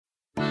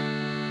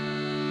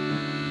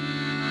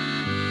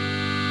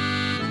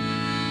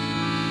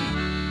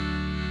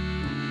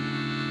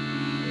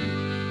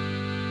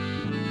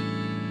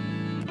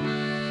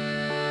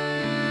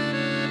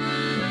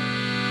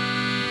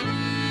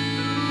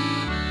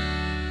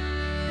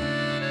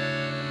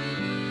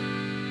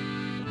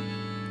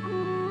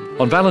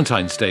On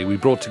Valentine's Day, we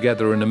brought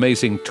together an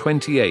amazing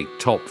 28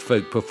 top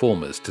folk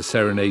performers to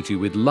serenade you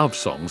with love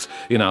songs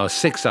in our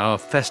 6-hour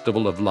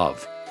Festival of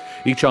Love.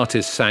 Each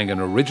artist sang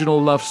an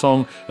original love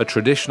song, a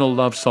traditional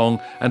love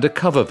song, and a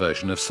cover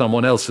version of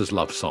someone else's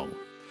love song.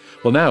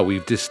 Well, now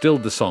we've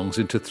distilled the songs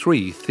into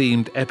 3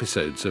 themed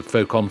episodes of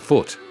Folk on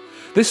Foot.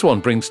 This one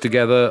brings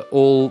together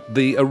all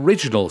the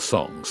original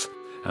songs,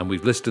 and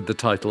we've listed the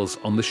titles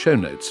on the show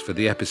notes for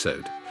the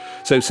episode.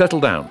 So settle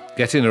down,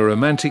 get in a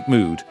romantic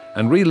mood,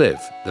 and relive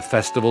the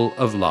Festival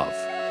of Love.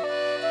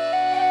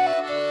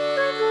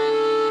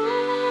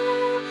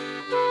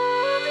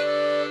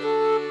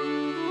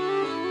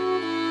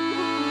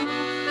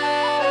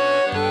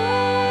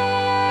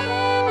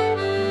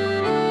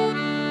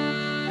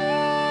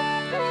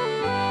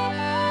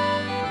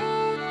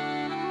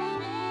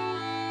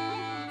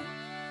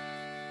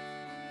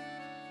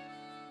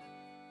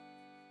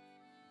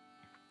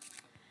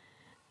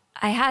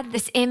 I had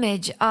this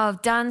image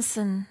of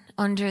dancing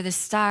under the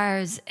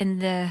stars in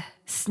the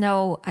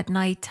snow at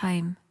night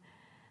time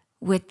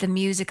with the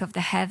music of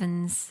the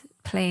heavens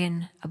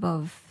playing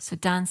above. So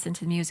dancing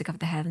to the music of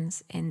the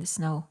heavens in the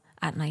snow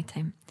at night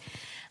time.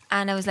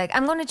 And I was like,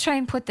 I'm going to try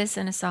and put this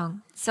in a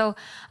song. So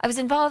I was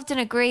involved in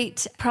a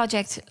great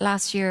project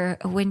last year,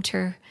 a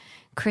winter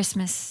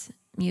Christmas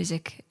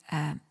music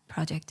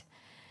project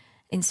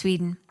in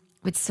Sweden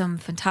with some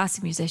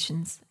fantastic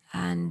musicians.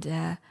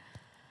 And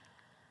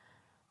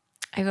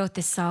I wrote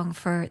this song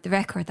for the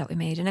record that we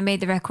made. And I made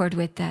the record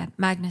with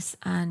Magnus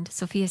and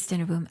Sophia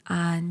Stinnerboom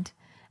and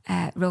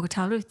Roger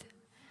Talruth.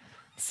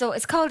 So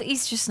it's called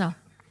Easter Snow.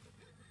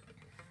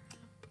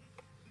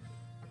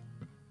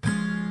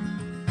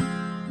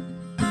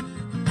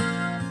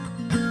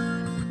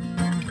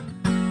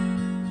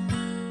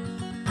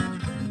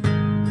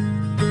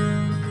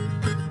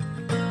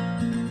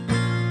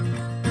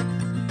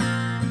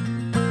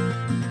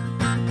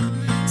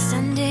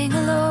 Standing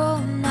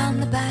alone on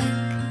the bank,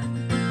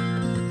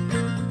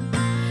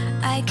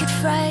 I could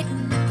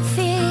frighten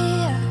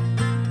fear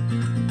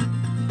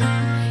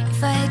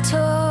if I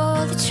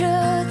told the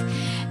truth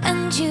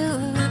and you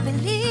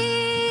believed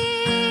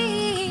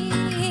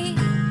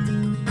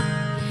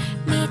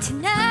me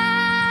tonight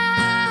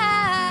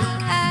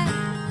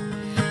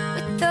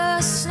with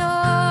the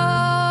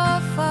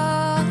snow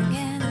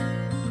falling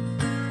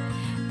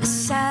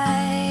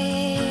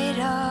beside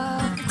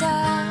of the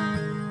dawn.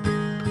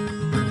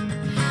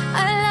 I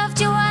loved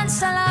you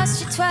once, I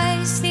lost you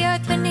twice. The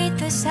earth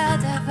beneath us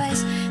held our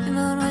vice. The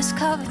moon was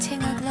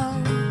coveting a glow.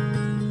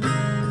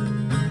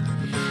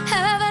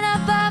 Heaven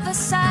above us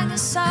sang a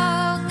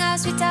song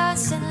as we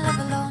danced in love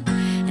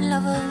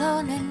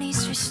alone in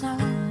Easter snow.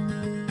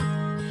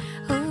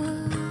 Ooh,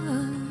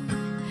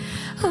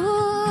 ooh, ooh.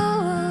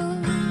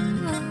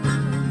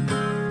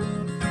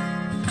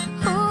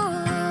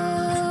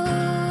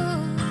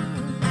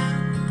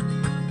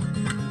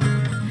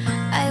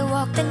 I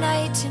walked the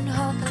night in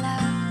hope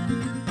aloud,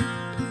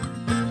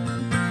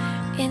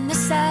 in the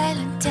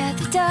silent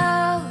death of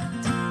doubt.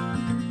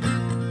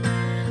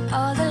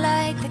 All the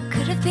light that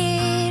could have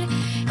been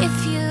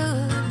if you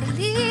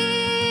believe.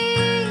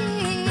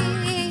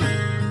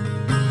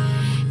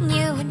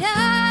 You and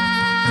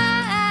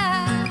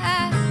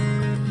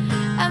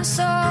I'm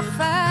so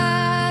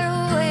far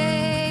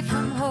away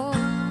from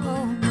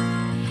home.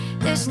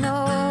 There's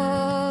no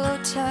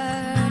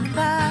turning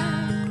back.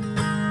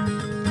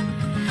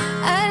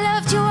 I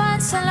loved you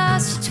once, I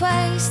lost you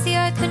twice. The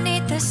earth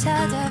beneath us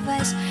held our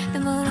vice. The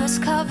moon was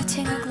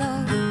coveting a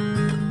glow.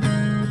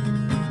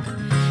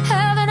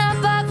 Heaven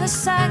above us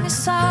sang a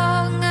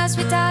song as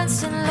we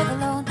danced in love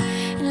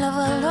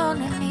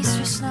alone in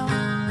Easter snow.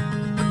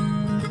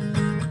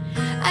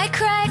 I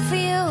cried for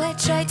you, I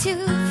tried to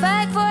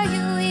fight for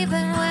you,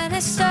 even when I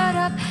stood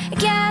up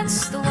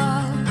against the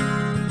wall.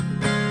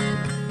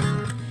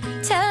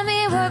 Tell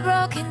me we're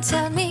broken,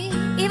 tell me,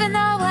 even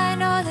though I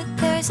know that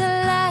there's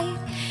a light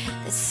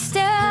that's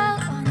still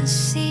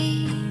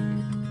unseen.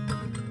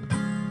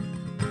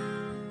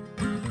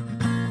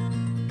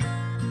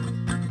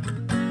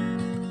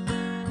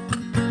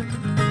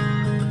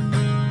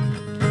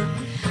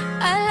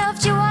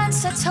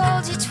 I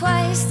told you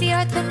twice, the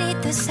earth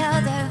beneath us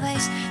held our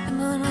vice. The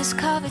moon was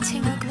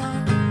coveting a glow.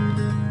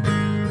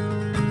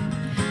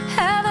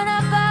 Heaven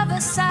above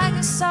us sang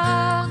a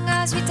song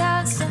as we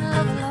danced in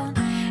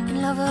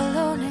love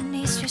alone in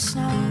Easter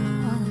snow.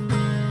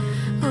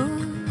 Ooh,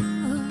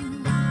 ooh,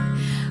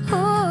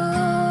 ooh,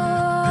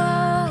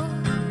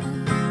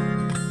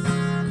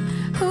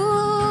 ooh,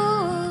 ooh.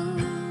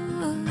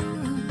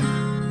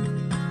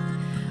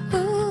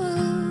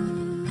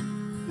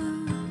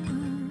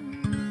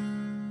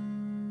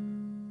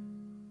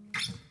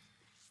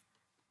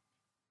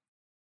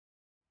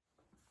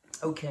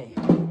 Okay,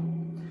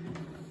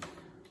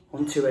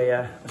 on to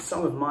a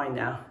song of mine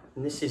now,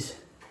 and this is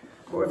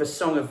more of a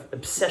song of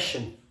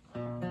obsession,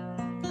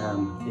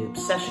 the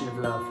obsession of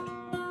love,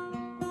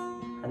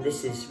 and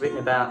this is written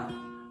about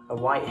a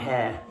white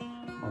hare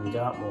on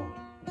Dartmoor,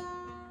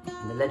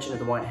 and the legend of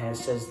the white hare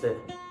says that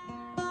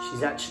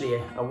she's actually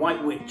a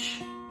white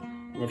witch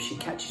And if she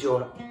catches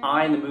your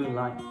eye in the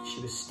moonlight,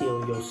 she will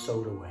steal your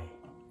soul away.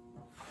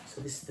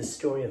 So this is the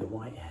story of the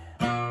white hare.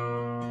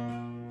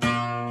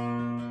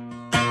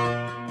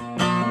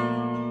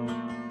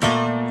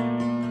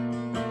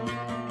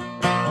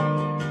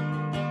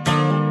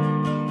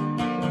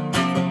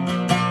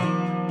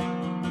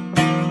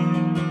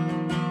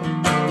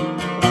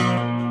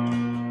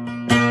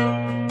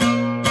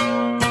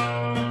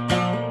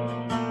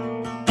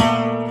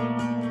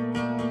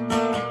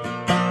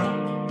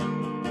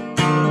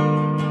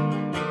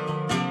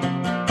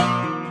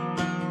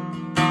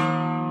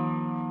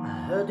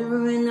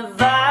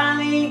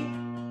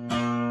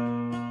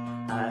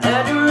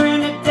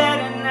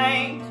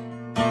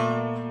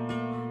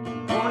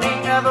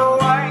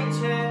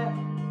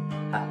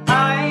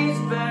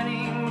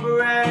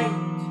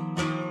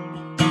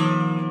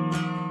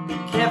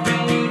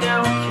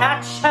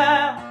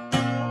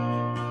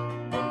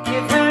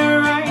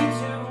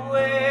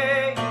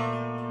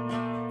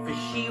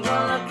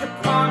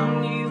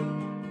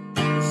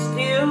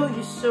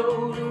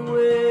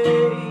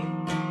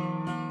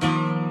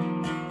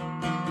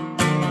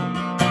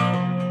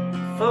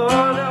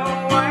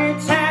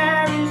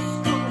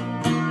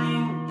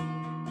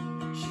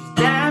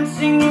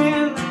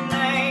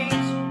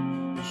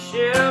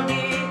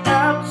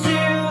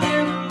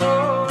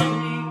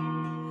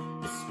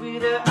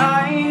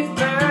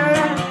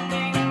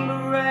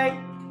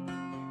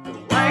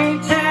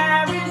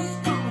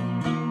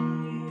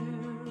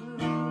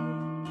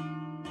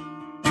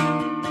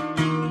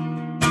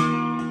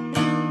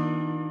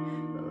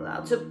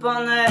 Up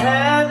on the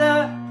heather,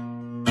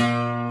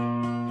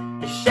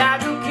 the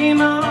shadow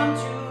came on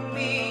to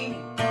me.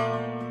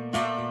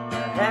 The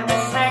hair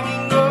was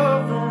hanging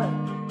over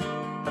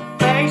a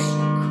face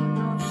I could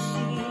not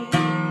see.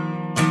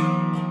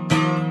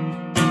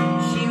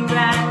 She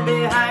ran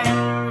behind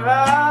the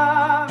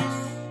rocks.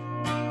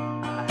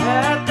 I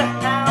heard the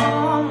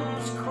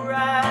hounds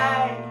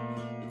cry.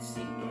 It's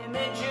the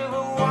image of a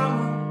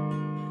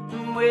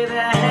woman with a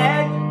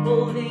head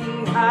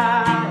holding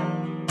high.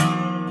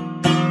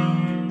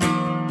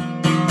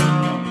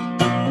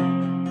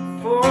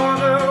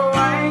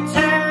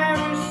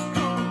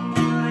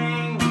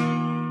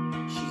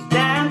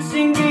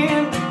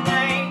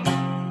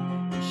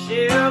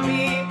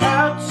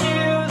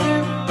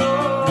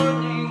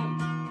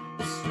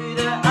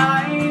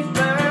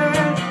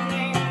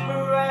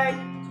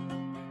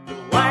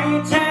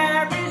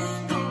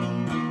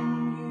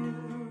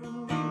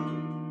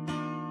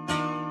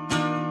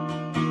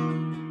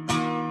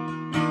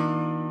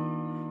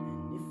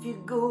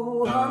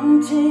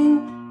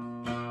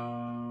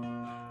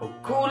 Or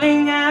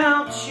calling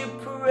out your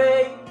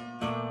parade,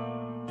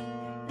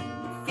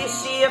 and if you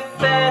see a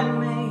fair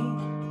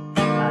maid, a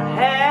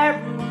hair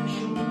rouge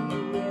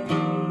parade,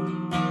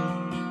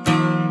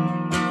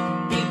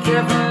 be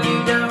careful you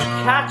don't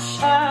catch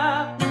her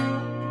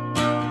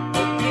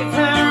or give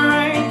her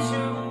right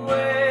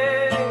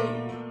away,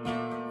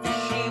 for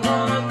she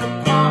will look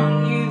upon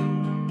you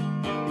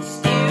and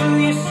steal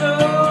your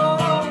soul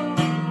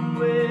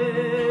away.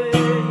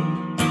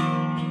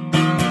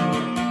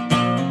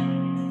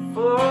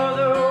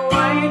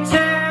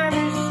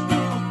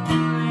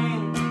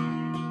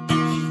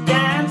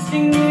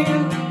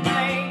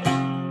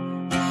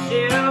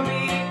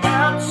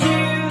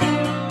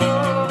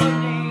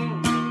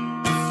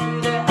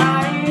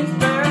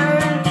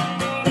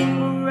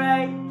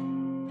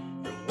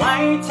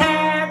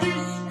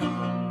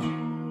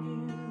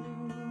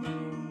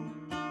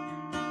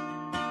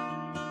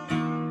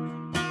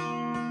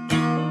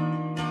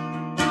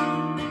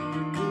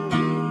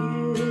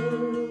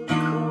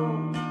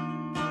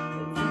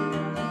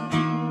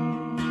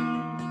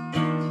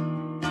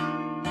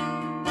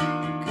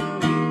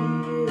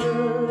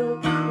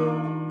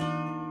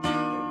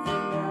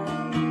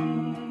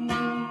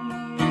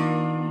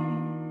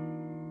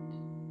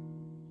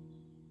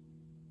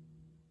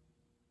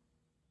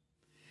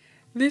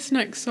 This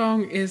next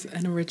song is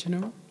an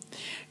original.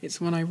 It's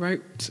one I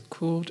wrote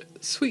called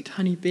Sweet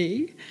Honey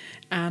Bee,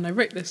 and I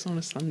wrote this on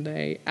a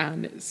Sunday,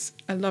 and it's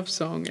a love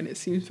song, and it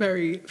seems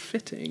very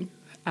fitting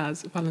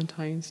as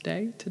Valentine's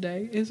Day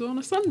today is on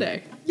a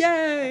Sunday.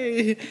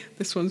 Yay!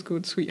 This one's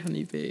called Sweet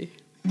Honey Bee.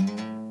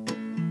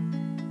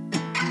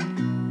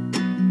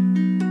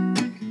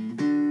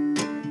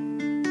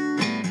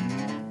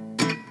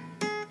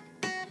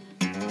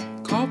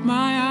 Caught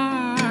my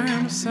eye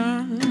on a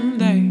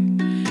Sunday,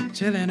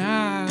 chilling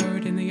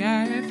out in the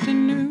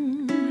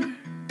afternoon.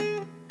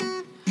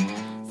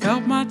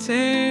 Felt my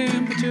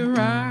temperature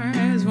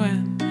rise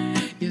when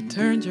you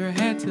turned your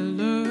head to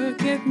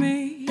look at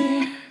me.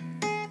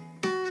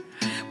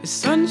 With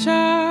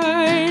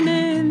sunshine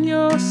in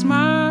your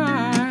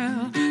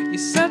smile, you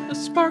set a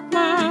spark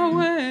my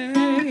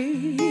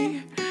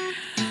way.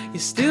 You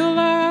still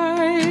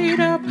light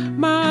up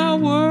my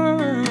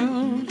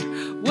world.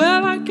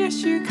 Well, I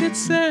guess you could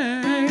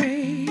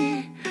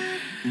say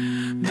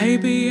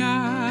maybe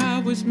I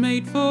was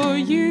made for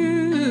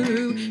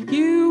you.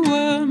 You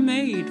were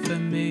made for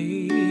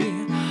me.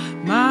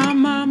 My,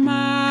 my,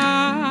 my.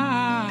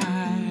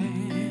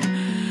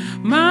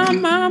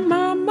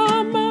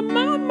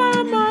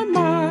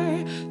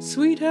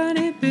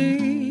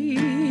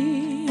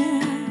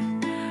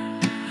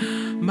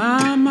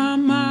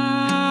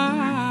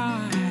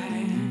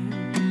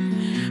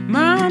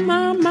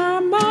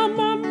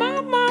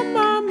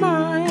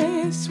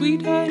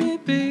 sweet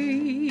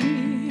honeybee.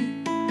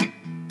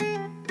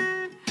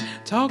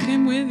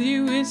 Talking with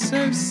you is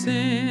so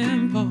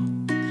simple,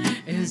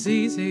 as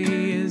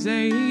easy as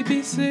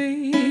ABC.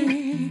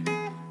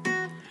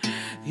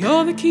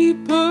 You're the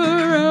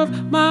keeper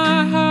of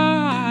my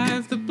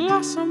hive, the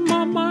blossom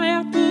on my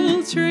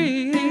apple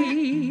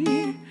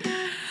tree.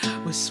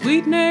 With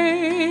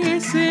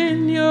sweetness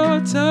in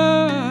your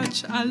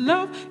touch, I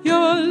love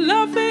your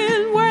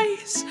loving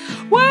ways.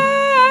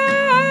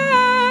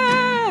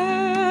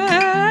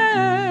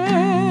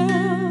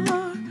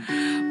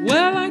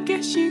 Well, I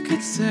guess you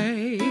could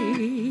say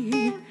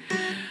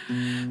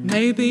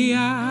maybe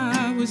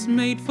I was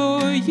made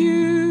for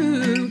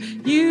you.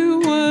 You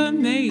were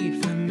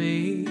made for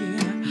me.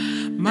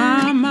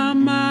 My, my,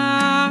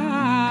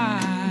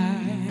 my.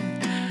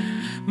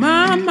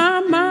 My,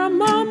 my, my,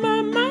 my,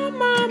 my, my,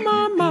 my,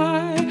 my,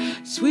 my.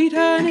 Sweet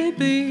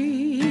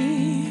honeybee.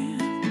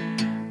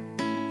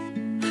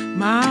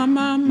 My,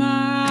 my,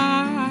 my.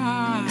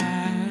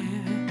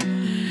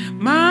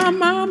 My,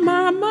 my,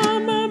 my, my,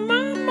 my,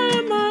 my,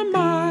 my, my,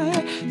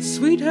 my.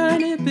 Sweet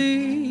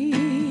honeybee.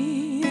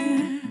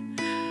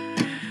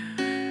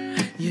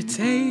 You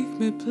take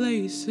me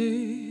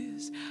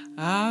places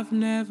I've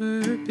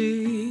never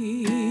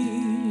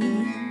been.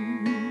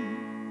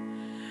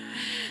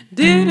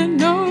 Didn't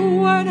know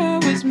what I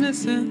was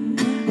missing.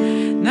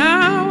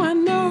 Now I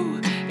know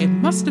it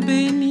must have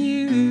been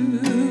you.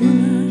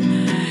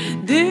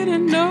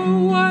 Didn't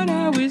know what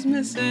I was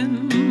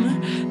missing.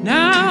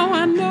 Now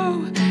I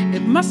know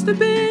it must have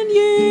been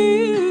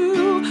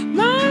you.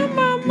 My,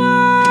 my, my.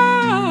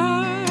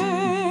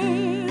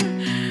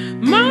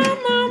 My,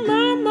 my,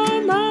 my, my,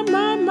 my,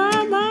 my,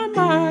 my, my,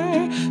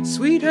 my.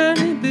 Sweet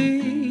honeybee.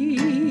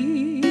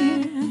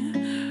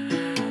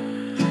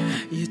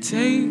 You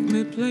take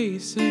me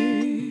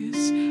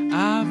places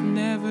I've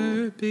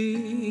never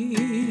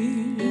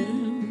been.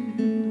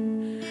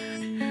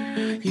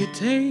 You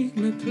take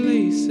me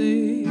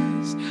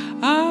places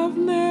I've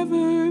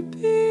never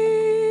been.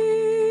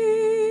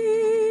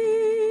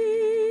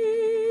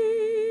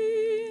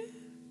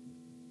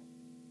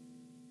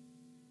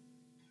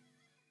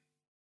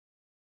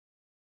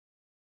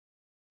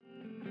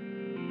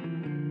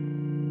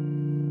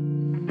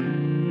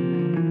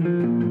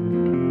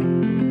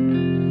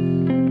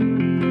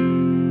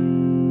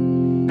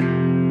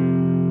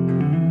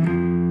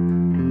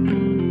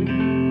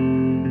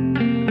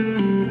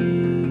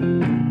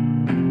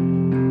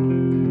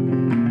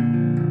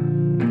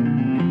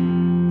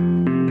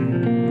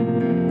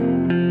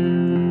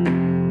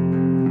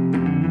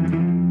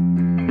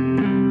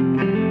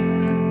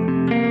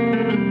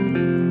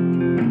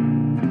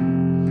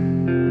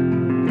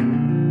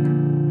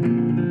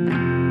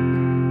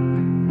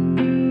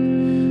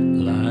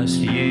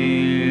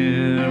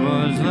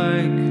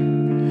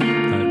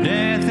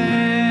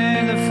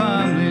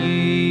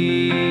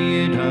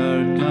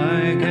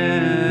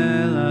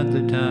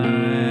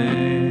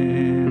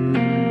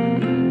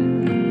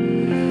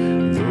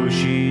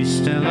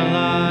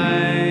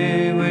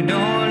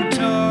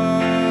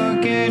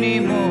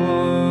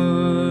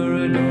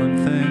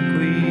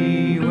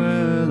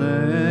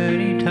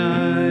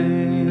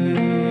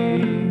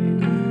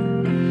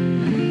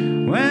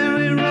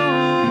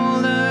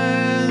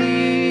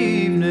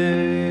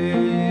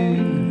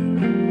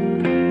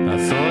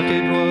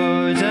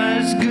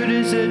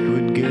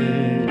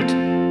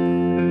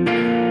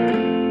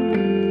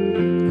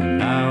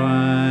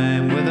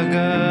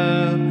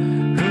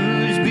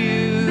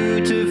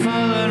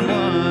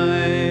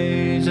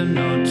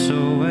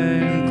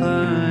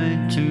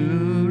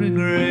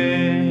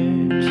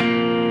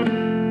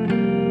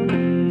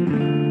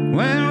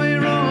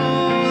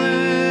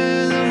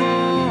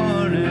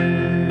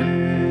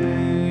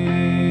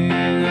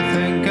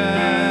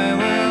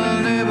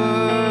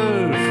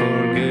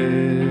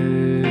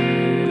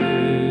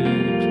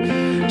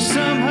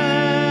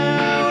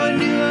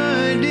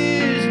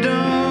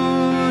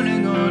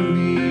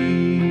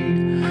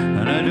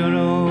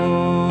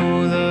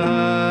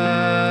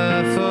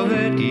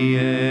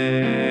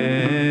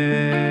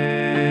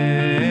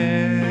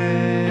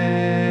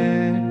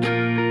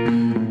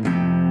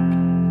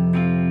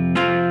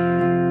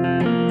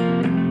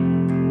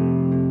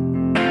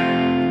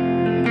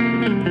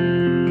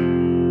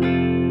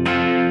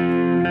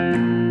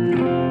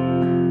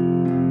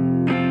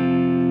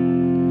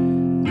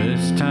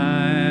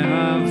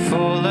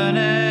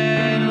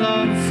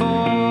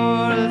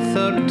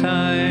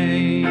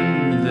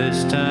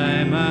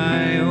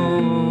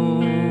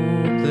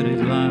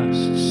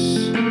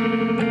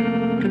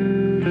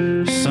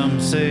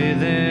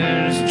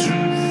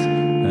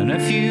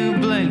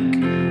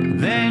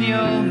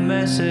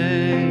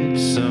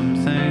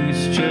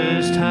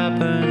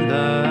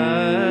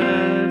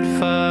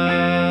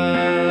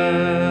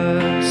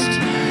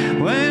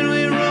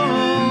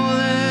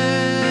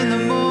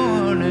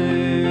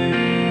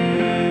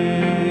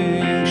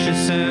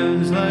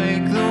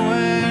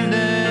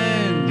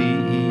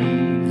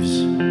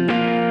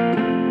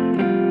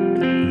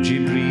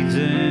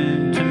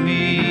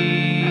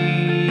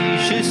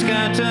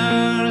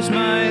 Scatters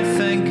my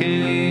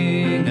thinking.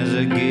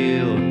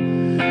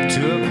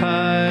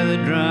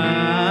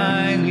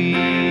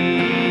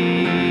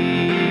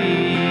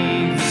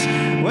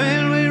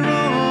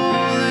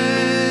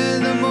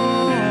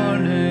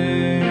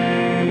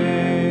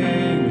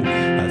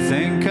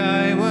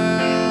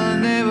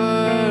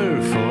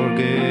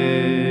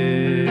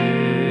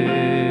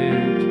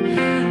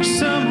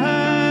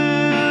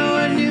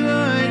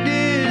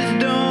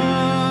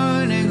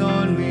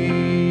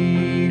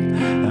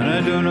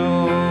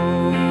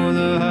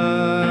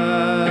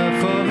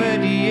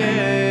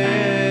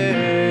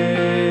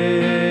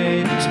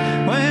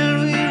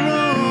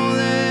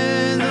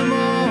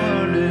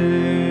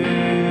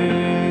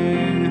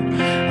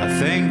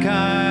 think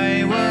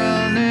I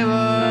will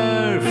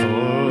never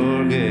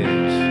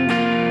forget.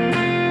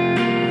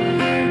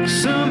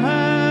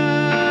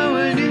 Somehow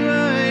a new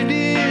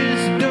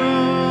idea's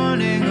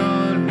dawning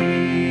on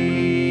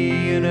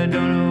me, and I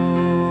don't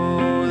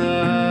know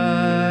the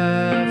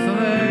half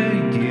of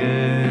it yet.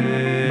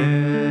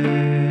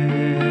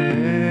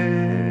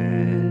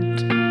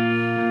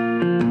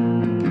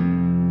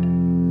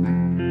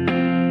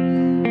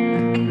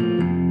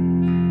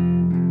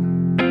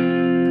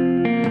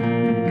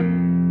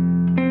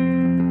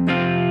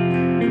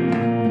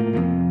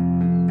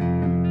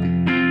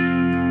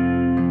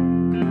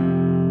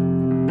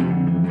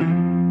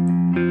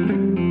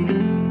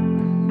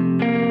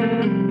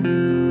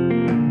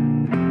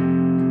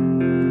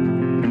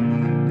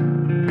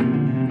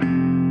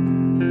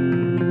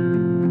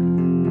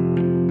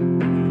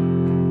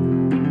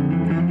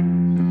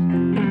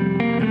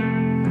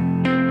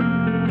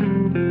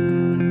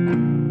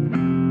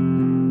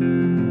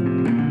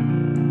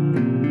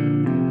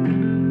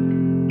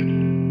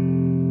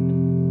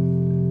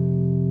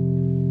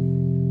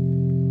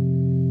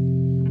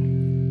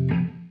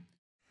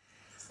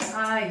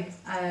 Hi,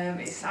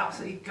 it's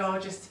absolutely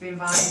gorgeous to be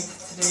invited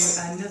to do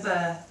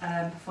another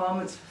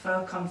performance for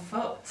Folk on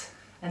Foot,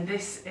 and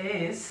this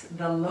is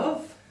the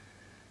Love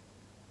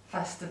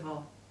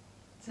Festival.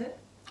 Is it?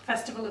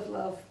 Festival of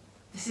Love.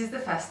 This is the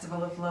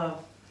Festival of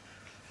Love.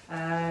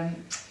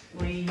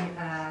 We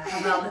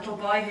have our little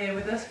boy here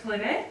with us,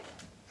 Pliny.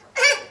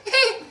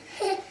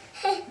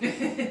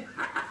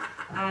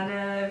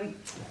 And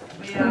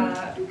we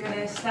are going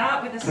to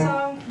start with a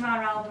song from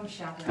our album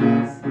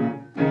Shadows.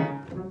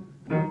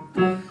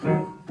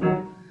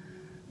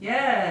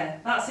 Yeah,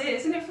 that's it,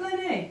 isn't it,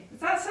 Flinny?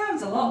 That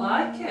sounds a lot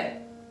like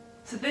it.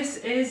 So this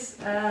is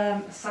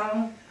a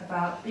song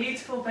about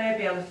beautiful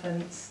baby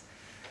elephants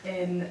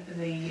in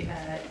the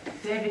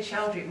David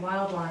Sheldrick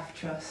Wildlife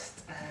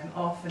Trust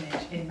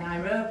orphanage in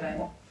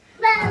Nairobi.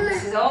 And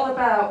this is all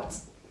about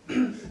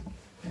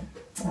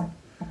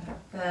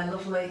their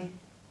lovely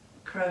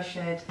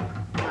crocheted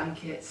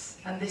blankets,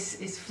 and this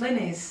is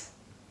Flinny's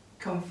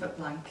comfort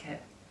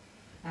blanket.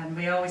 And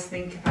we always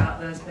think about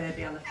those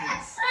baby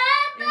elephants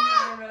in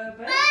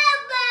Nairobi.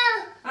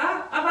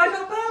 Ah, have I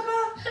got Baba?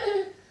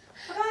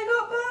 Have I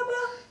got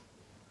Baba?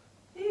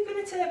 Are you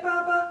going to take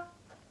Baba?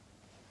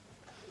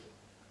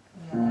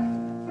 Yeah.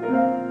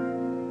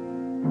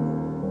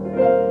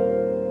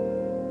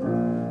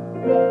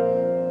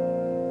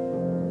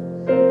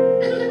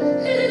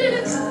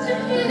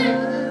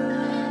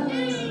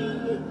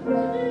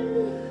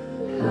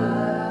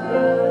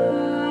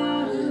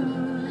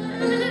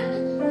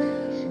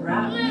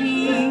 Wrap me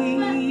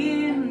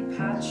in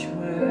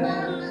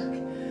patchwork,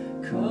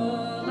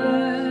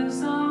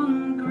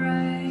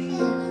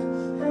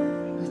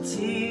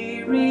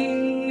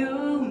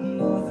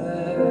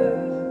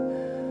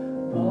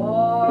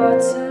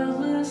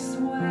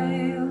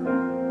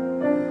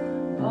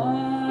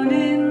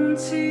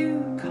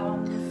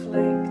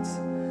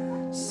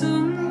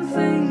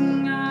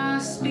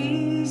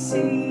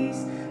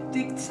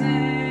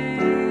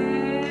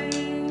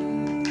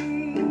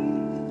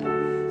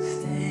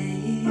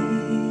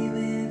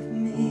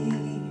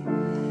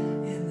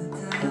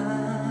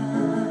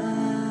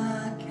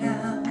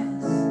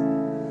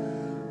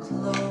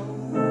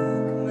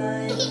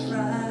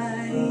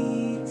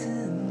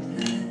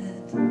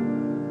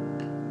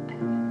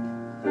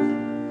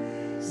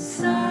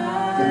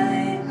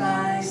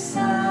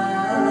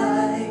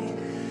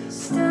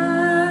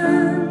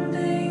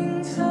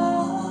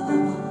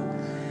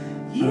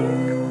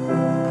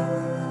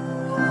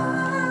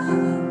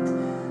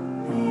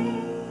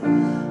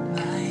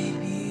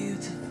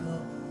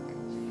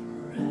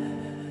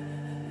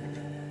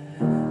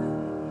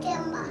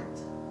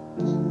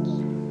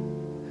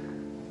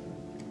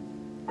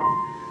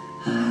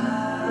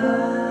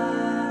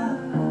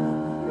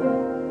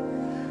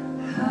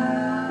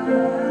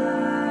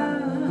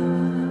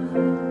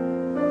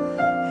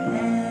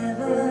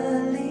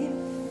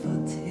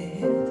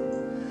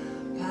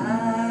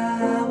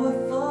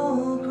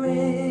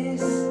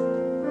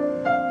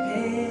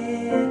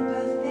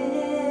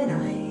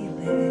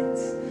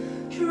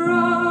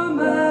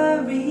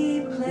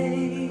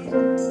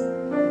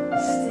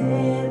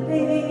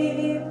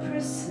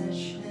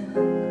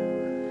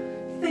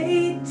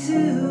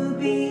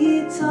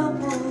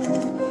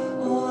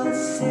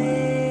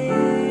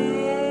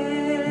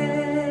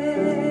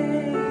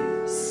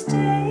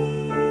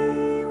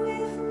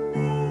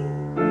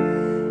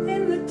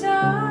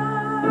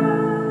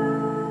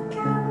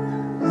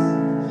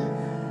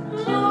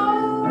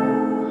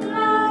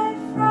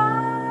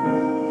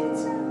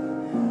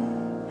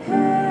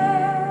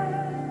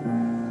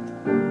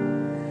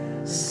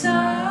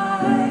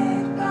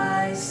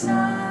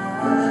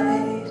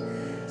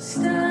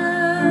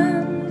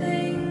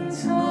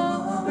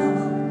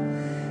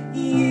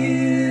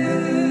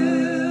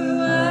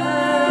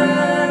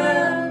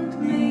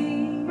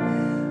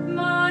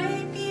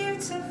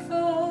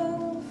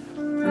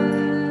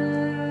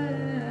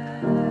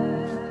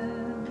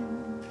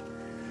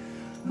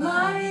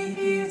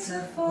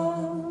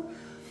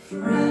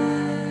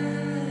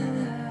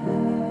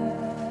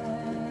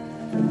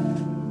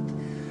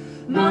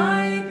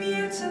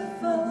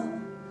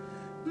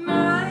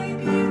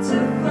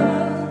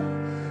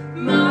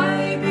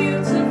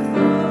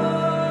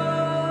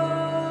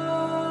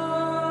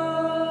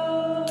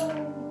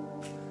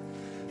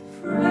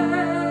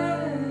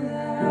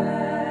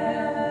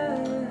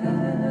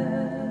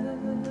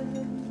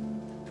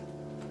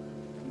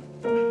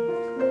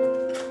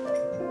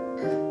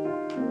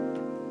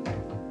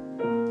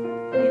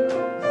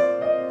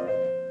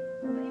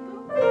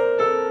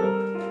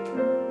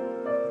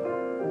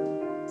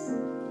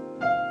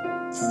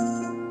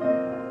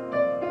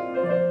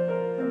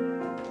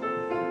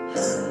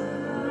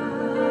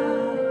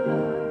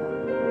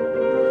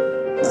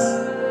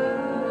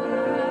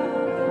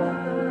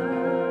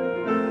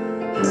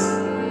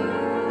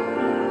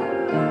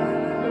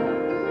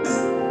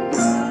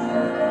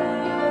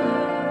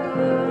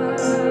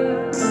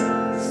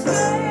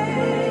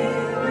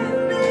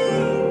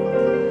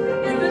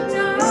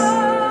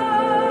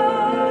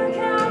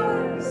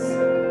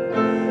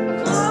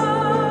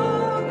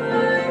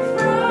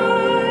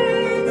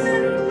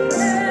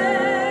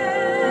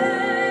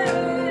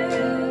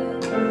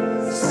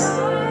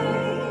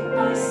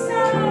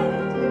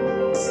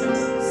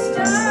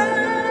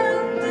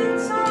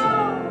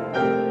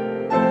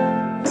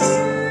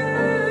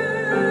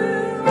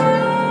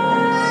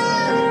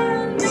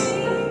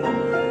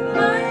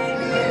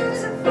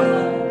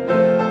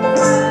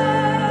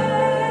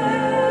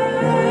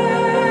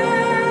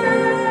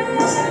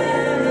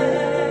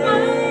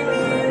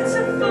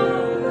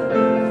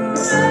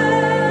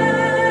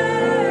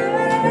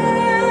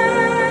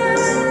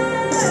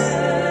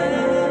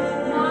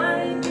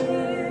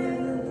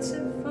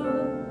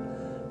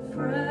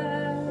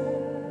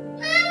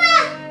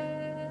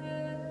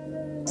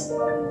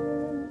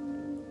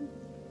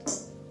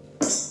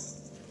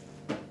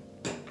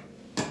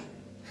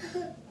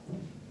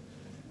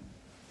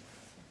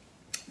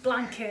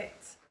 Blanket.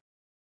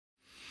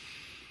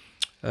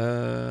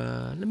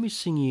 Let me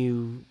sing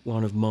you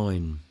one of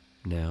mine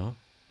now.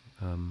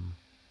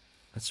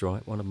 That's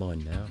right, one of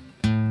mine now.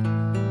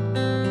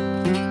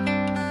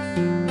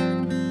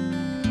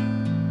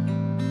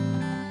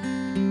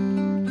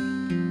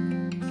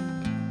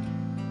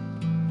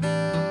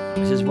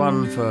 This is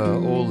one for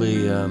all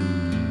the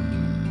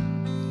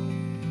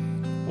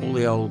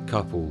old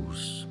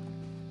couples.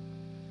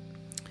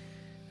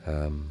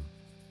 I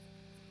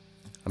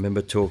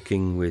remember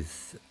talking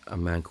with a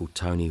man called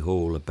Tony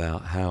Hall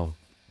about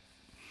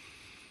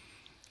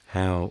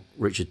how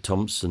Richard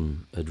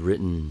Thompson had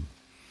written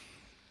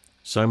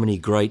so many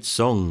great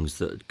songs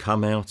that had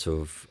come out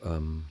of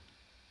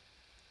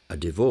a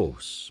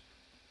divorce.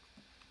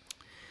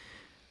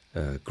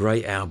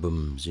 Great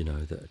albums, you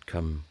know, that had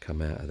come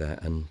out of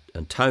that. And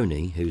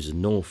Tony, who's a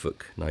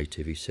Norfolk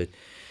native, he said,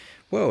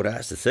 well,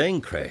 that's the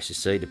thing, Chris. You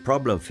see, the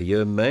problem for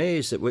you and me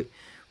is that we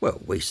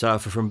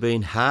suffer from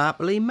being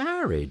happily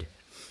married.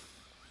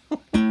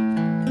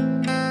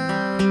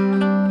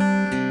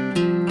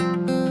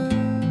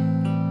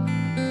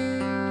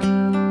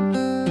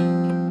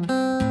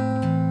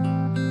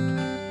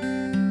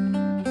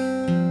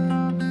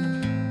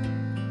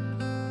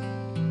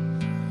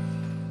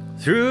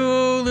 Through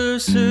all the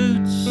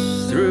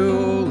suits, through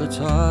all the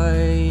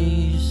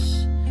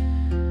ties,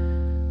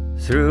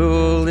 through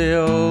all the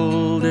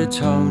old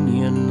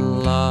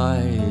Etonian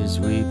lies,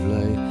 we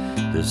play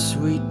the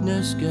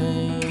sweetness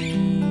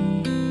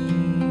game.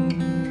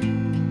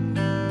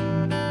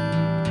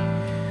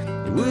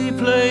 We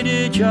played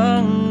it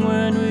young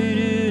when we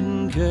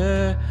didn't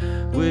care.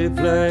 We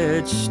play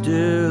it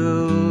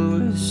still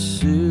with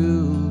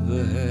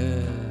silver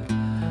hair,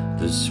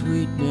 the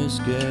sweetness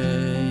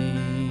game.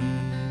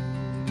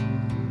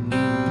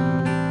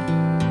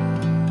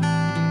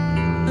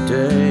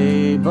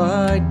 Day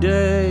by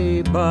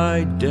day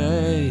by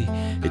day,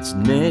 it's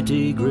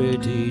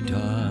nitty-gritty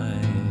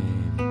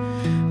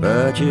time,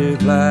 but you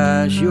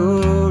flash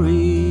your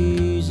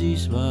easy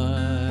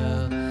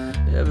smile,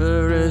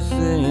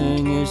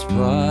 everything is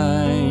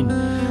fine.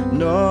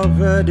 No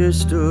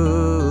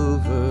pedestal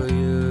for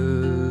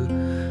you,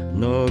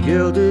 no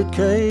gilded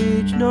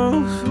cage,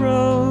 no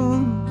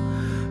throne.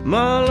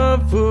 My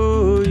love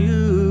for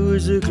you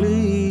is a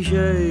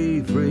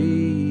cliche-free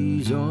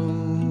zone.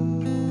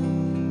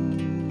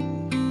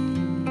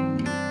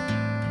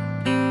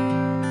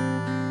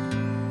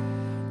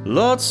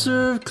 Lots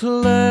of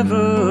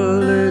clever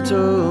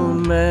little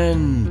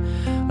men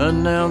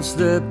announce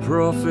their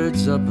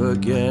profits up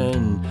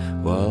again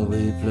while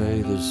we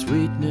play the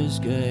sweetness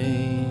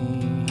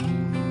game.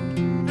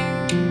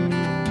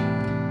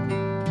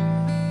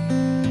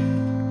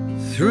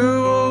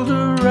 Through all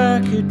the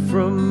racket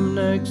from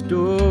next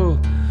door,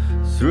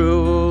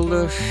 through all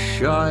the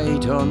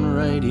shite on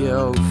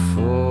Radio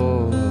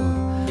 4,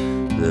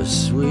 the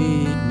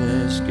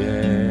sweetness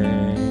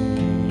game.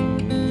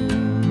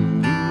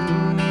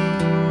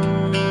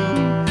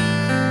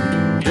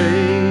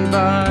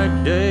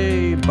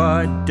 Day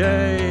by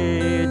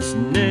day, it's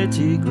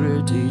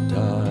nitty-gritty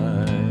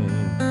time,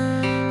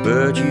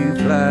 but you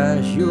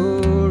flash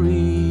your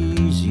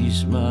easy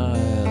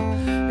smile,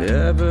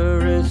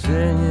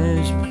 everything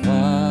is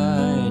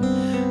fine.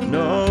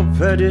 No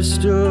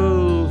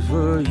pedestal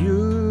for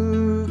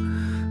you,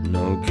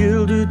 no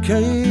gilded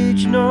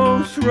cage,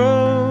 no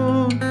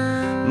throne.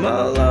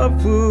 My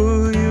love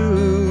for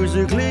you is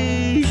a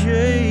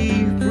cliche-free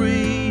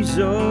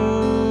zone.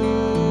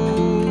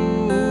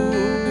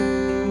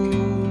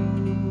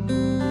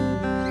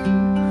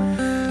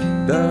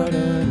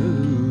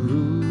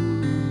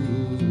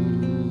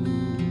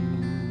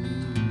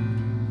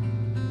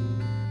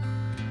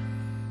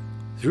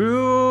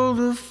 Through all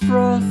the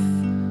froth,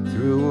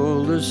 through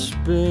all the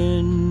spin,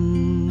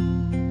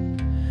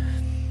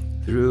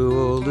 through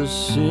all the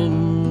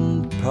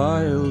sin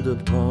piled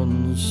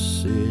upon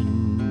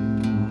sin,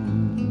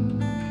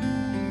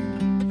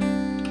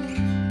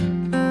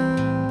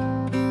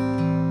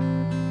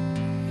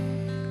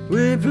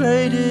 we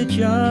played it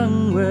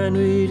young when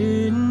we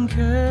didn't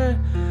care.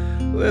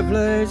 We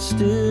played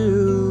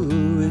still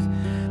with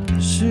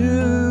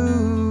silver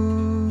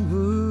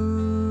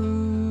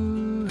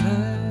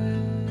hair.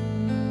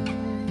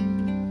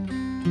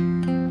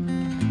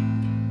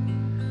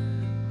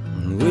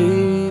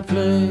 We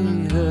play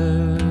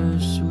the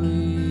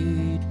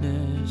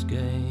sweetness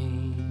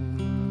game.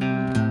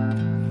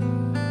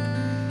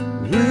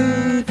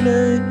 We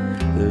play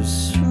the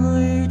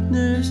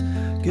sweetness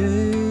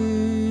game.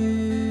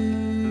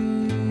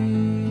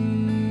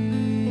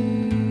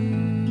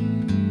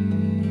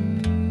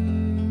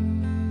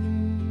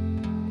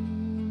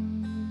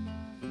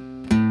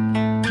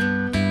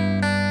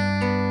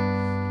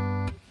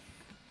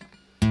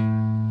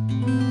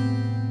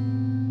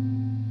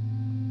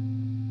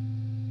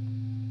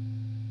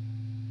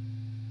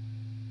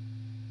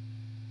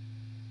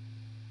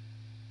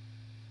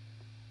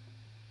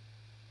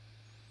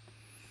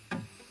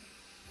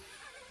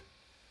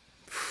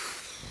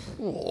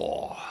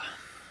 Oh.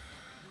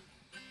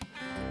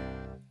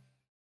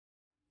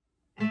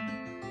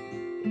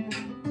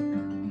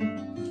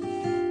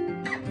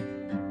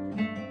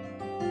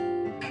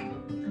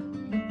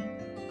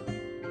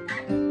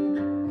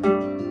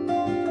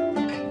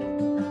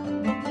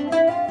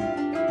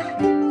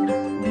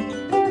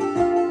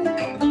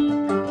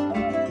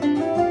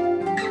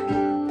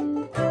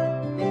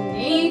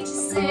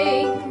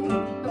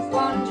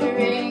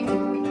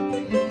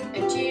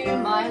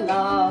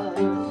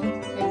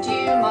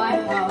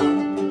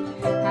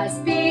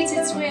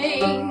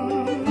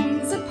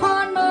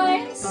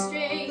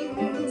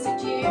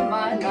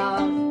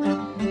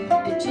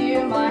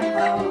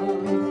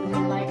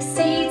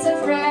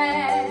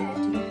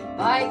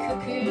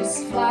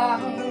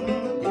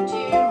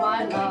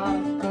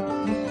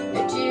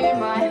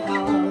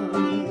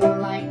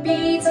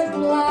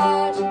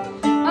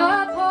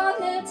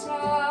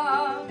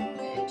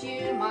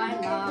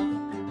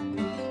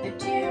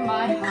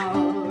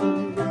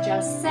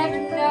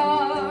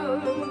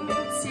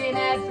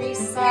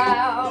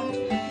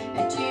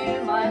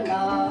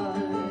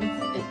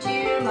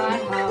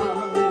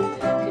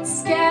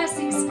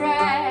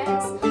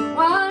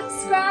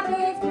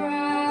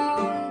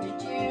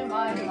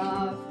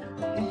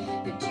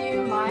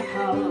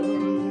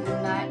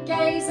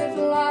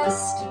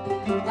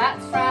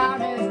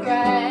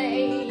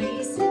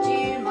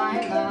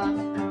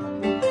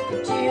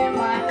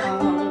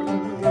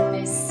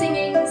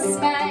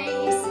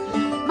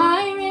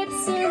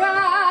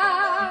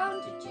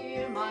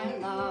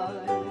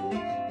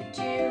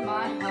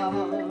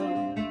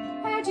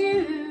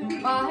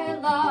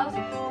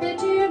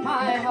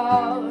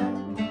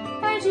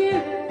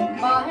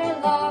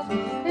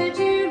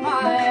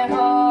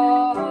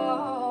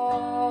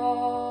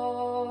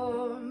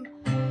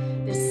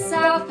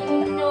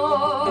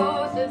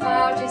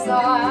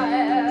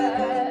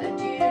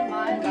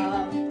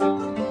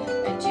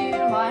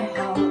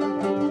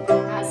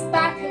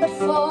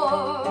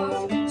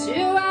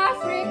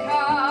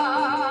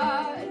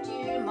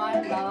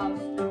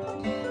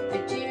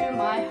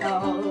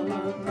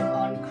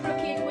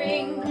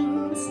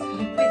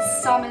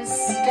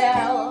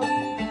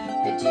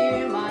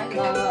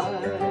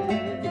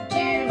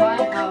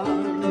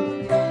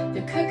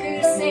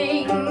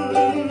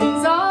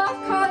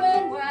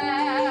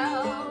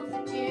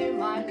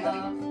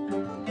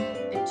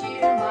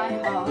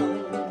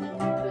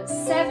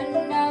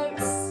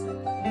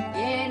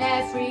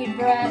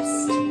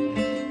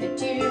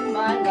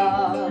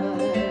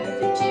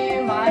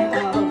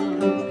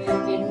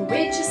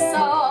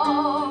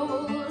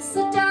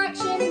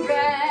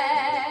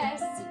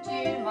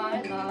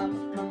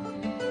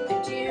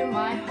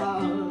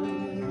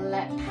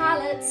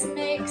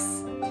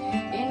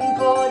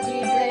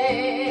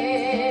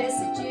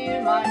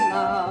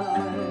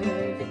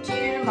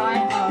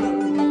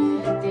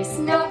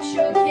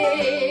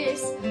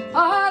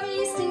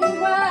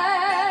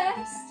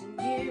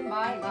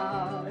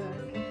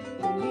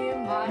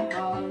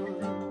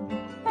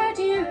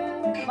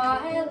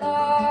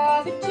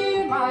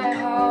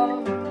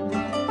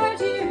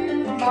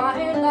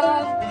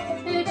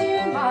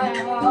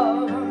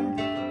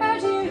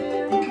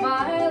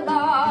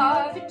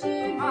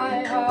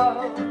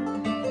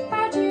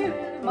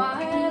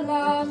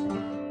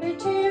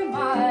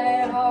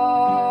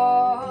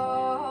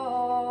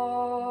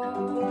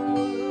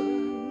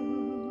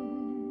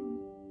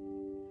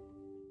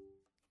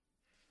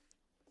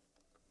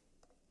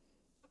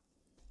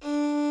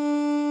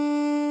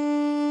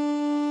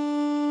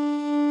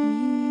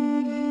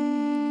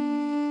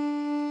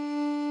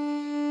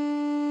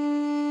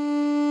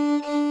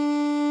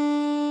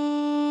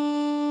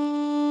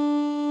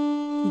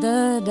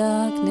 The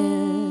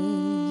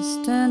darkness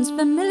turns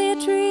familiar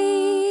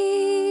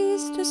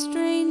trees to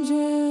strangers.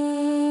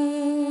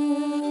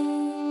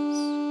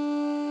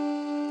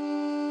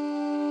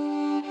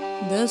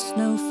 The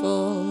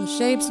snowfall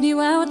shapes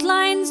new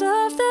outlines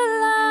of the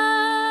land.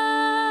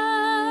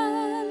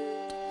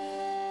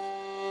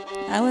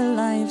 Our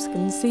lives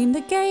can seem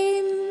the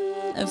game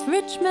of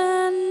rich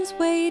man's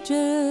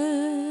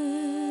wages.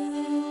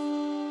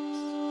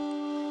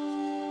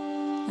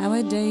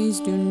 Our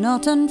days do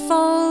not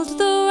unfold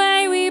the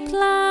way we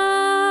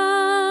planned,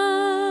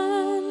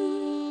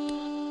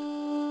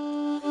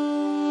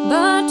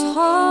 but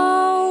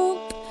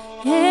hope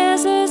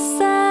is a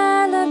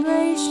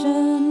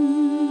celebration.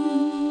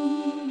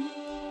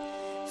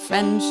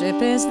 Friendship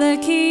is the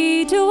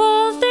key to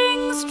all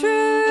things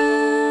true.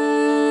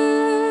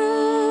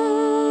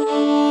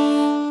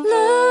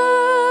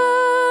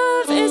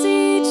 Love is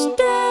each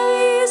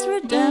day's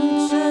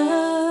redemption.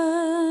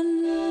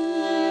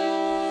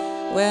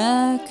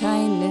 Where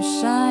kindness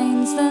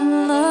shines,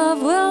 then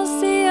love will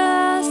see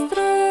us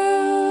through.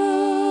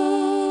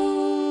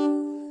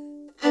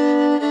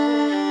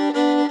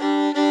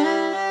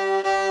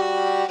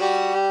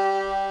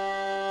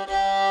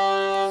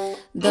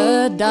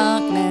 The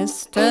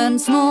darkness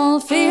turns small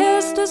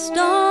fears to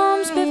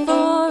storms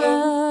before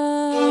us,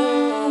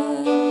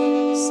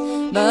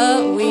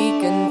 but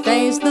we can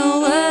face the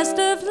worst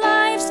of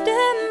life's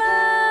demands.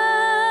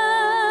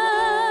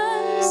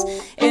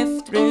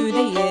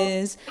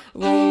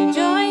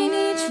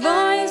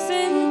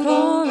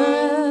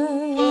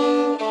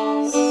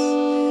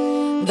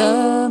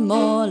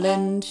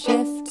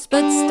 drifts,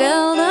 but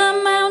still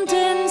the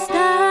mountain stands.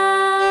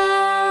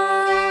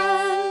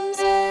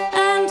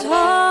 And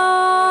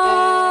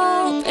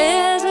hope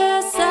is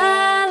a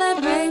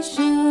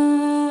celebration.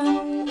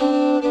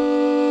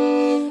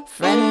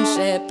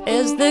 Friendship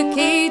is the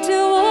key to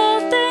all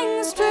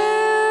things true.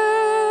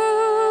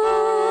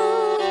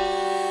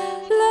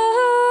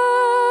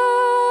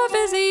 Love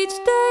is each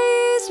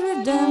day's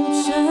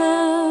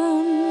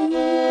redemption.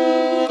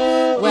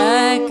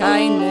 Where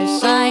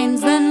kindness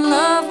shines, then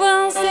love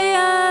will see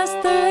us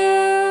through.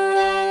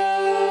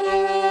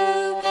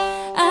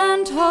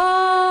 And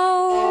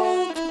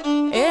hope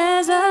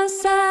is a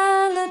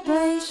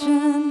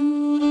celebration.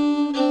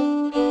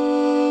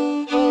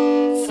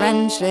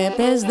 Friendship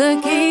is the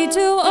key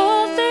to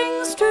all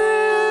things true.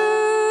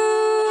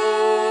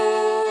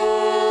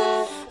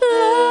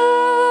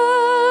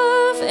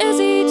 Love is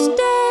each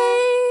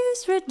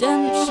day's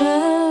redemption.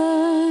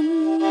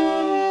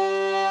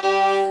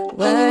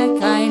 Where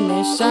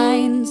kindness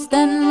shines,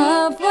 then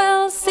love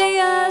will see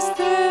us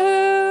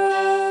through.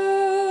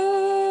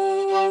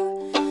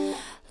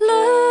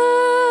 Love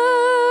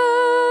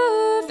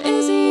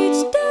is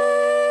each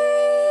day's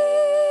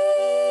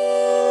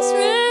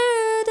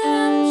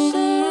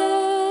redemption.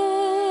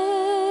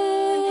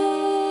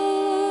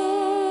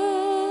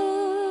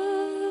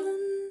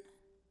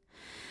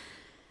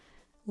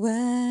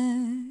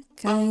 Where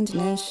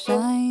kindness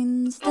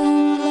shines,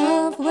 then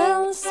love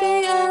will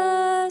see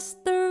us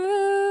through.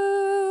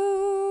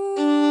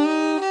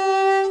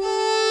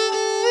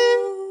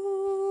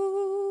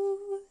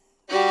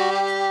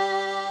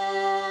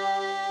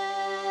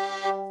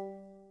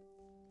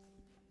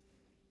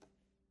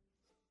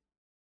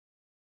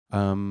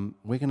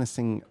 We're going to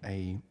sing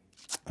a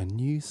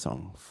new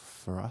song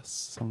for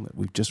us, a song that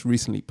we've just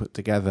recently put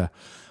together,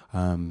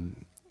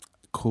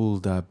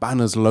 called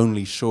Banner's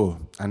Lonely Shore,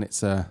 and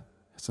it's a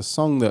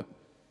song that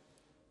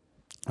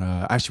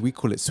actually we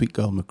call it Sweet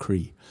Girl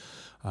Macree.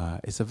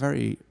 It's a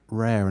very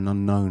rare and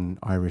unknown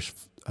Irish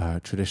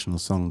traditional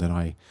song that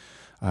I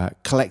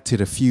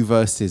collected a few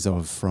verses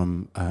of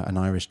from an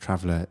Irish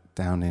traveller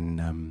down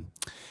in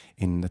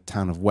the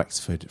town of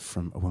Wexford,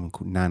 from a woman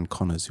called Nan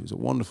Connors, who was a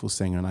wonderful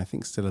singer and I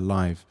think still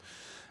alive.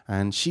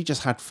 And she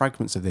just had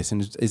fragments of this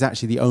and is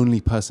actually the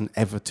only person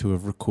ever to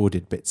have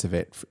recorded bits of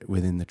it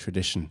within the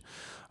tradition.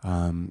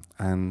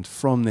 And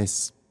from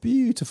this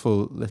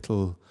beautiful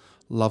little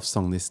love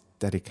song, this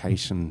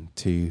dedication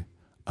to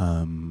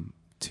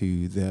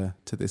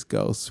this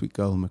girl, Sweet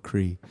Girl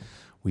Macree,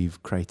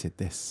 we've created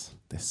this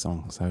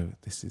song. So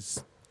this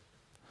is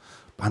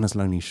Banner's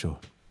Lonely Shore.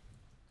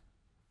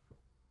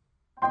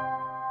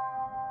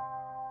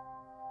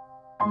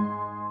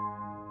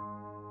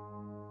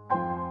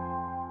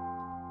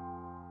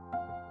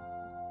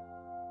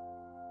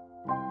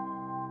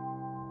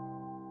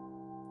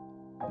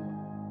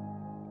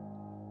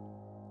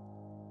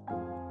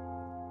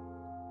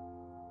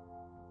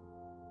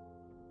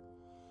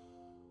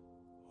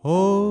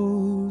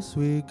 Oh,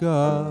 sweet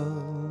girl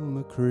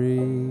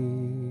Macree,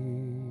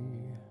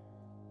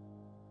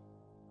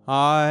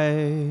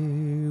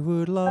 I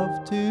would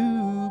love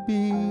to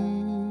be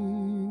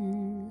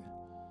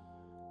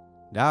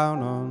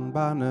down on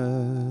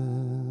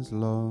Banner's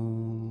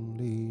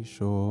lonely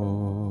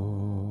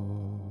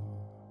shore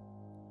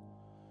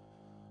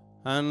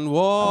and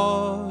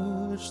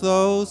watch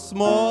those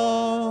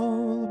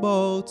small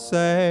boats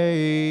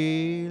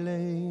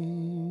sailing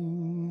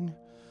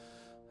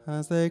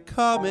as they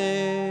come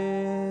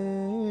in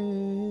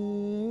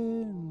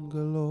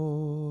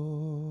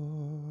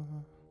galore.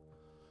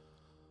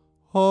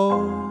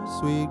 Oh,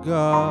 sweet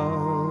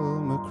girl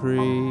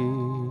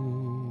Macree,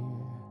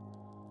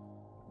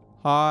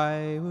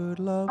 I would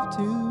love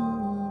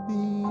to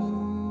be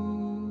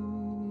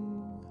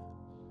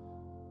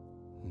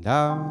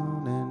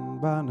down in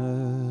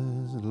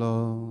Banner's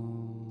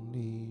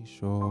lonely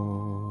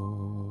shore.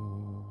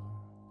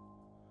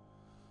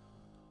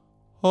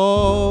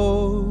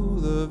 Oh,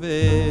 the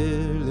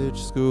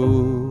village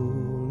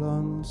school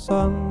on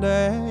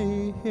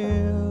Sunday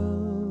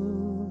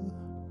Hill,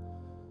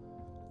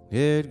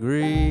 it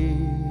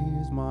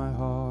grieves my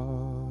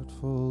heart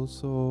full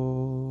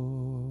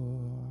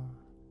sore,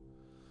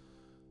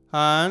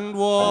 and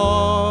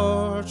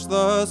watch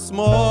the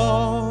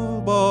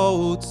small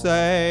boat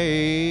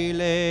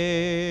sailing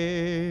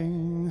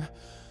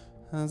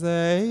as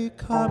they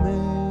come in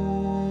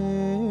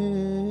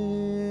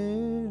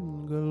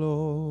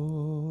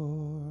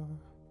galore.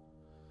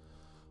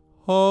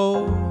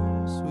 Oh,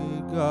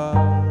 sweet girl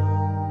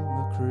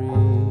Macree,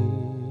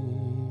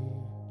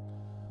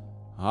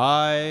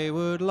 I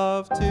would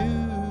love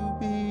to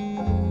be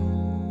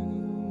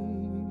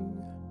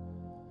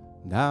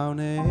down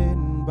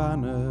in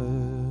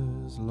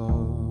Banner's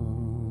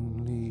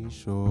lonely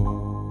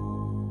shore.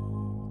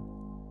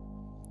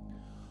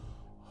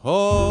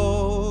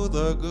 Oh,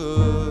 the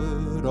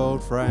good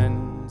old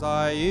friends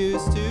I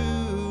used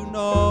to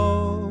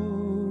know,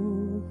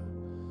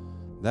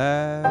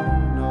 they're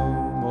no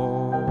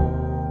more,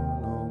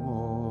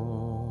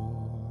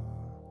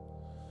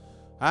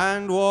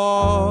 and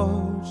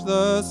watch watch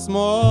the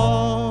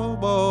small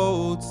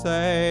boat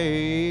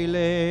sailing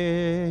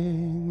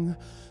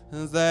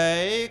as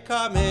they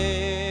come in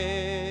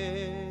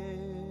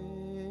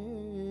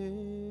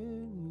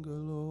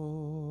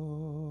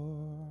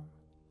galore.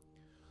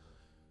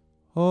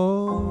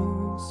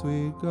 Oh,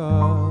 sweet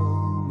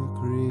Gull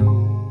McCree,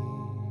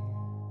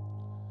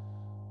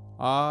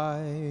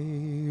 I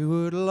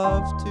would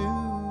love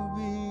to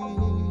be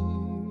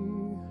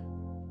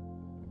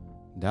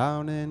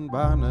down in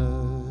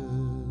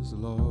Banner's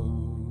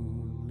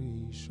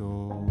lonely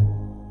shore.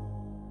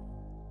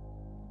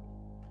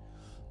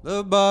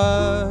 The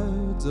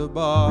birds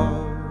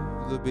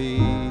above the beach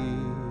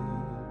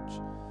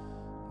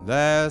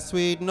their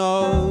sweet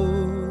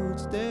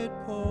notes did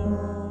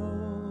pour,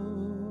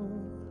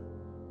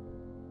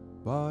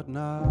 but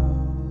now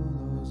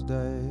those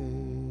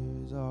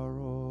days are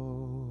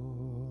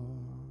o'er.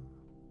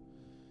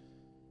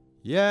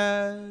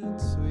 Yet,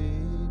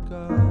 sweet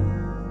Gull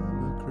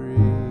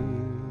McCree,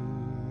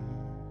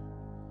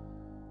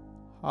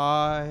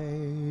 I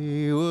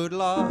would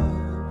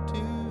love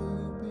to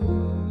be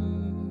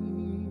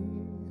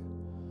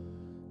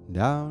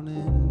down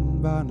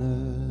in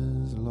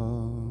Banner's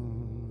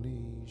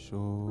lonely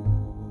shore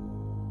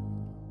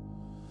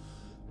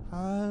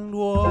and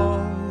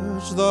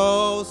watch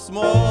those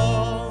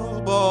small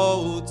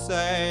boats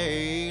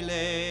sailing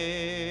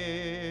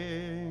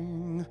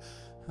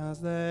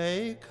as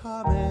they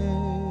come in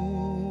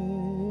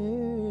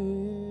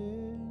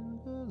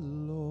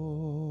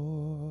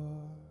galore.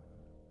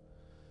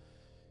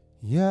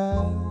 Yes,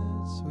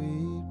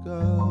 sweet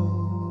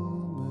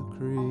Gull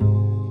McCree,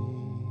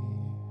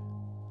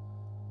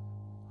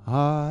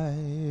 I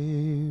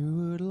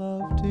would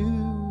love to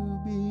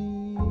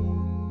be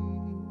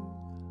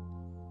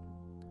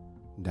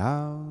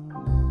down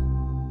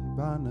in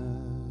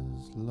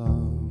Banner's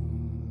lonely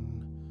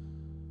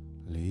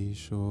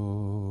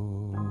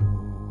shore.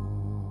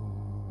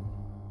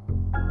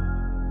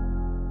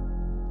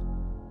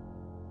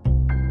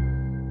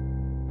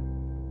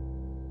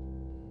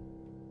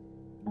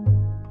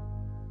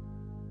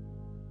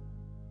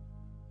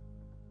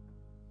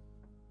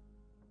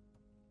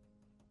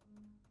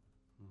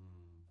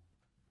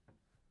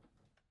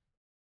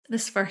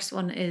 This first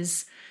one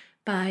is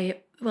by,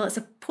 well, it's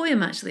a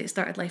poem actually. It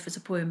started life as a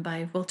poem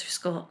by Walter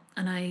Scott,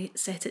 and I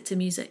set it to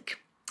music.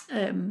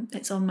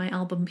 It's on my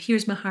album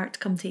Here's My Heart,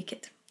 Come Take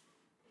It.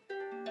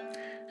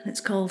 And it's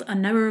called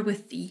An Hour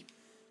With Thee.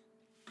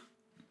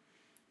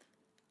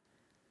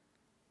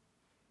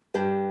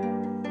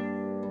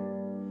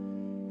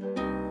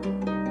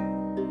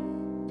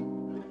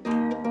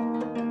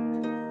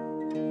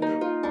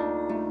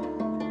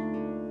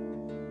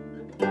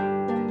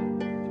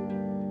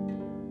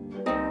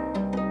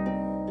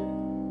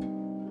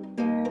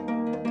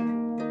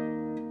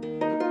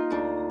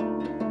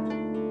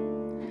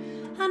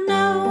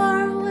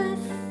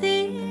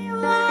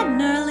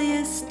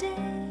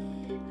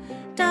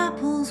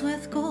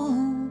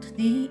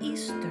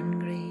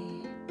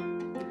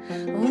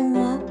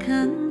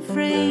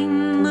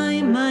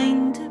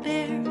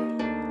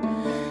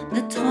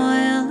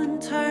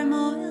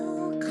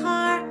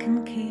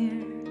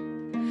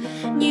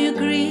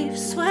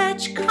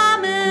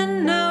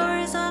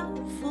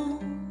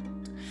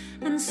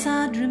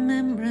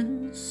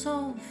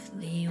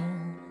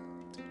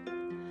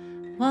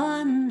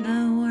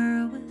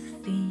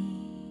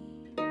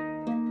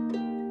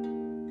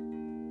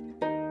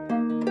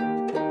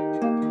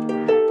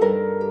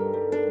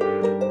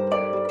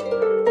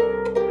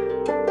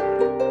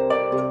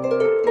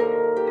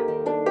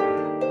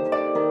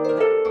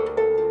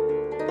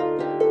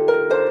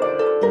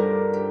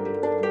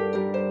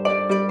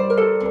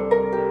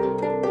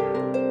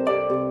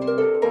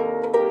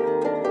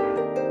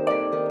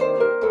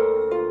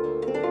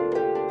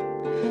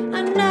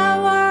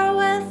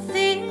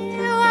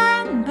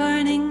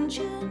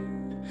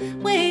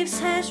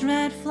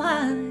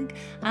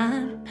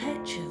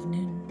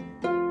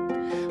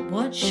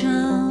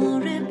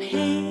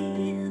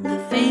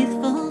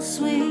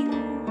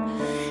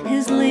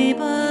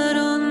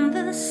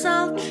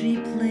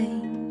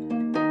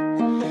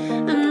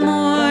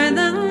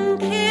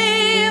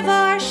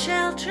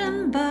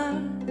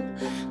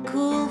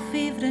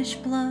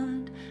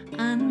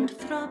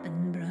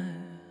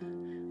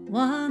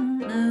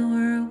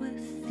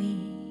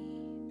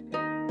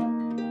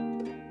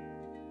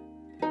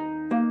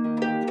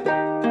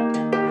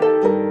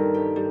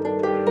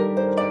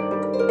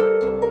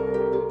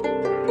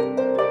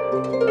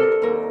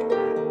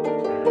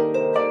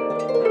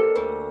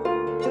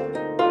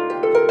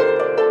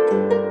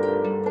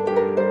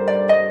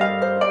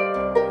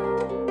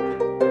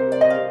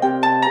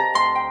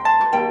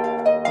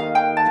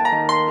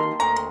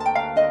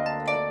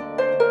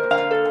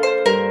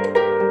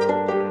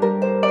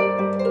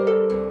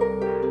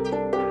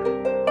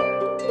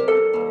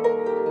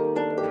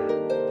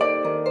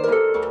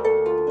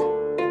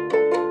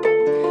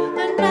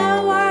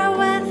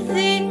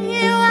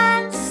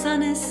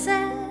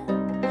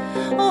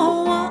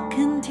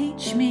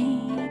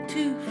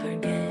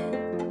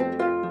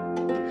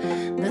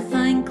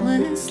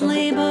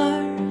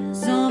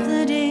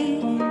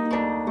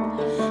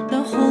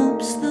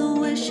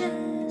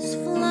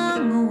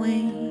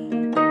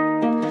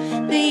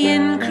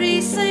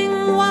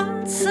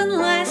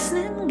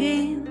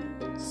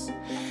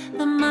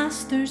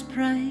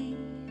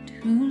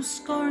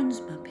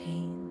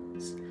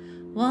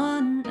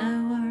 1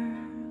 hour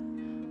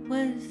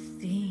with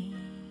thee.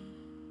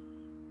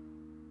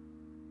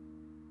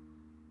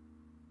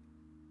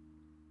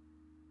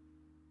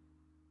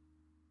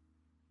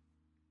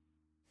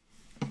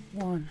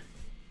 One,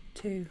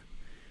 2,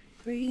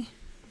 3,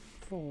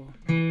 4.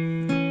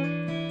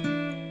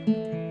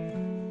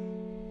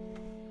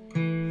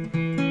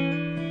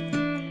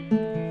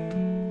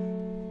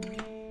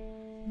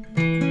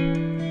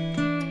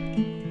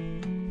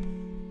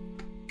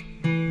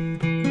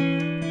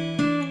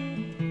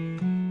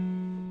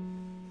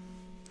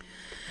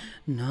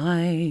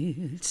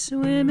 Night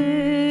swimming,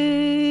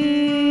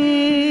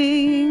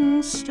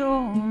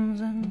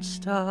 storms and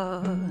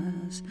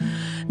stars,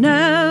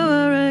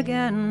 never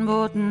again,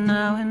 but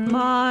now in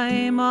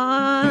my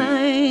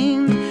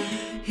mind.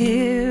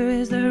 Here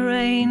is the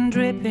rain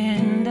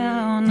dripping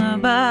down the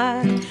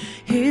back,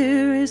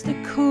 here is the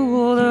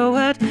cool, the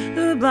wet,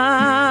 the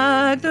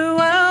black, the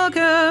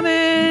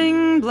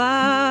welcoming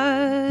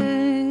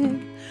black,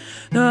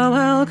 the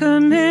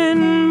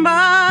welcoming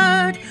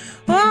back.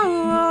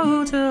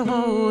 Oh, to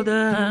hold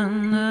the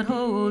hand that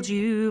holds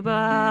you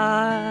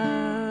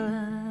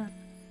back.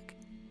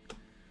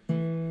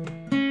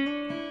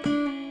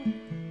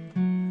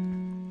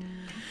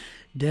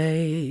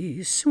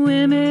 Day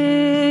swimming,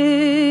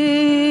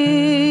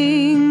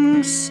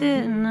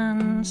 sin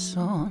and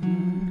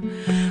sun,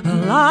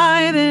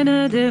 alive in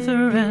a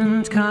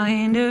different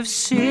kind of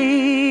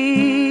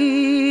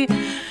sea.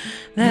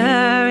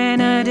 They're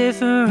in a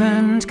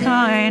different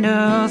kind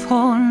of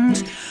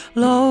hunt,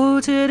 low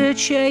to the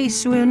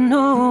chase with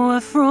no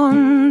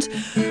affront,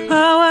 a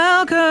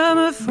welcome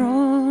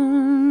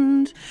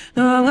affront,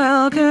 the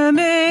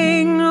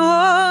welcoming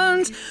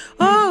hunt.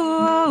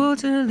 Oh,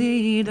 to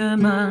lead the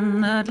man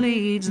that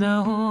leads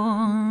the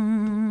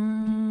hunt.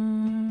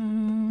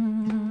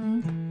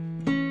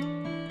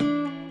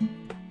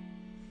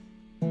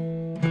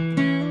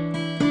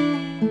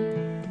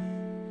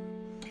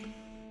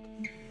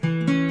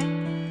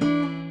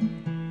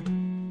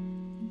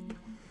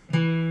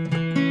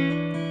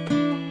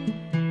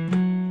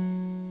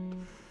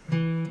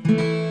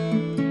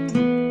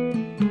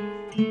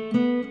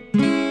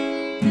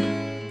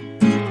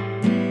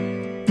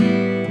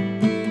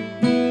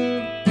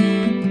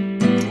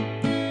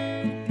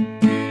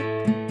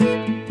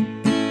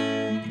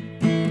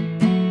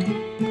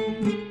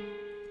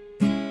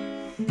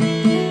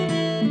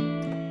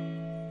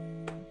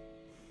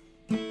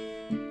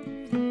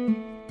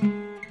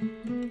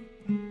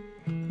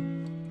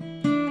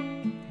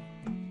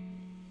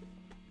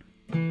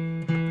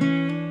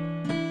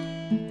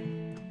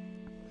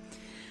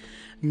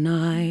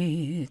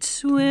 Night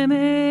swimming,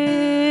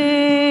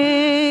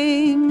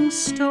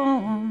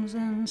 storms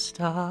and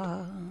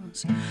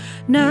stars,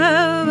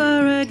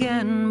 never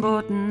again,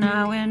 but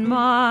now in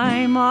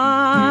my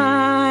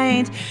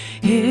mind.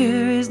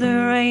 Here is the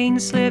rain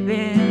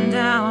slipping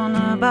down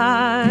the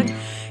back,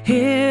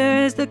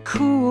 here is the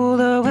cool,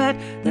 the wet,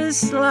 the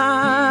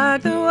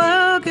slack, the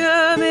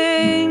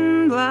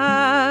welcoming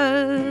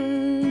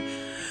black,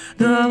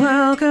 the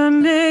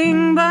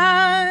welcoming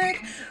back.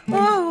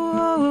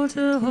 Oh,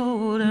 to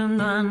hold a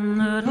man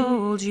that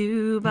holds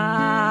you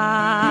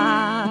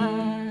back.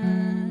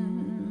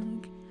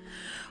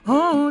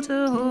 Oh,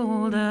 to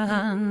hold a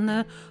hand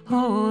that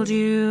holds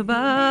you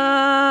back.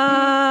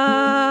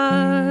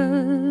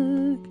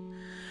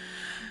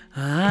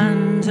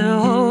 And to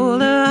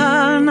hold a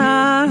hand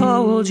that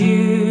holds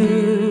you.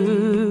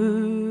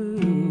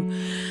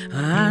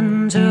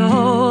 And to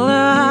hold a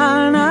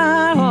hand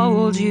that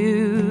holds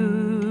you.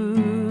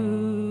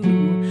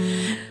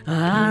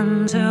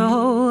 And to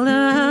hold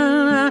a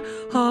hand that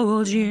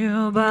holds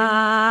you back.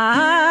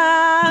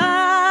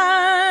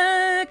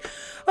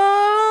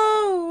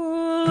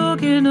 Oh,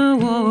 look in the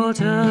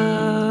water.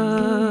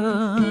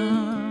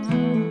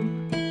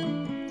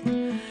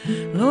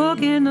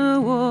 Look in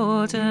the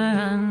water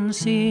and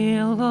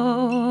see,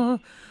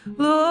 look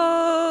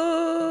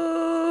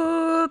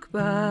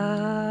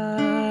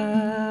back.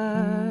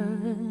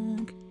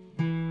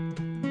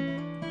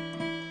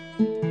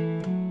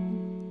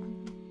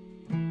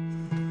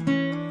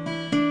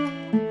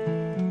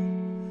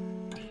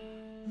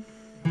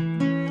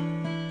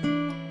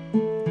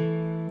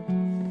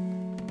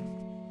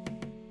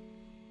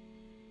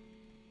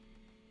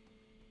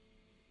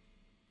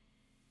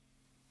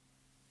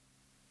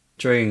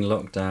 During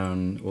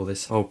lockdown, or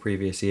this whole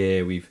previous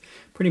year, we've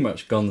pretty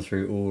much gone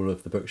through all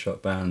of the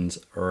Bookshop Band's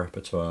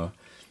repertoire,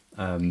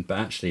 but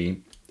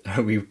actually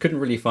we couldn't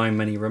really find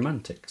many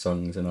romantic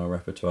songs in our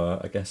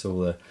repertoire. I guess all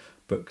the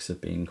books have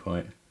been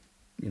quite,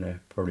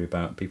 probably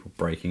about people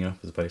breaking up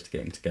as opposed to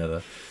getting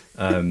together.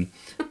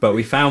 But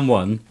we found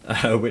one,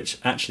 which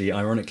actually,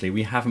 ironically,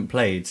 we haven't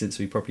played since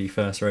we probably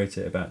first wrote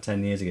it about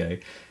 10 years ago.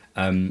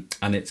 And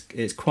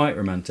it's quite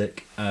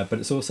romantic, but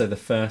it's also the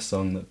first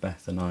song that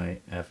Beth and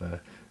I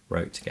ever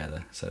wrote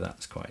together, so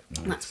that's quite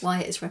nice. That's why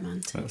it's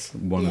romantic. That's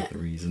one of the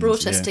reasons.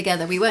 Brought us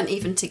together. We weren't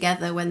even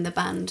together when the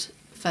band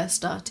first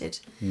started.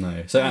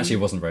 No, so actually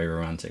it wasn't very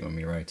romantic when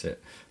we wrote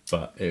it,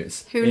 but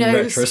it's Who in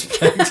knows?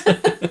 retrospect.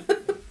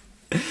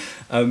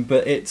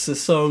 But it's a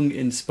song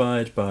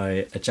inspired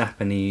by a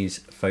Japanese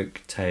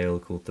folk tale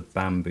called The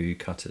Bamboo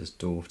Cutter's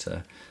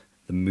Daughter,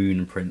 the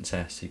moon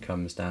princess who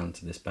comes down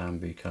to this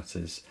bamboo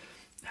cutter's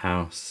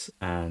house,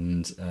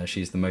 and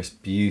she's the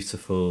most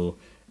beautiful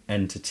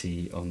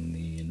entity on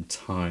the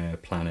entire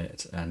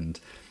planet, and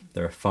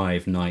there are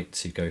 5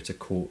 knights who go to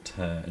court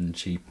her, and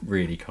she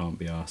really can't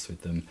be arsed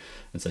with them,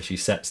 and so she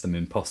sets them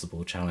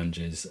impossible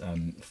challenges.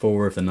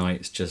 4 of the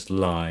knights just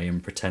lie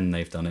and pretend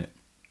they've done it,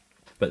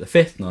 but the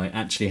 5th knight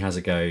actually has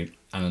a go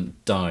and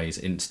dies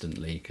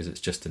instantly because it's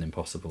just an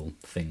impossible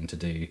thing to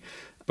do.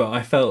 But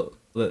I felt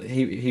that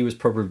he was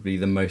probably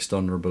the most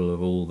honourable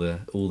of all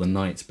the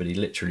knights, but he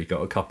literally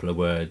got a couple of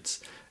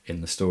words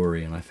in the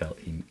story, and I felt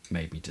he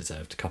maybe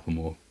deserved a couple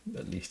more.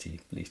 At least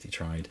he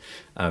tried.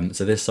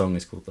 So this song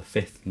is called The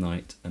 5th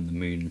Knight and the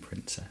Moon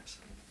Princess.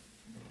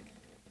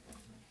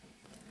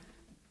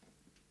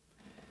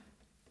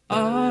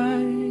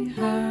 I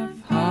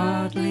have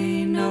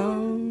hardly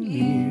known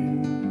you,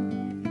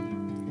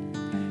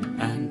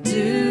 and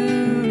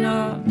do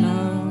not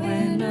know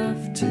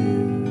enough to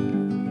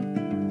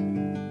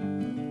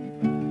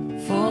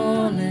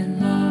fall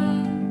in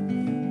love,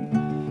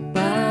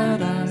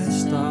 but I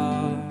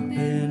stop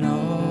in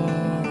awe.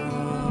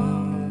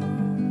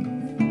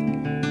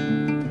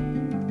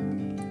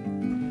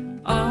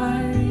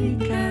 I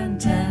can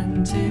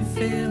tend to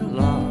feel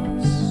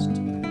lost.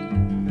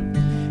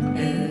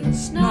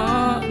 It's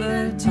not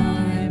the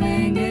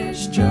timing,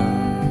 it's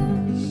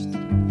just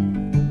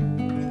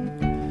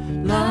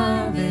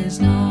love is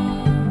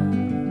not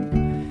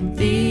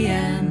the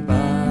end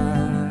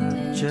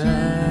but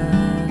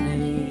journey.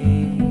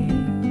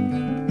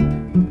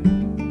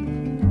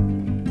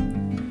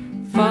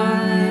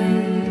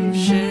 5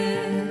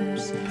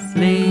 ships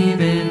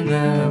leave in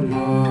the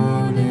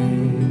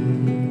morning,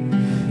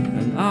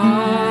 and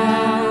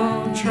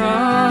I'll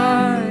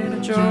try to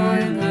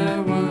join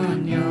the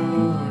one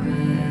you're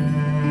in.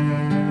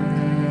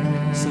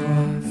 So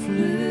I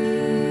flew,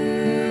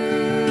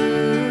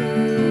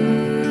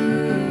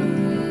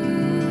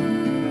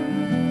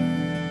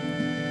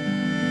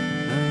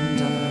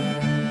 and I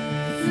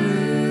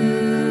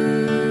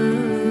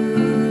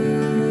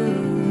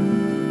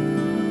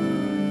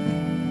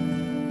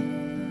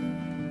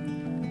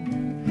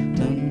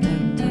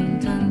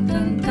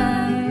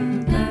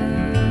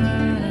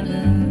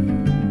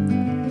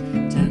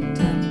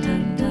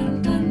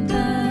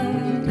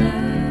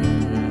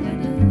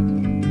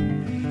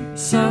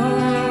So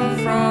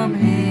from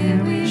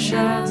here we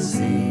shall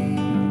see,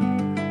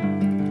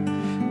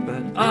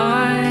 but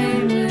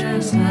I'm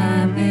just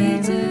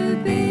happy to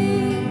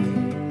be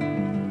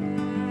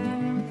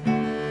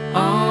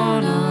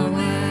on our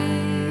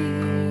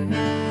way.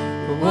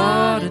 But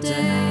what a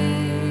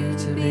day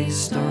to be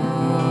stormy.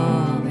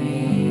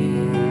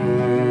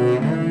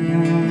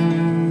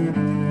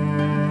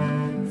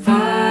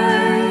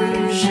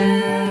 5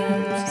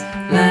 ships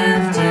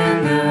left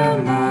in the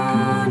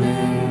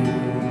morning,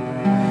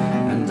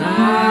 and I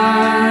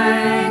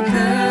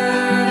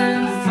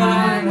couldn't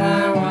find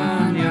the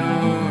one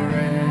you're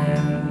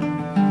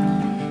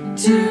in.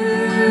 To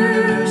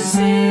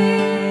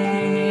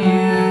see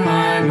you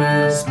I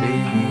must be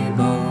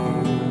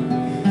bold,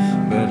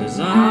 but as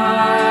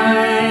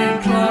I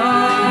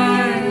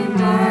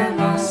climbed I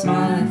lost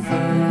my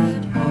foothold.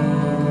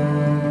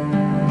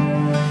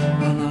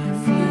 Well, I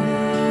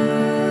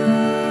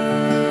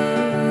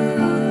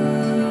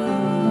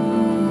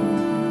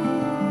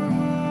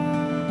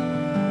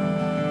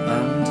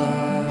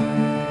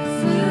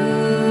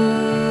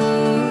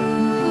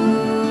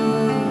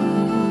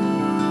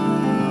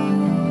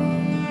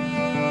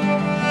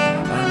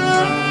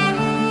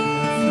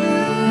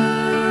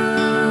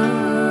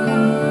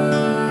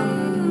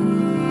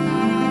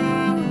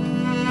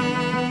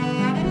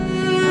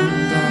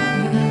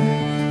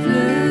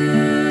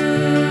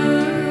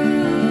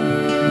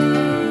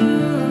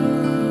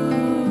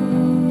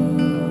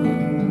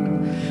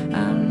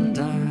and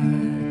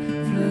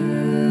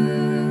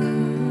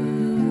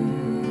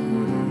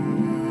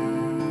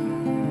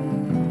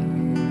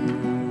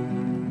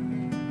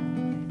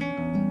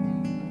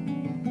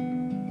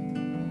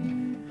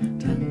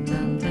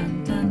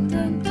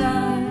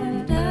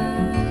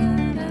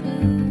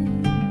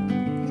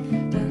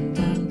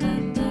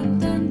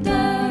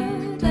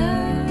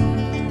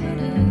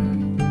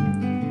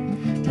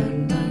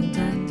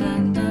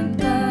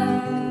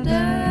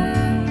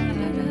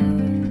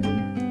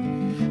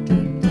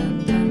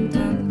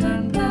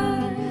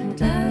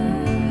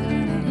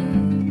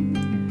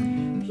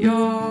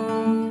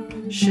your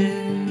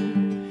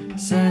ship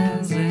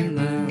sails in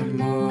the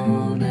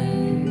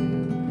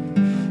morning,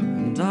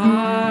 and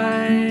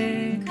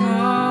I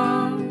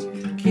can't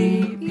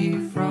keep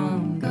you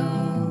from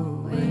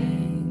going.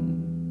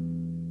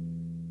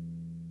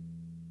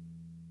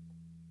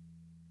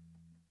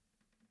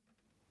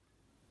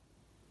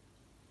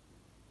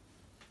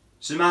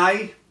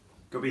 Sumai,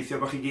 gobeithio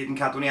bod chi gyd yn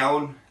cadw'n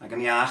iawn ac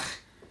yn iach.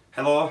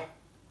 Hello,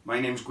 my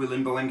name's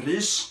Gwilym Bowen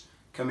Rhys,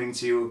 coming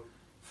to you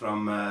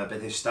from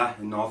Bethesda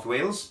in North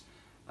Wales.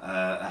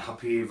 a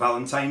happy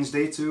Valentine's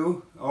Day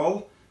to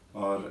all,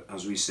 or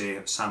as we say,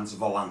 Sant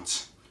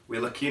Volant.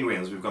 We're lucky in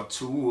Wales, we've got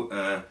two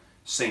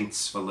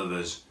saints for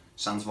lovers,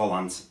 Sant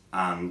Volant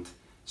and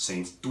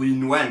Saint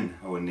Dwynwen,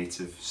 our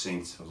native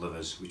saint of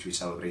lovers, which we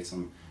celebrate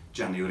on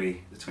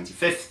January the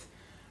 25th.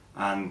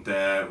 And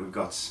we've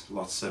got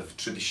lots of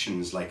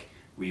traditions, like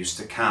we used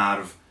to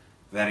carve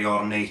very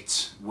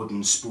ornate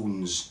wooden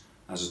spoons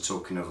as a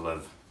token of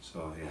love.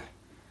 So yeah,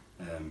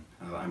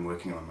 I'm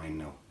working on mine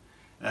now.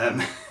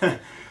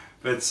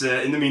 But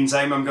in the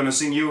meantime, I'm going to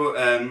sing you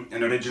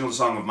an original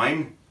song of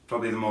mine,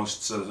 probably the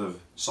most sort of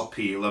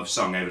soppy love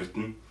song I've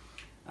written.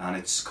 And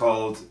it's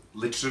called,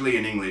 literally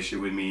in English, it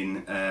would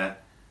mean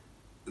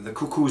the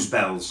cuckoo's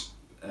bells,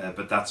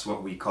 but that's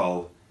what we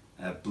call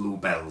blue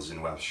bells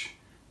in Welsh,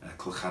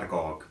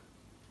 Clwch-ar-Gog.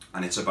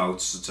 And it's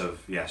about sort of,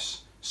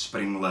 yes,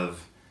 spring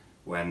love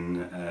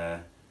when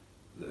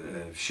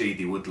the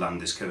shady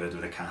woodland is covered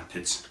with a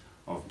carpet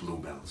of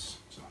bluebells.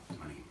 So,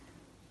 money.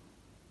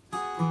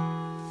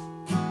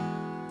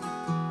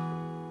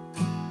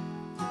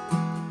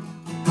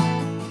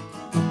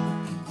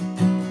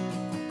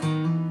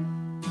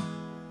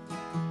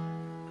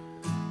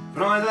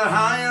 Roedd yr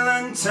haul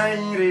yn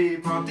teiri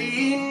bod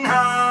un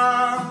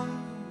haf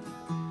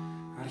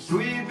A'r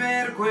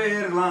llwybr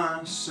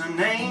gwyrlas yn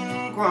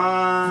ein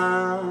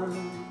gwadd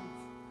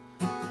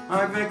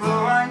Ac fe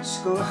glywais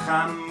gwlch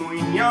am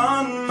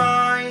wynion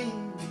mai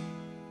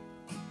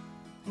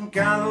Yn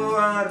galw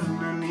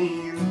arna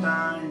ni'n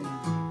dau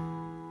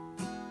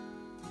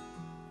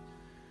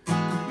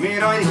Mi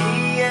roedd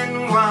hi yn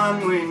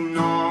wanwyn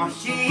o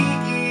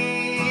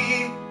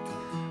llygyd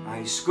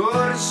A'i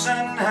sgwrs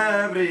yn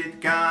hyfryd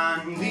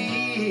gan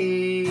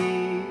ddi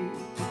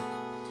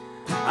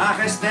A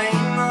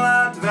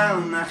chesteimlad fel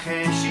na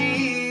ches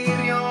i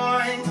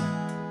rioen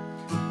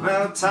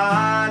Fel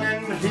tan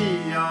yn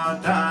rhio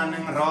dan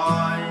yng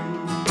nghroen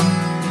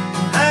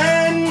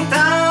Yn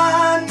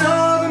dan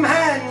oedd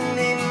mhen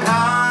i'n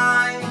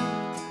rhai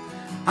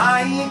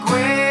A'i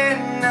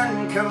gwyn yn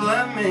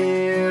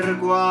cyflymu'r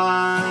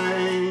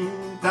gwaen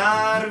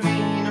Dar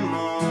fi'n y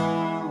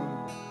môr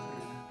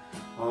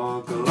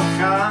o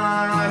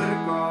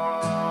Clwch-ar-Gog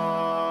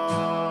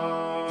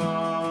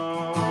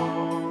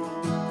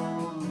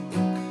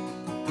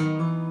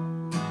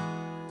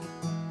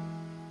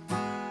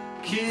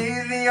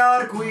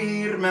Cuddio'r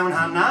gwir mewn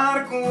hannar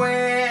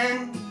gwyn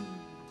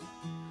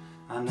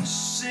A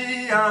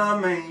nysu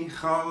am ei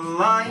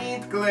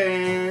cholaid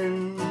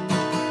glyn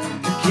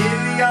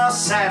Cuddio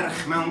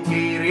serch mewn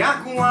geiriau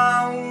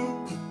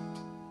gwawd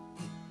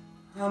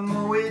A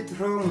mywyd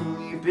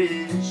rhwng I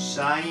bus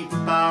a'i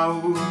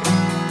bawd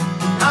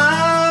A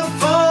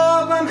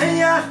phob am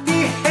hyath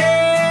I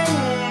hen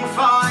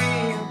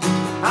ffoed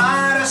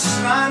A'r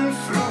ysfan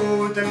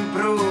ffrwd yn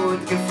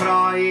brwd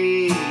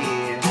gyffroi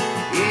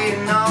I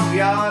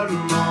nofio'r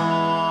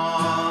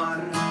môr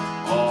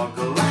o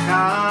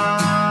Clwch-ar-Gog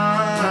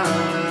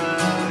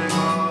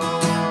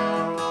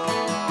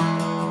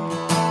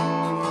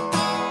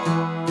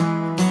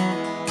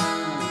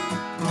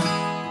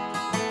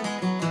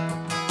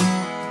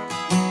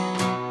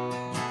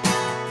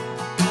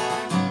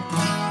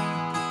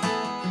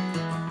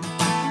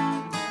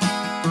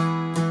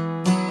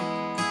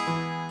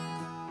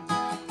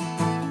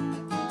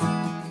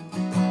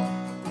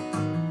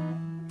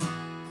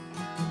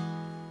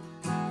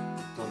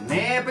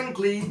Neb yn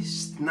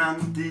glist na'n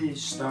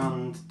dyst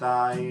ond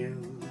dail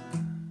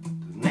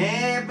Doedd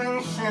neb yn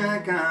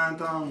llygad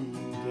ond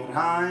yr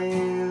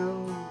hael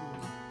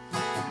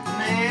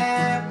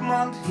Neb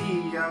mond hi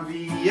a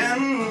fi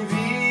yn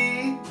fi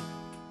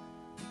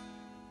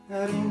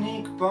Yr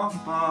unig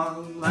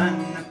bobl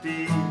yn y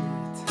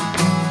byd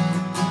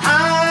A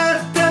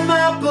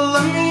dyma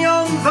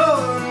blymion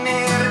ddwn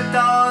i'r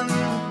don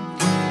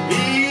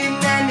I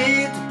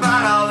nenid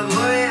barol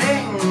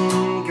flwyddyn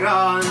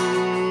gron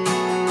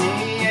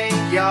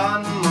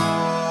Ion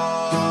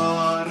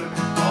môr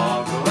o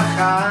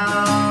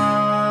Clwch-ar-Gog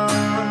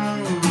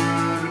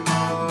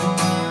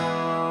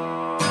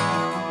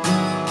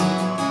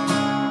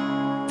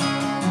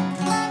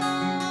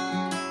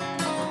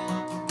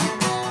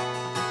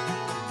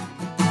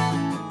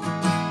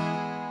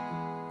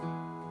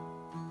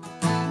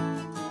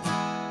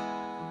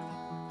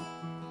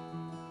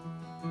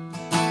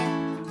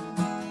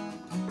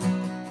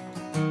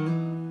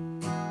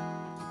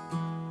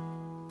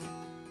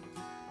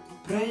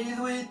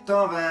Breuddwyd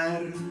o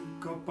fer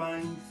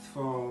gobaith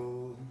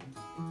ffôl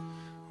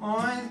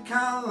Oedd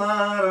cael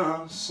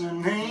aros yn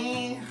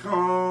ei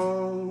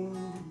chol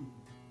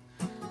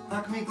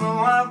Ac mi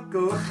glywaf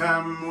gylch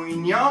am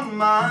wynion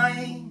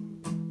mai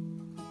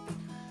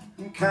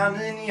Yn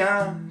canu'n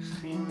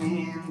iach I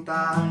mi'n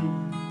dau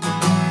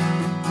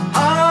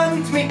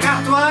Ond mi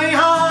gadwai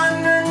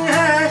hon yng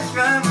nghell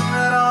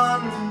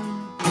ymron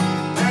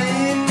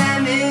Yn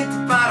enid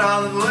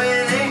barol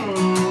flwyddyn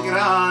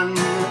gron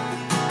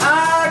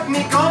Ac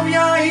mi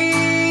cofio hi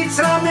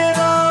tra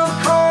meddwl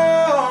cof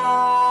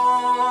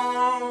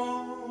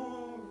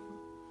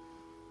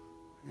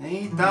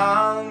Ei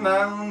dal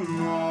mewn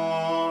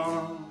môr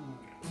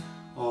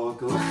o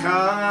Clwch-ar-Gog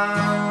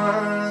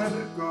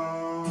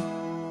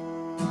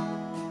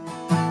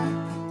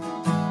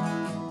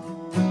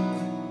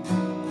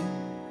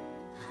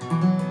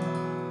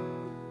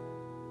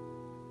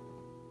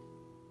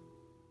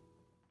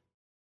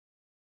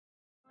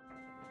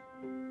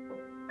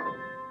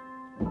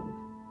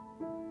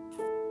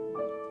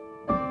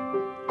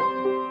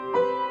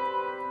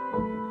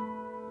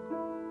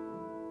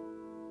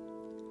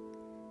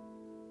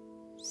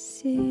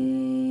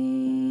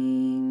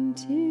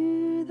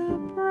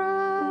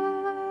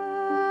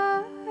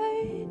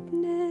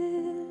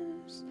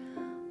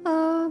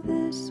of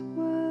this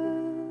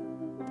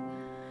world.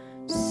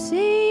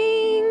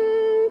 Sing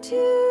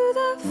to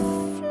the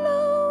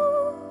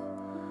flow,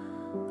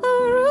 a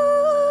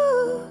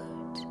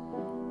root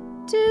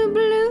to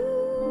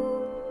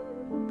bloom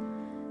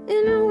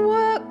in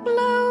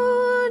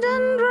workload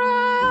and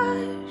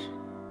rush.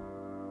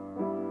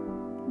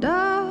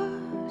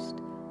 Dust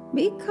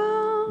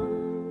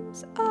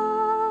becomes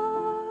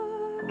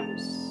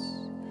ours.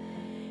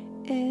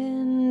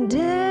 Endeavor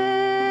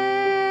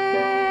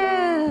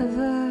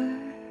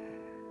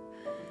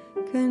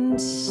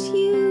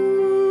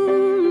consumed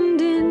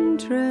in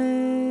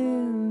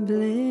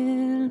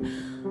trembling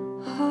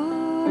hush.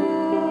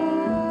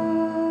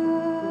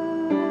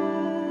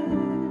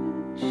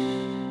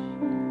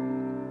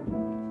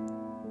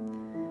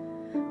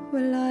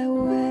 Well, I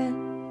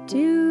went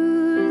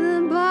to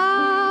the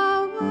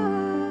bower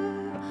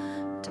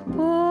to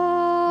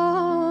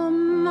pour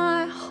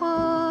my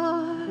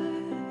heart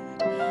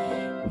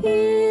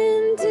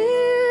into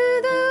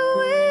the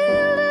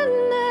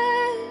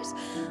wilderness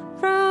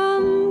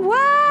from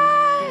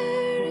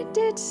where it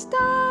did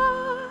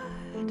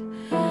start,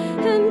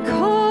 and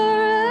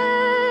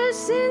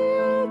chorus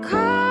in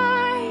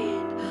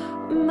kind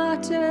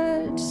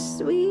muttered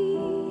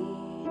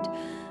sweet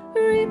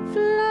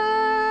reply,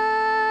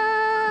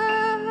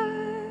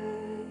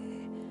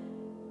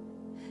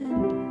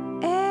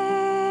 and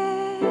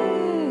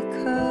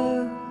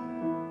echo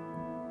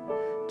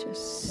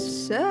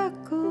just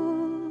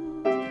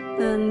circled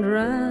and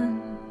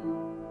ran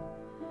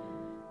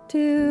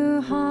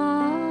to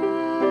hide.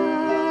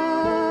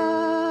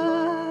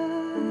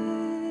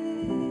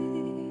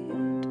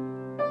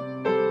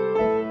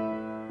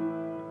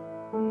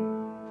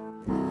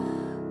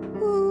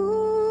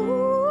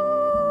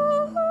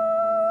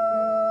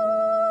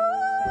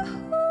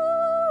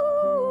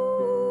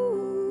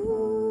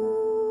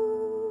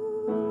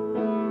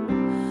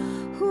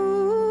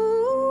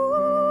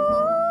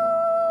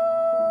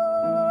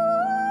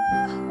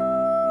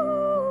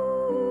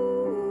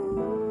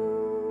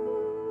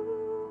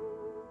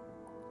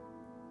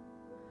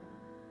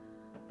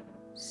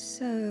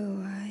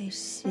 So I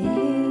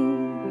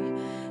sing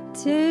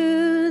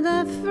to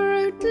the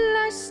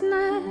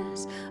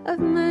fruitlessness of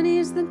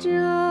many's the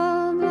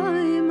job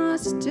I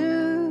must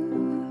do.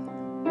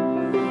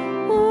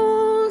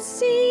 All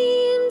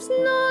seems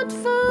not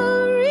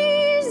for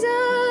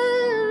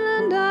reason,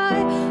 and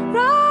I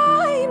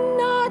rhyme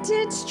not,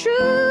 it's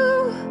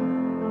true.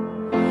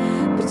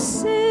 But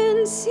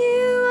since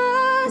you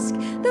ask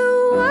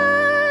the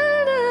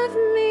world of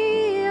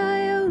me,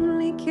 I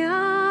only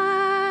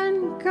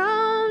can confess.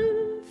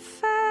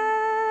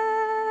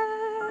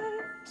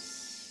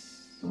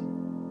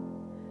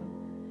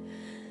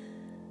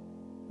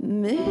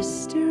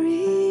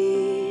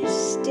 Mystery,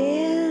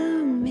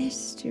 still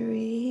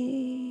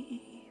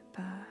mystery,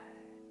 but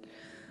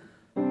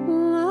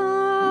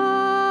love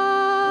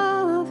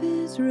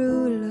is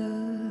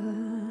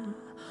ruler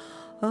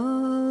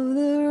of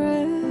the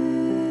rest,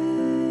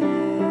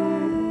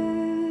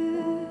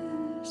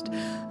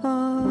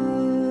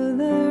 of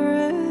the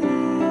rest.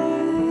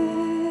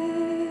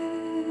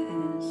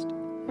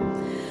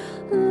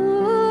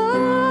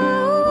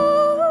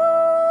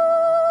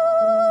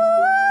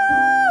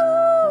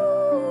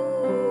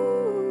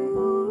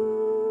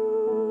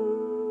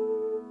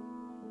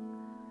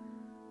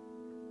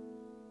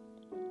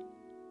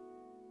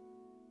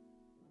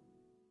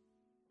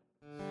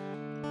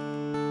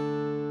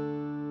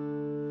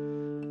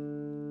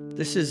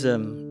 This is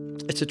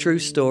it's a true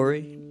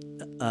story.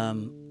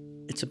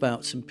 It's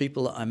about some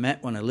people that I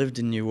met when I lived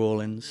in New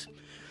Orleans.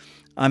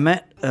 I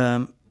met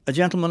a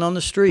gentleman on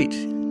the street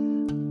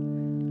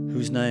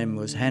whose name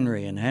was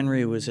Henry, and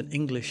Henry was an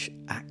English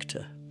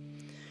actor.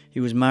 He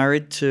was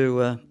married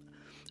to a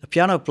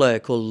piano player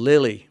called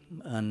Lily,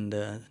 and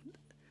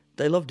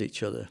they loved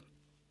each other.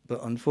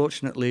 But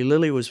unfortunately,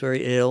 Lily was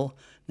very ill.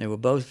 They were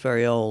both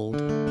very old.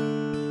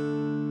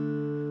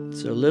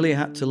 So Lily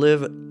had to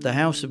live at the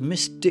house of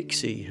Miss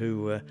Dixie,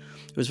 who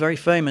was very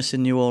famous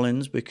in New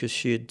Orleans because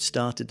she had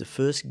started the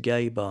first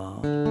gay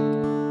bar.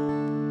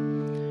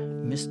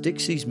 Miss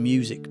Dixie's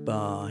Music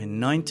Bar in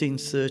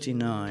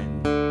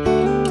 1939.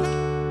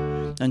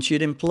 And she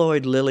had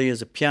employed Lily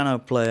as a piano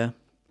player,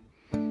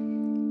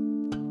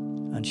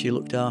 and she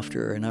looked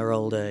after her in her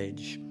old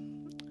age.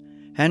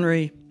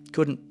 Henry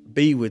couldn't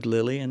be with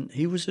Lily, and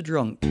he was a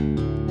drunk.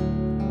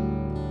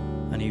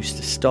 And he used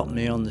to stop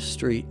me on the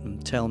street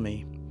and tell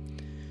me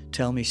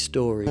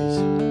stories.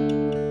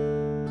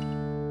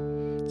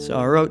 So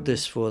I wrote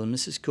this for them.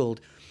 This is called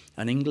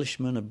An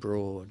Englishman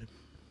Abroad.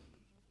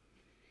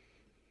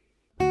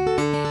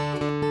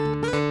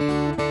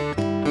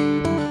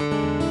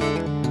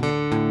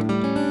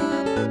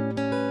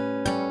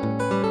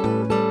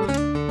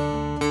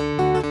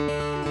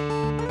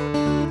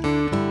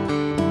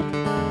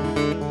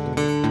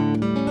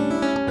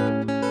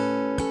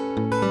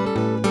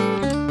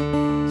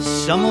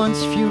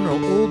 Someone's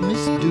funeral, old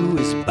Miss Dew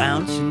is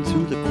bouncing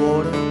through the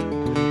quarter.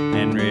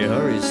 Henry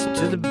hurries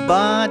to the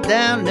bar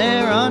down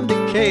there on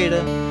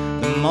Decatur.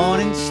 The The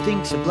morning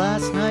stinks of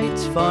last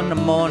night's fun. The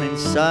morning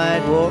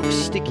sidewalk's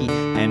sticky.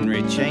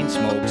 Henry chain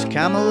smokes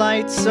Camel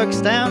Light, sucks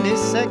down his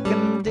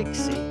second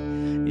Dixie.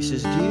 He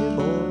says, dear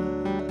boy,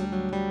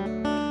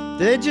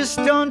 they just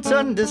don't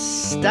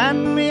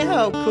understand me.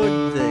 How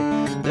could they?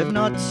 They've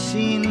not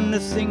seen the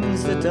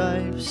things that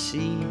I've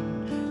seen.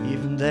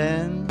 Even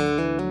then,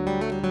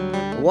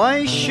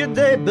 why should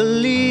they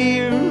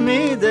believe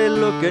me? They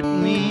look at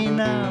me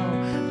now,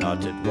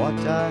 not at what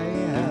I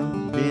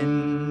have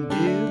been,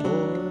 dear boy.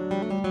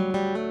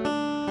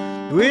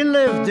 We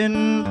lived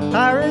in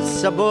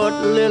Paris. I bought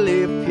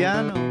Lily a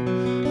piano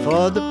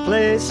for the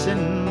place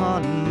in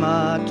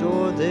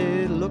Montmartre.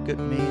 They look at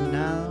me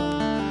now,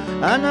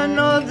 and I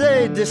know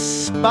they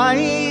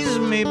despise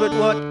me, but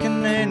what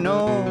can they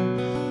know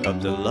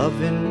of the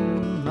love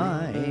in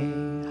my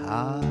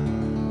heart?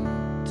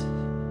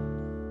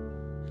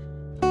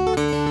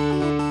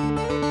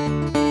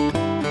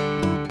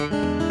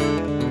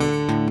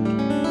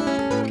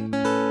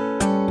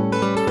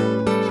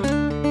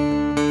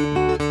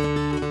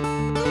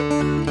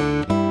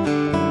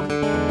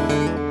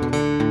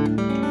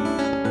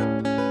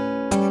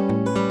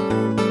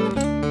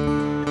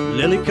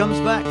 Lily comes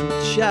back from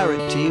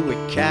charity, we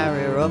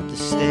carry her up the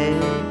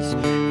stairs.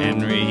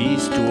 Henry,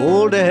 he's too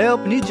old to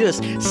help, and he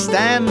just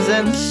stands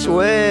and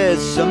swears.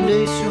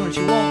 Someday soon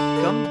she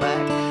won't come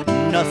back.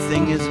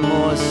 Nothing is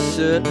more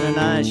certain than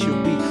I shall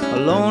be a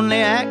lonely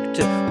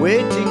actor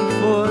waiting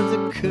for the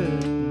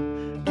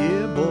curtain.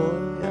 Dear boy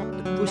at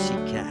the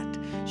Pussycat,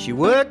 she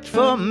worked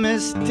for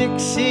Miss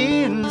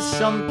Dixie, and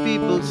some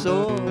people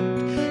thought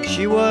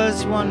she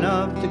was one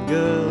of the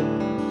girls.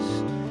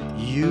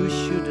 You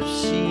should have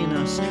seen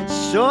us,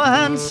 so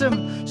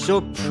handsome,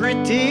 so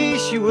pretty.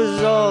 She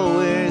was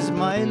always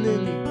my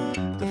Lily,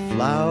 the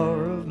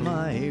flower of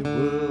my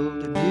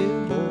world,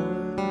 dear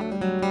boy.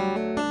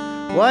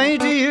 Why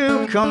do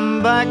you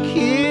come back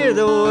here?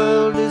 The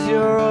world is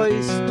your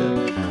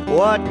oyster.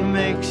 What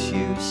makes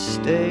you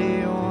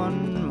stay?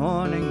 One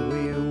morning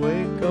we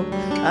wake up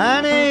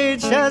and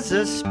age has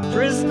us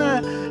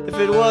prisoner. If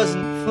it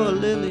wasn't for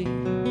Lily,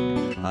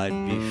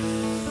 I'd be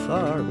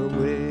far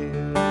away.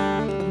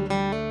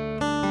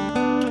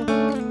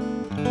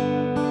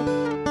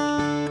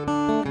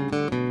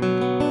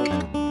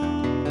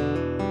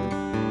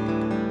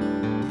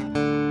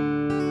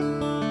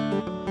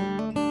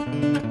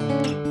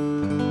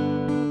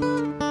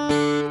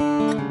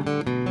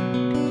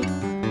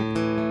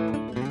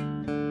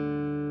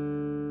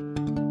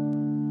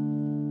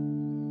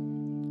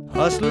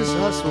 Hustlers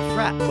hustle,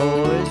 frat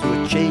boys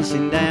were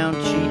chasing down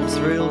cheap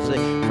thrills. They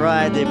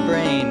fried their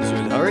brains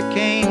with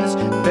hurricanes,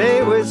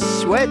 pay with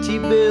sweaty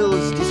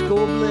bills.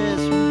 Disco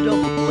blares from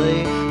double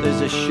play.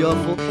 There's a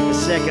shuffle, the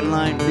second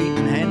line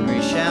beating.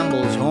 Henry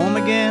shambles home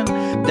again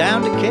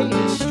down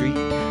Decatur Street.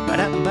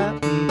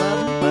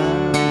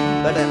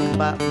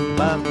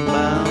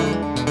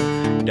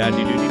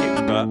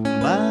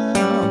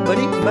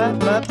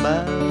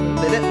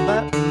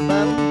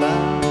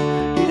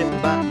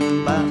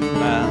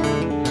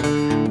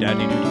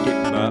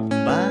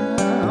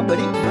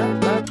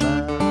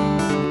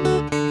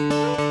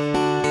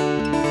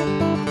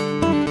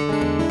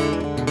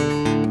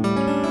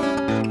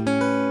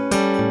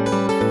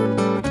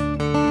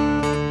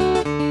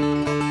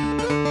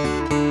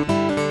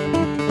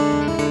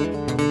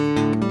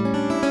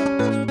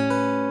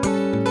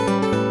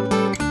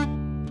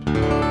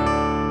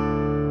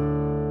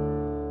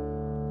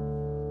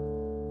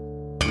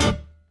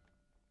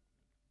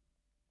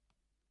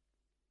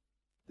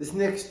 This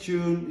next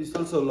tune is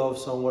also a love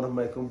song, one of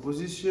my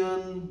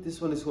composition. This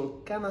one is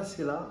called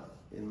Kanasila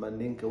in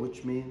Mandinka,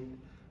 which means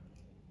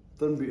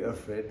don't be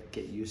afraid,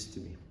 get used to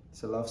me.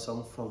 It's a love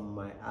song from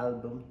my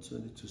album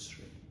 22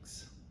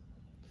 Strings.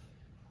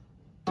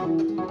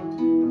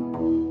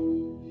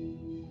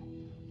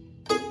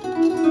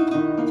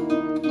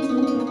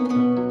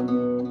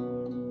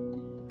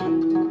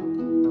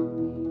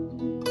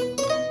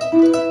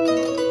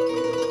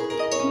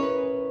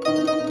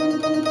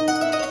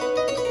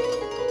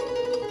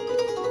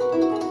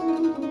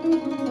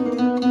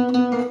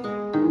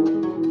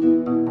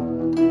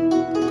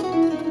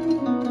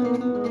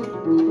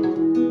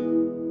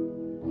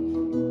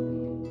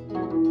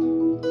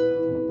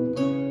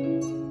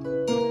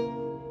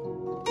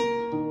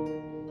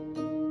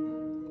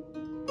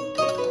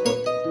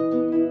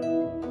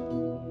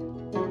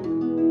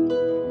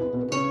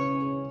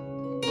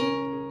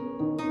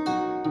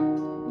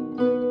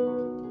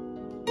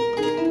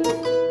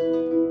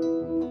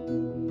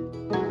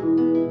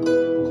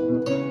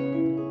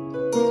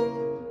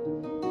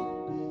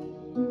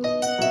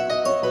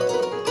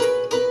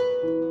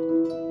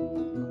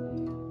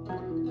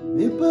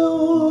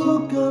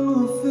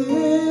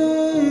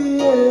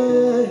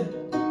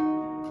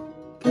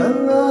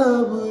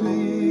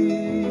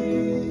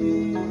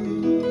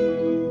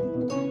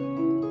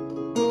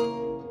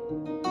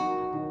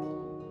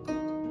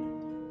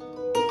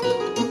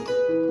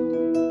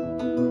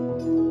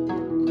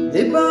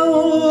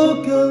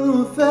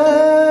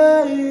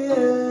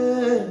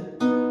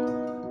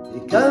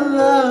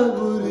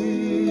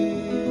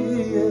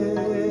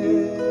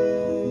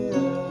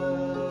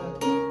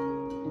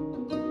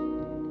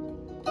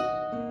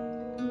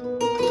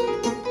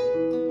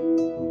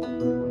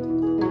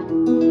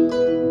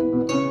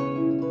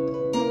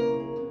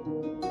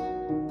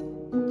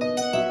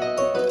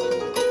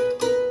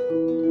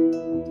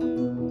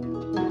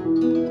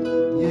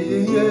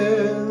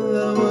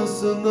 لما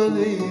وصلنا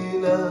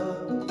ليلة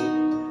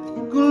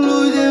كل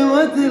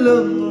جمعة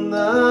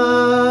لمنا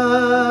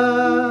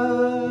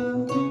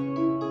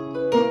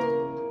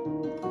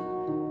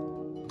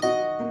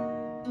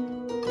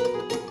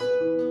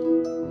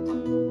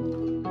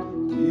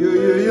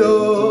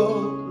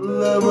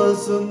لما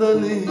وصلنا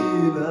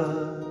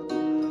ليلة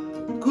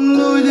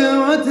كل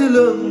جمعة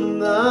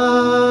لمنا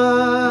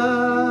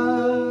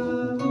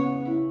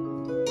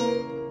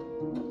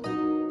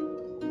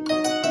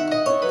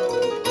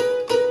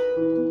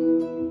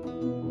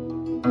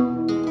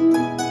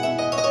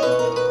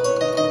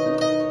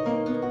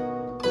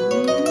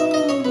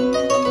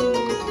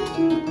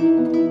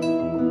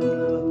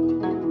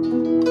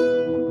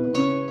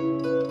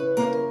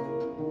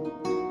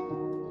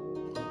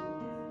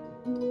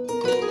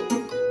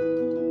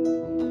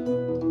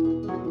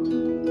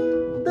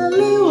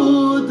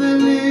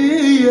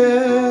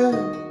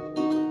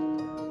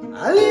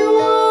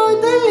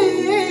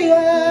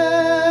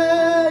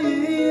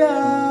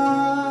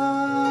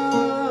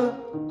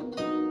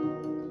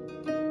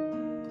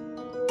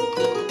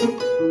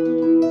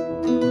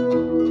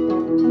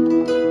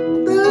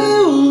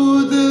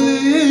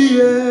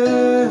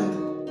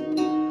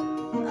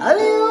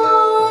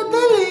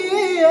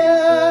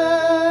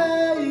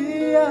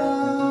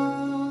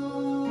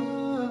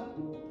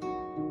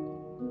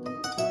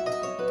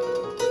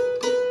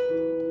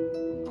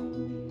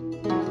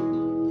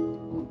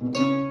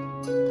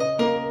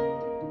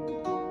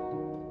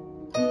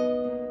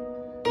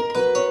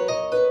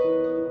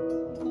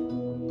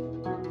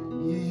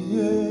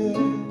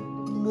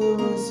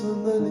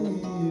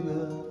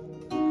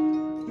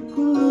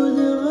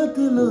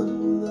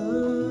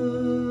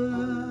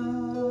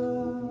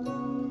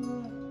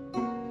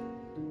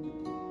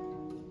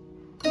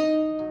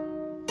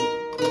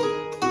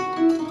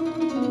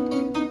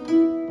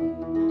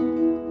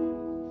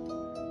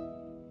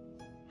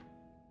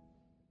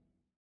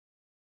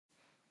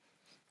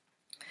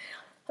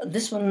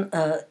This one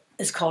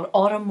is called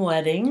Autumn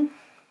Wedding,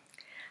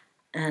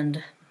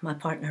 and my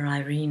partner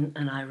Irene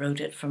and I wrote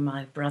it for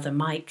my brother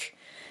Mike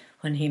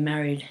when he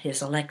married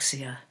his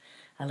Alexia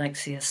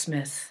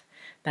Smith,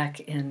 back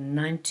in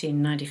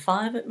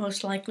 1995, it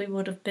most likely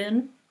would have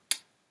been.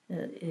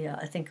 Yeah,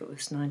 I think it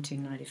was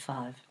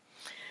 1995.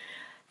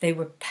 They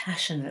were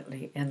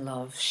passionately in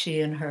love,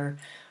 she and her,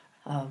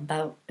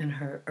 about in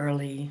her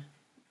early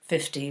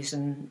 50s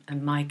and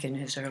Mike in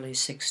his early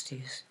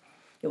 60s.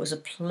 It was a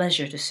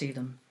pleasure to see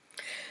them.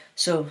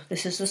 So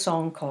this is the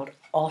song called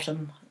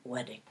Autumn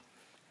Wedding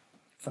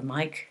for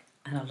Mike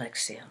and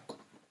Alexia.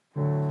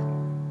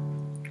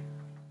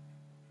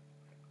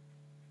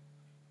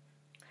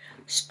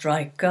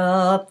 Strike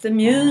up the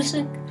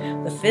music,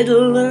 the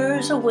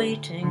fiddlers are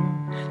waiting.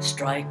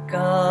 Strike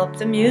up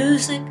the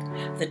music,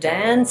 the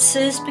dance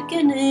is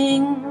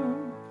beginning.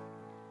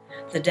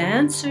 The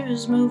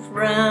dancers move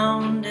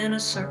round in a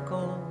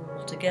circle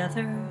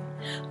together.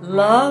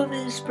 Love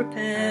is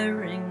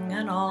preparing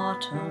an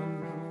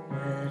autumn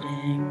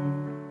wedding.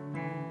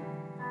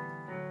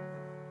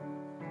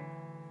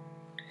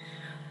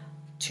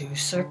 Two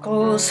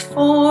circles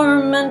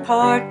form and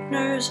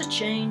partners are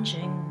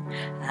changing.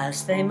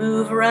 As they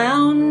move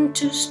round,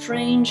 two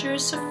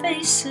strangers are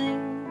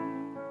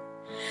facing.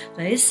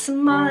 They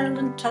smile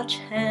and touch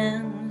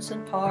hands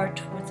and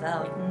part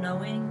without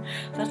knowing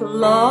that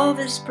love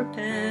is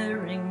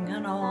preparing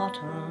an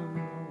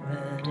autumn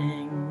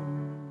wedding.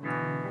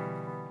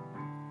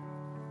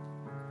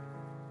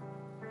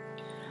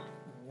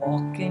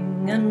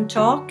 Walking and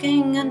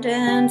talking and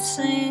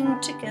dancing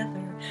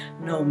together,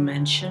 no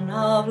mention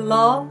of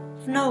love,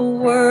 no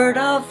word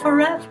of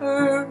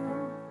forever.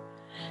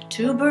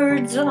 Two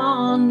birds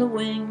on the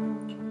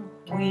wing,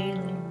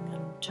 wheeling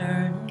and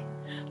turning,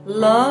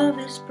 love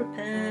is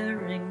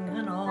preparing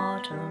an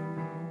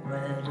autumn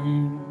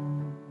wedding.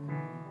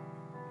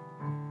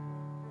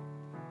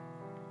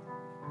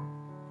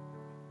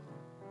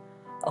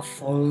 A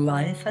full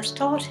life has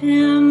taught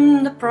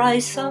him the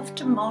price of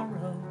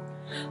tomorrow.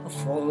 A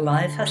full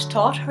life has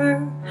taught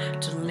her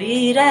to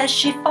lead as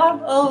she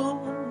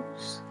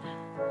follows.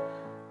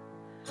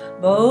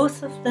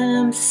 Both of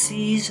them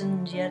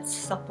seasoned yet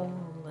supple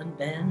and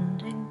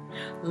bending,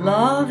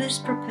 love is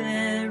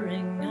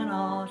preparing an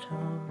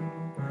autumn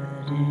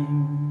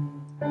wedding.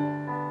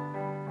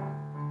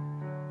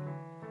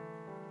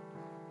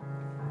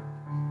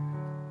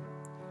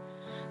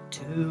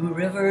 Two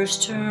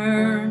rivers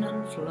turn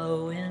and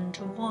flow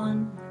into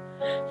one.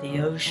 The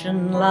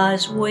ocean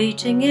lies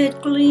waiting,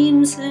 it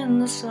gleams in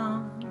the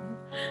sun.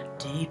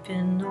 Deep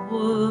in the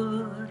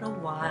wood a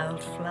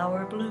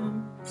wildflower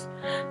blooms.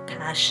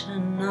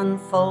 Passion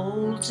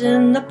unfolds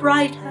in the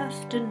bright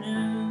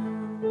afternoon.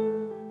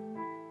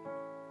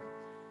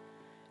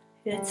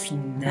 It's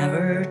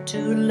never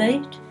too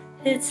late,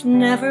 it's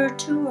never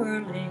too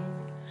early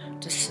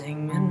to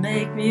sing and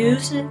make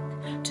music,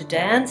 to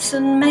dance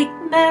and make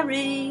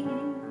merry.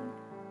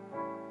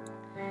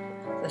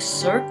 The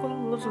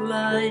circle of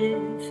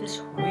life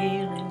is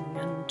wheeling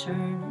and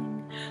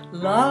turning.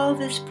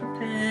 Love is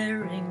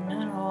preparing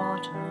an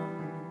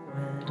autumn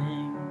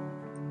wedding.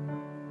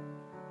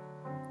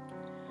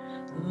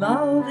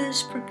 Love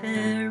is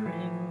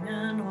preparing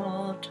an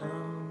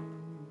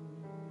autumn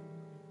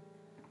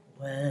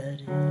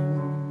wedding.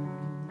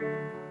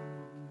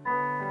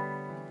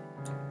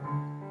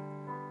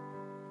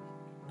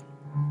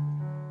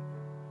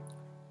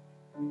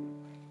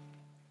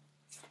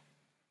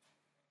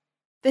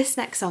 This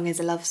next song is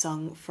a love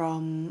song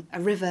from a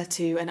river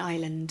to an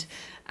island,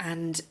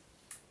 and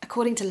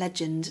according to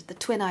legend, the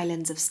twin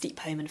islands of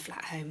Steepholm and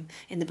Flatholm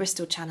in the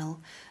Bristol Channel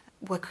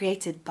were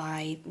created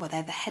by, well,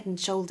 they're the head and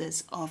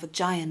shoulders of a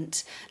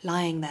giant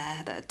lying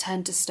there that had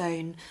turned to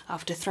stone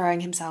after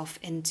throwing himself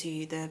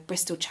into the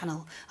Bristol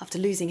Channel after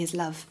losing his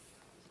love.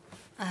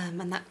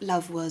 And that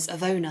love was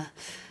Avona.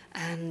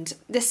 And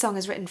this song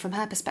is written from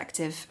her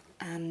perspective,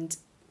 and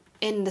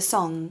in the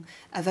song,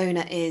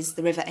 Avona is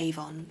the River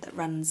Avon that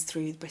runs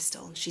through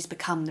Bristol. She's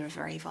become the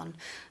River Avon.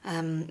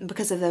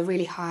 Because of the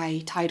really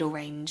high tidal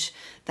range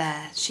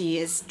there, she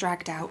is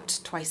dragged out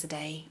twice a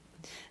day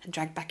and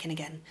dragged back in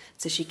again.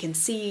 So she can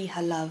see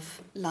her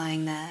love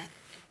lying there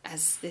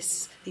as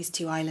these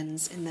two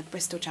islands in the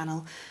Bristol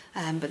Channel,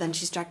 but then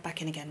she's dragged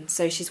back in again.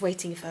 So she's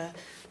waiting for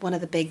one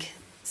of the big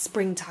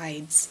spring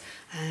tides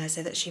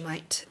so that she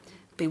might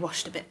be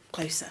washed a bit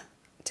closer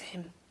to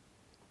him.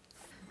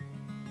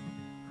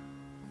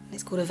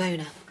 It's called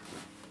Avona.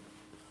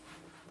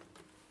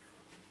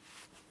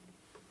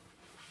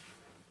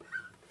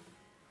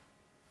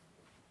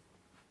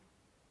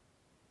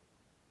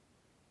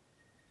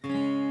 The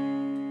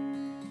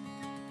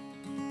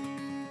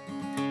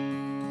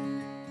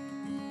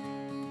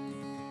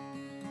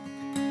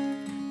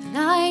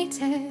night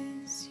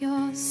is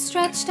your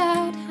stretched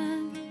out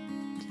hand,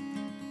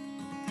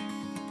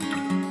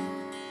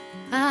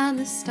 and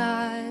the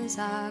stars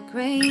are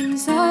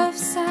grains of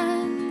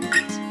sand.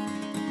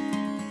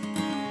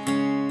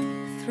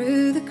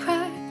 Through the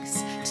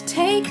cracks to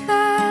take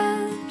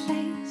their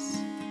place,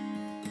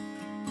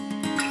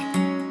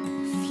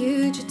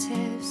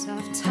 fugitives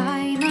of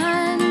time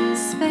and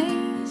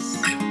space,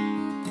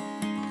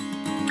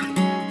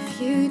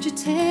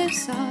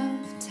 fugitives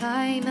of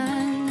time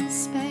and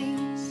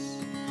space.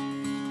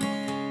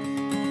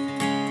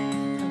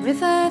 A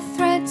river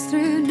threads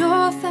through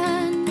north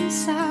and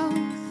south,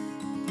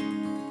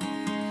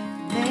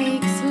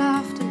 makes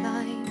laughter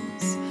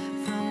lines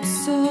from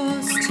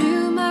source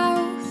to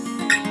mouth.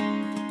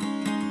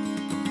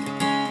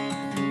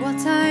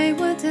 What I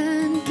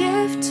wouldn't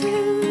give to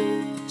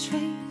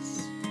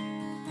trace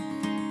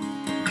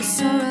the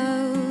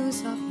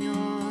sorrows of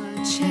your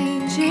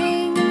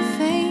changing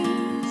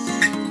face,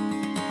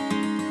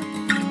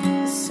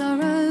 the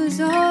sorrows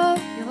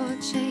of your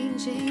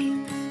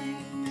changing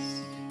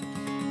face.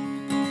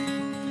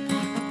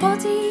 A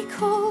body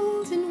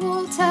cold in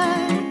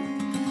water,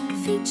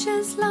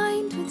 features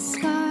lined with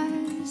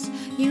scars.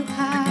 You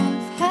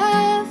have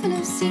hair full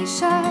of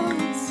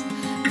seashells,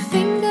 and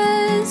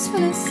fingers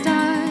full of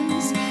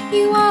stars.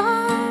 You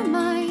are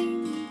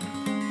mine,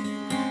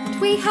 and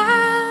we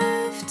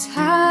have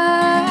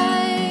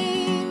time.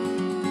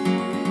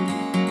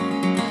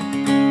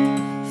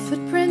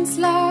 Footprints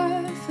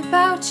laugh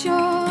about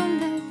your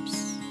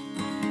lips,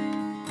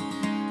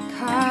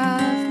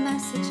 carved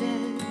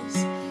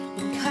messages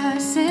in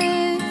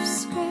cursive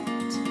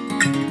script,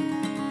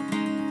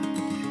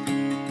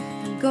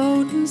 and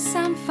golden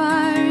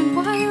samphire and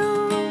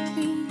wild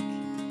leek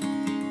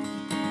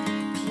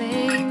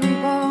cling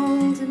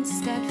bold and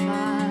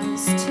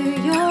steadfast to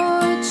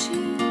your cheek.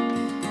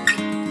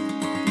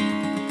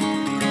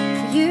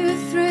 For you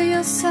threw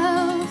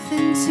yourself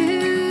into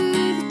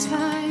the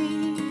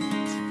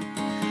tide,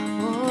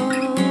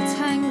 all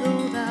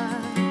tangled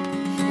up in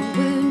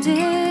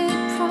wounded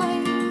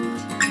pride.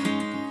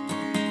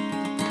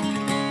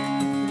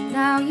 And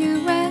now you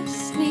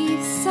rest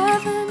 'neath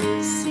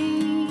seven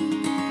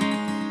seas,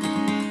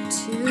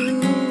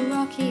 two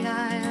rocky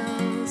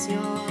isles,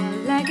 your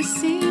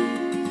legacy.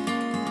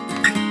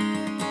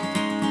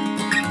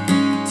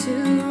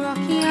 Two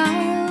rocky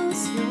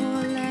isles,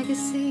 your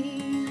legacy.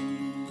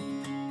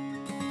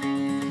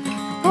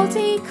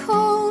 Body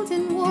cold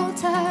in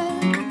water,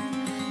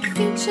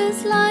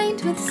 features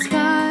lined with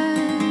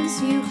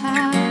scars. You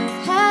have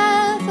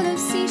hair full of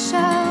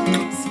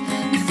seashells,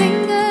 and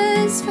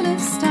fingers full of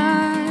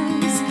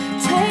stars.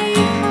 Take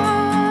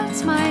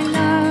heart, my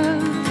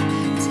love,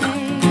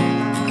 take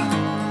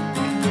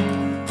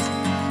heart.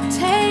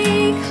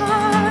 Take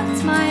heart,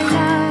 my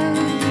love,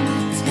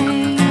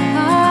 take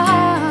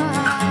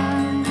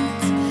heart.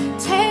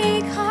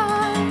 Take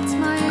heart,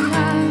 my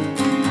love,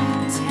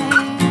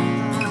 take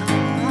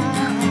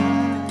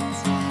heart.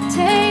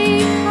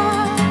 Take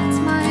heart,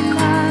 my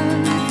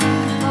love.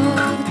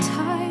 Oh, the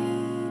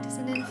tide is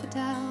an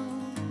infidel.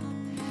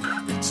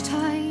 Each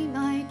time I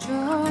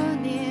draw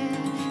near,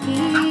 he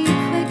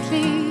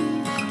quickly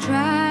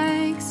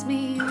drags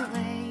me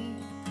away.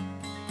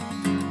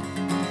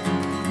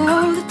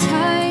 Oh, the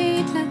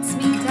tide lets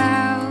me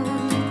down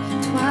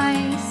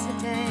twice a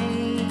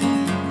day.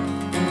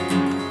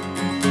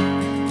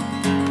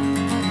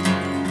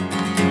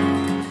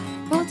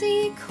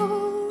 Body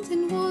cold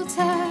in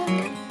water,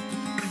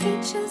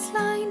 features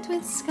lined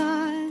with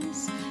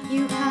scars.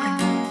 You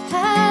have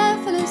hair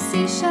full of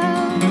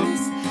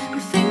seashells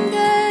and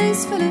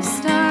fingers full of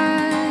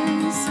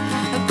stars,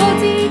 a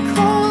body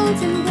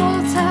cold in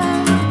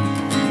water,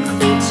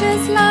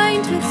 features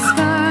lined with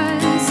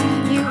scars.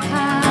 You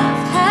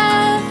have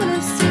hair full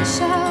of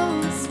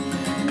seashells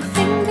and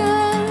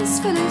fingers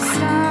full of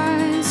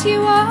stars.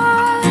 You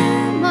are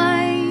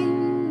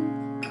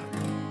mine,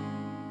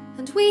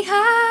 and we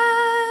have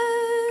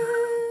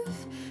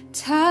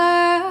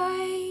time.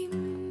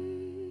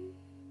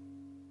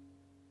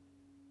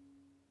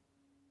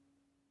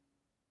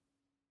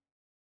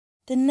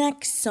 The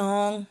next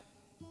song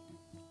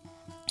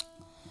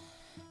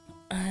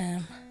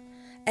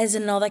is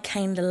Another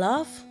Kind of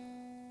Love.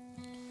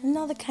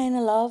 Another Kind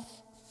of Love.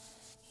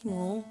 You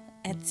know,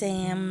 it's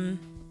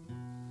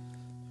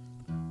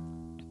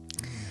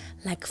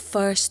like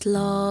first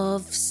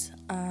loves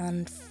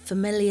and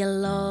familial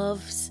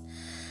loves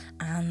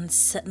and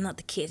sitting at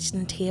the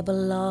kitchen table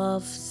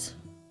loves.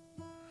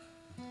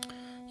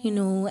 You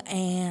know,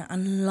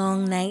 and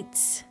long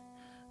nights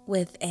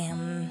with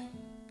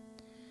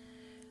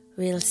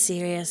real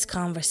serious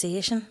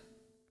conversation.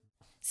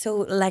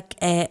 So like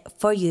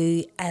For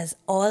You is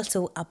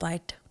also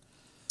about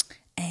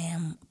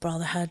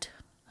brotherhood,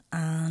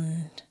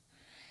 and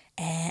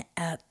I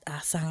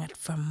sang it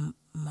from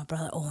my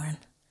brother Oren.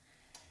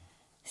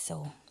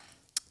 So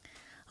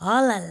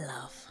all I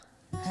love.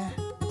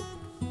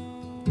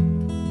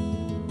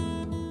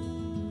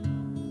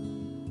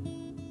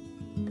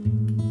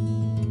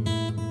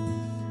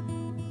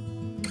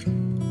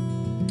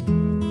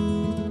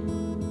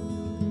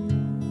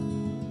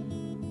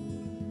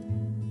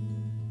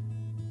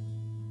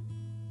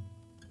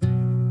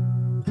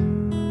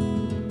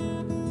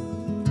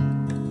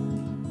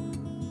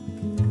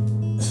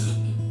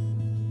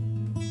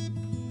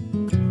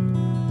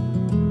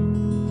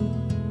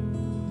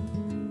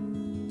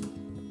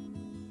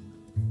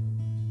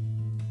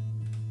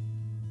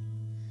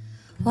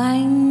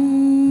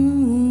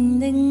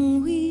 Winding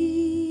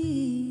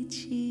wheat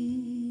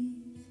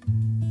sheaves,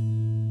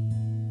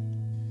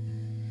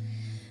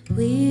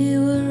 we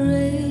were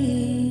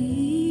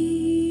raised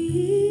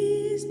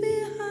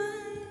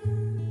behind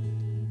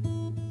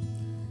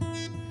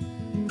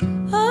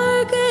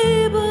our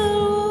gable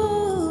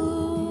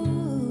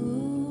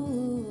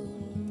wall,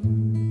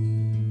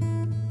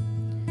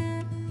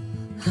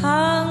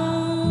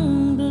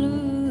 hung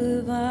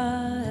blue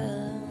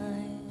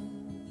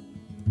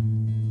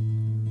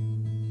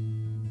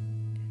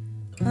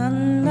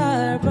and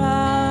our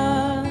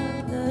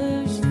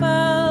brothers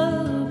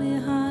fell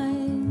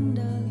behind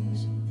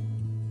us.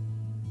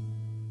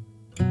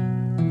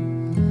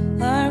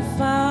 Our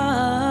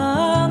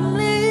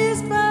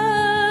families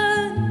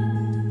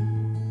burned.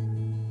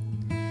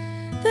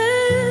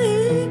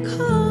 They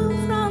come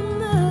from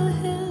the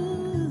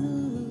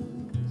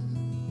hills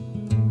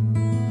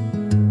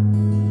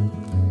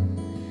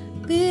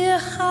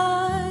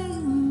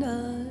behind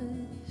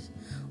us.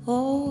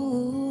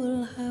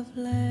 All have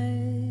left.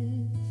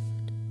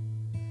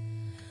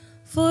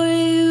 For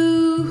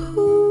you,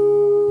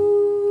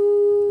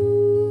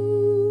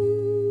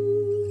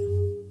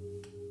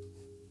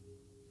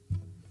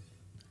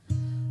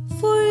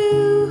 for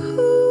you,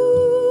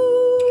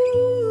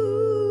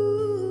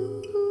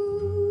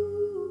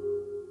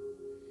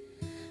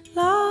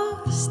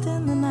 lost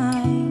in the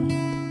night,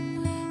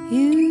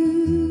 you.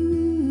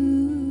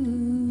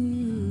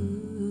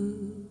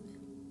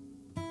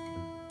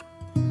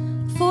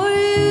 For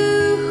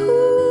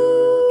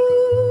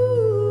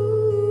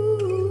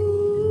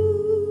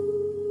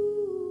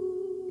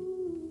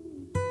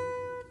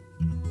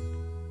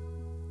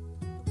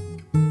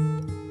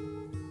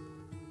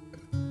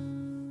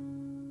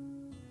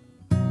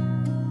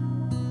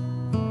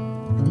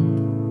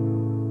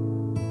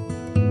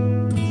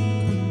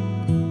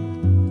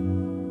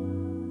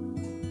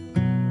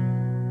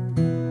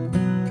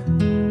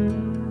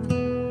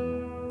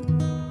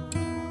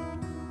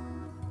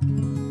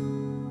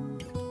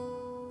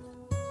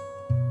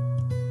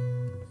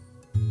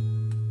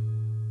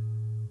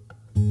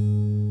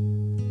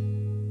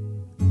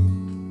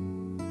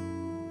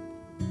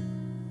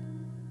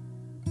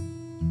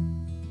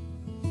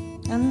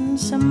and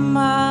some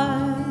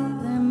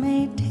other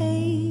may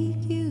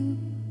take you,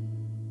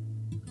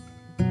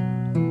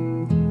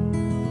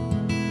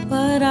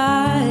 but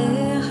I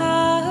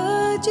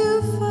had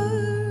you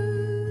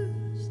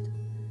first.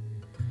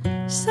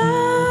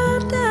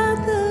 Sat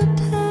at the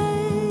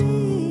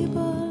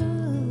table,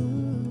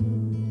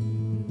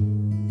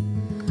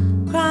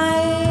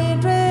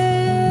 cried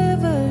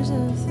rivers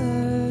of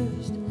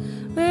thirst,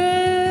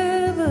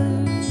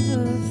 rivers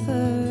of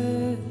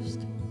thirst.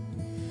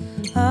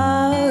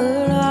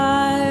 Our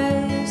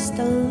eyes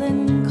still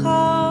in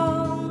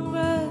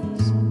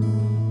Congress,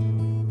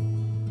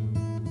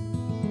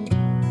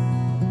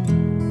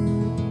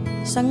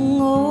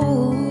 sung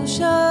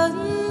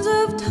oceans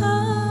of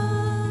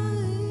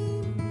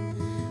time.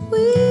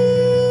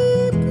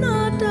 Weep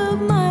not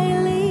of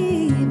my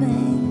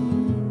leaving.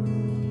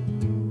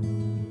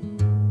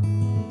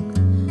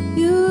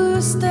 You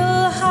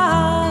still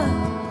have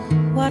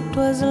what what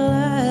was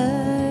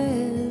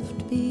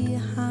left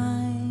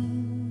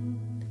behind.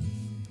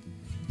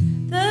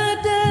 The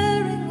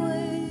daring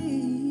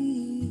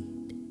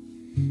wait,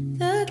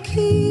 the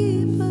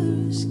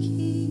keeper's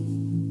key,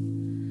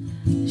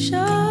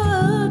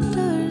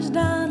 shutters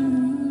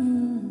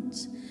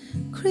dance,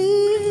 creepers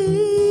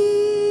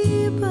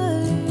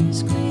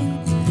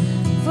creep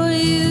for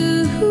you.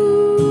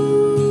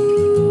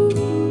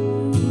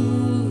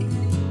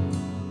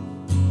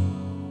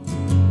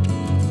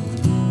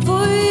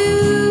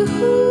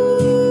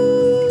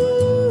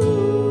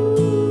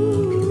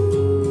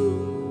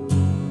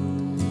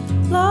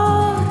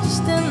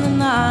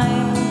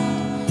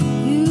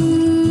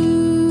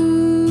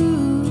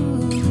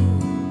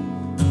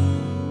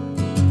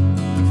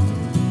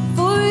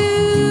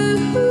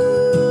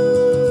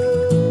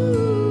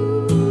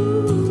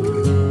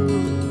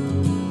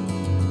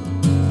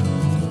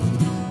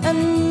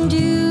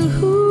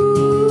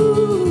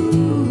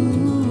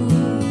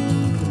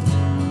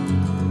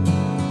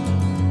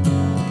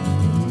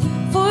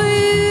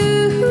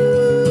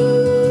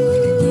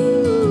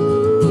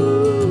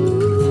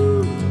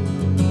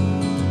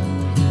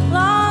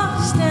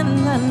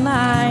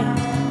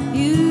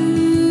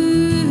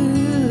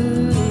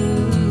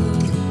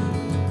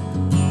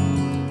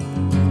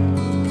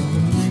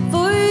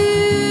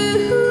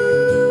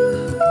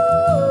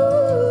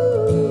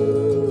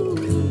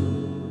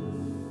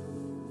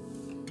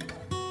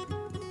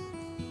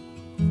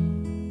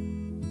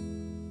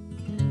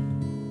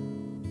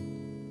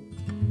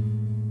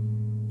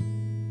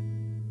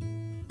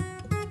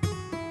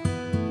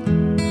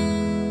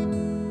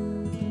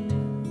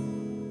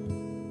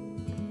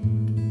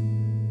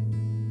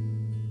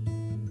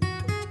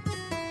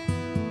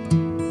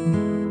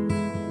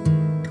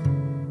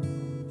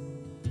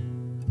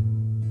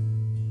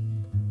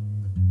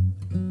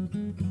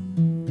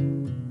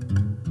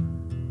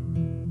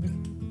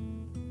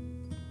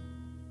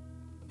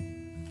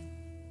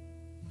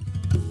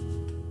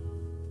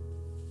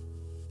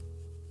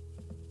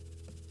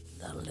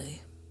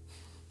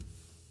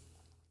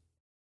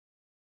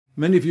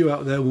 Many of you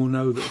out there will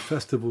know that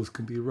festivals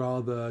can be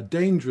rather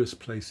dangerous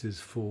places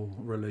for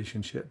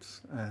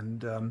relationships,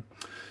 and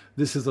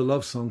this is a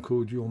love song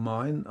called You're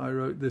Mine. I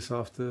wrote this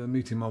after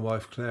meeting my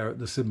wife Claire at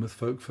the Sidmouth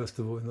Folk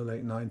Festival in the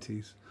late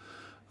 90s.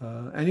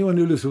 Anyone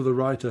who lives with a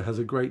writer has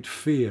a great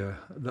fear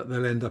that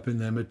they'll end up in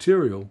their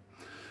material,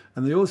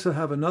 and they also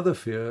have another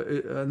fear,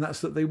 and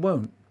that's that they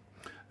won't.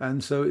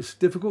 And so it's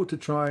difficult to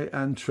try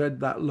and tread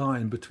that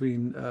line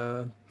between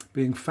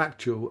being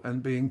factual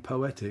and being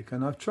poetic.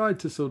 And I've tried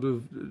to sort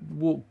of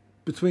walk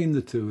between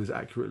the two as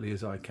accurately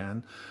as I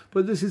can.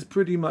 But this is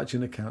pretty much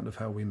an account of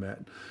how we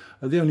met.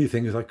 The only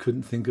thing is I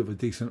couldn't think of a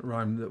decent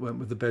rhyme that went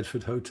with the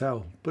Bedford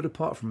Hotel. But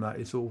apart from that,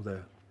 it's all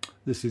there.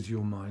 This is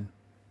You're Mine.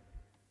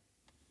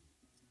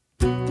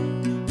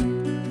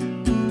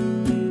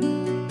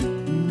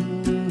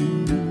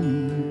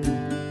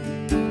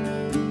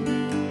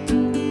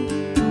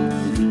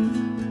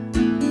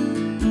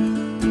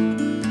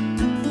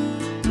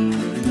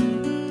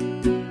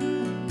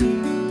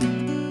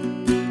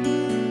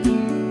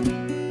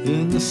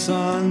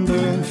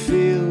 Sunburned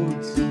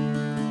fields,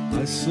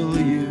 I saw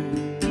you,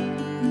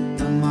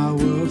 and my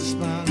world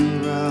span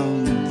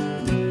around.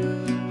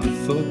 I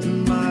thought to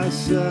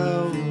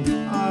myself,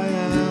 I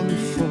am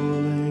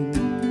falling,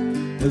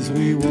 as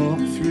we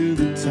walked through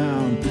the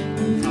town,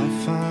 and I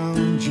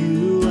found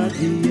you at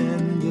the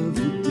end of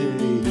the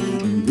day,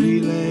 and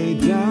we lay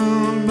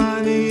down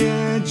by the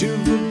edge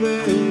of the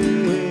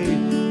bay,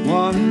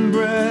 one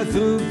breath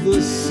of the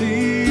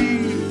sea,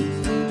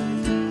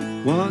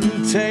 one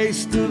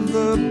taste of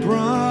the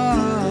brine,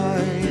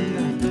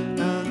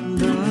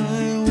 and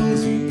I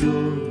was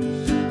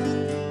yours,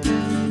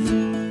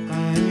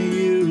 and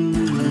you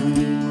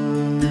mine.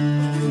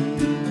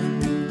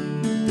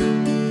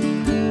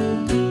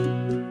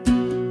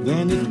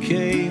 Then it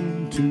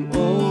came to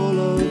all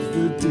of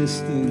the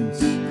distance,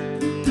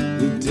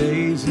 the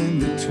days in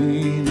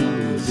between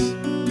us,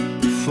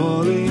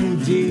 falling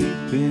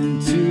deep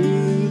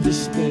into the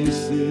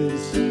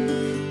spaces,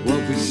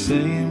 what we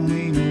say and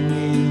we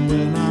mean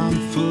when I'm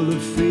full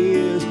of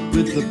fears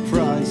with the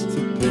price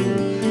to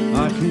pay.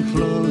 I can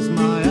close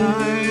my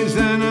eyes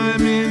and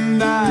I'm in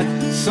that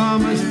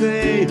summer's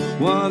day,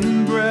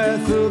 one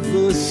breath of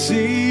the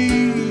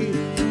sea,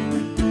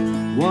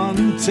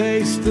 one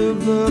taste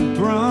of the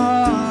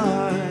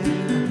brine,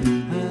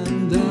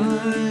 and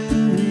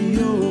I'm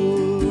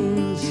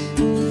yours,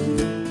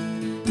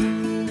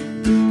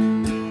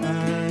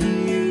 and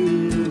you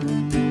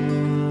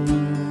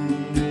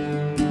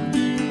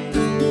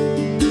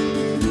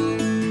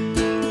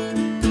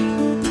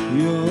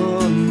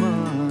You're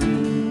mine,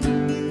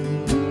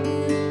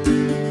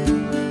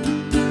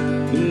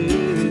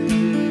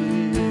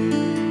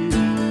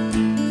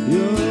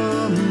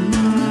 you're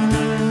mine,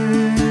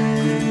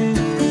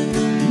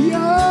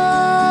 you're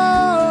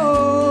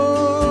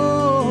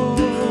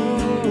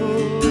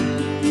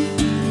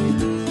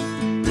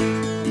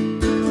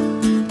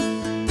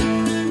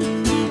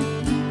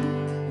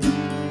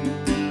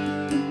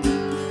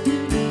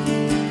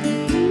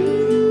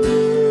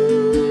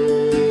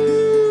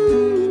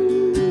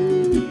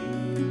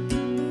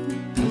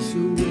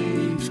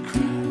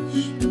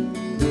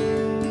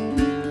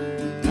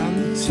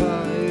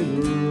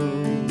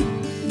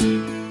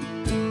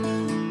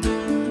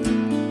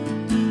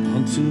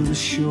onto the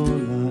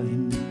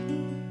shoreline.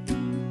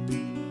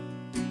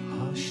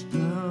 Hush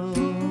now,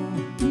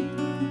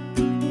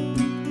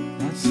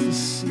 that's the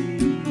sea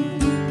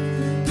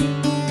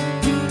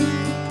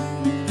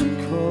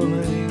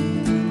calling.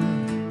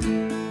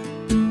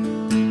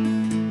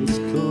 It's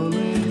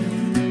calling.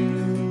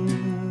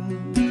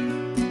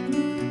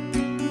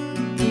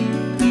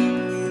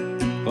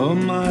 Oh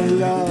my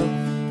love,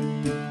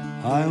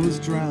 I was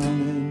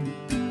drowning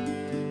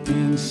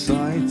in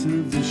sight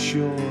of the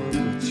shore,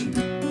 but you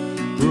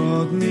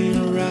brought me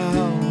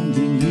around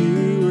and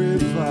you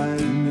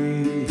revived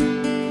me.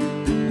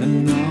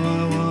 And now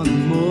I want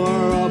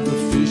more of the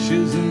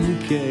fishes in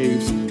the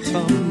caves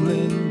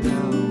tumbling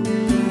down.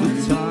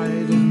 The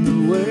tide and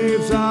the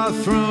waves are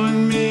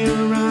throwing me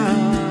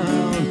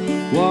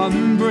around.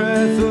 One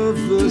breath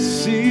of the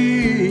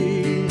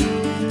sea,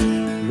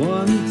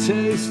 one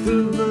taste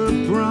of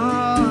the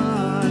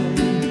brine,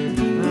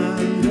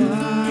 and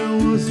I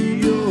was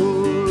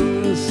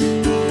yours.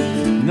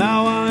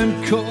 Now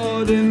I'm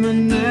caught in the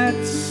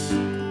nets,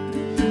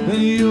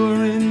 and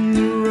you're in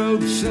the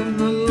ropes and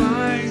the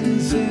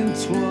lines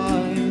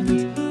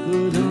entwined,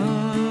 but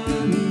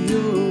I'm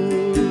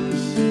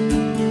yours,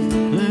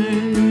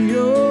 and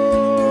you're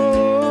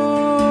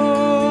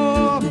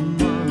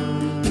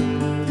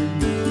mine.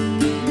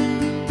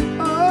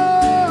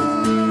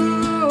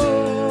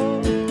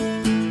 Oh,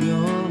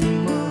 you're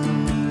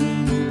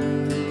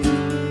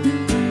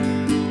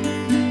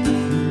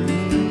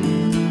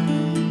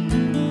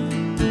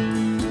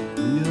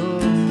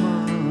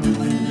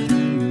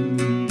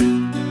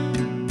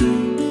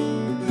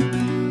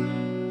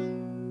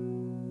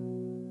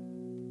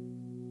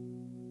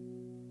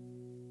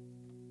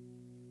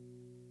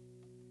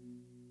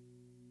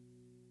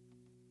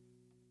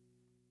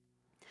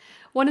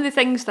One of the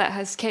things that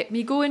has kept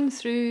me going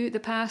through the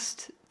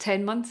past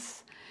 10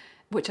 months,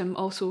 which I'm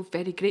also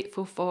very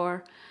grateful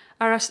for,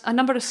 are a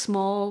number of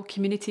small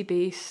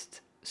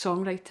community-based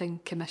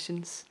songwriting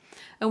commissions.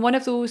 And one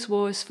of those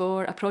was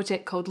for a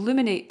project called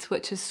Luminate,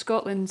 which is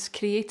Scotland's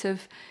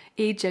creative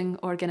ageing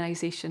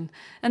organisation.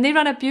 And they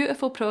run a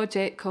beautiful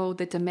project called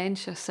the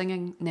Dementia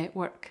Singing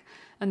Network.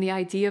 And the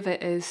idea of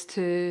it is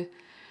to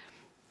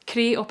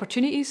create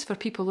opportunities for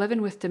people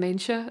living with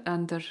dementia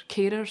and their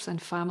carers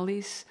and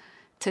families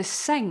to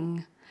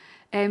sing,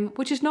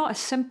 which is not as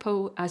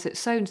simple as it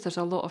sounds. There's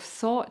a lot of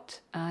thought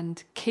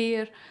and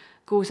care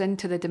goes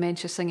into the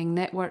Dementia Singing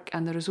Network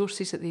and the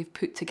resources that they've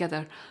put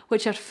together,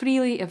 which are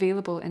freely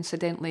available,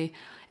 incidentally,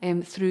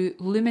 through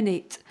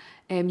Luminate.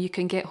 You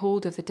can get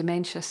hold of the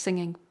Dementia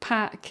Singing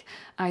Pack,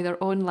 either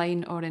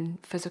online or in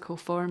physical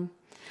form.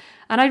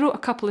 And I wrote a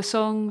couple of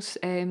songs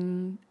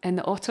in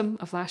the autumn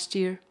of last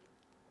year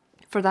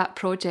for that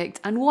project,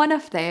 and one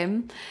of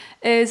them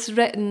is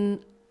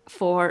written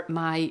for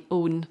my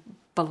own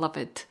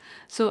beloved.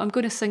 So I'm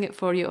going to sing it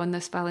for you on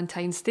this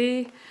Valentine's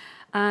Day,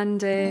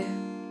 and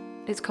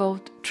it's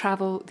called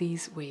Travel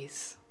These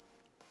Ways.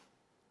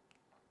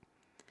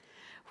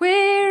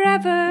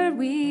 Wherever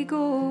we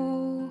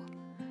go,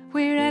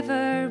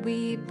 wherever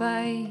we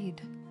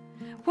bide,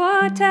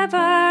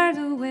 whatever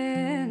the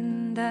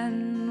wind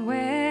and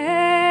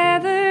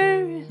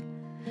weather,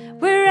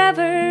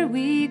 wherever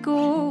we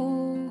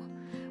go,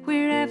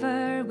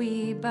 wherever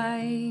we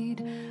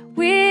bide,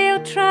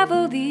 we'll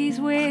travel these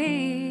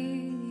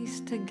ways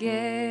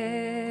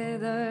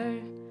together.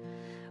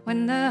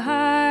 When the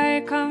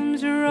heart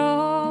comes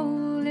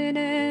rolling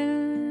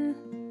in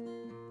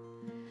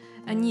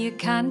and you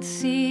can't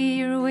see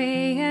your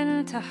way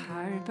into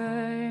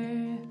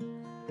harbour,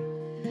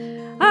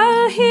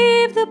 I'll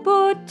heave the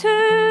boat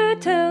to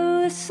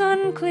till the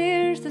sun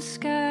clears the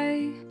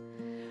sky,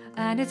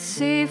 and it's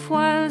safe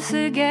once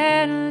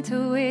again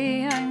to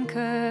weigh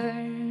anchor.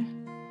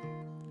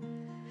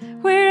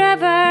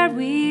 Wherever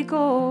we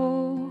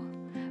go,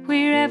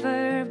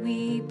 wherever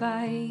we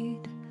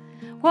bide,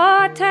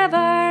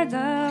 whatever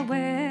the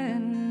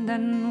wind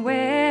and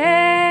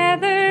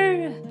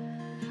weather,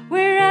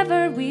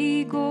 wherever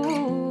we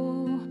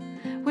go,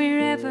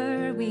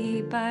 wherever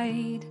we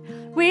bide,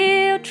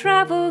 we'll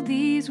travel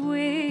these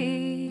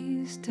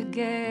ways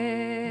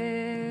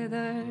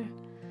together.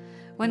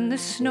 When the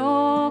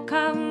snow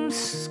comes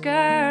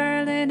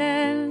skirling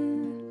in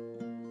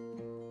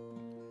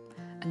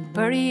and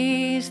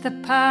buries the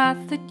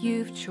path that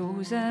you've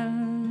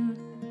chosen,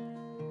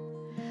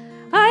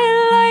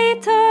 I'll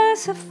light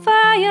us a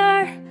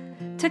fire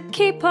to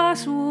keep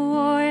us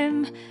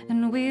warm,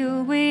 and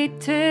we'll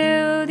wait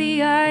till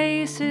the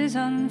ice is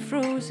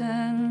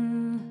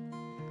unfrozen.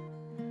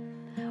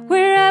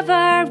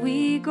 Wherever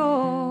we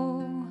go,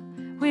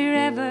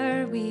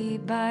 wherever we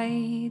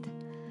bide,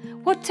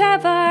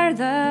 whatever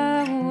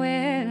the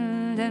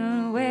wind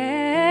and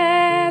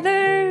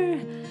weather,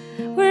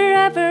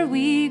 wherever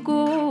we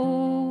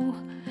go,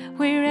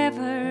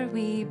 wherever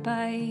we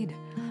bide,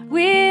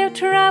 we'll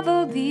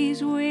travel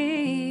these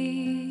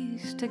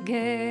ways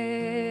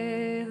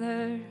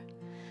together.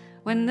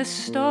 When the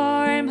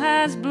storm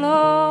has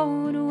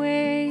blown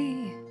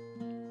away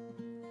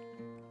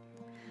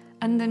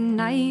and the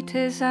night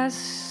is as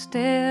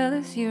still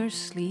as you're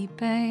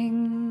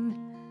sleeping.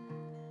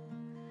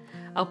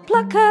 I'll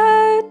pluck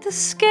out the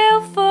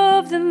scalp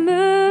of the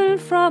moon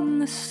from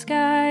the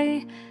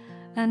sky,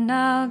 and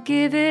I'll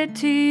give it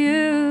to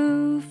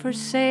you for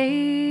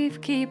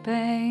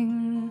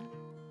safekeeping.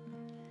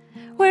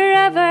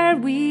 Wherever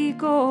we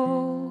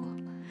go,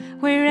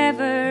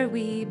 wherever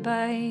we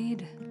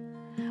bide,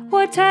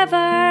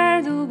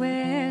 whatever the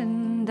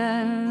wind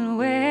and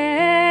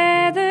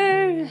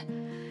weather,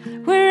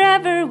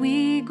 wherever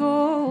we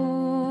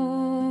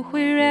go,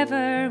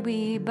 wherever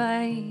we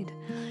bide,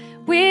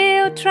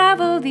 we'll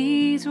travel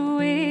these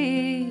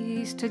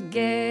ways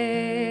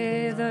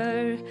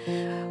together.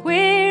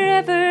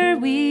 Wherever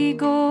we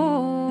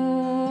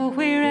go,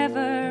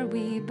 wherever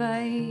we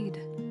bide,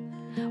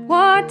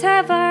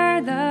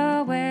 whatever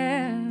the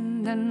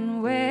wind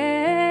and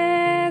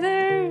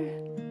weather,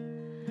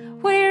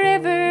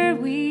 wherever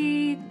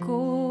we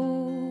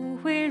go,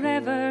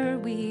 wherever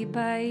we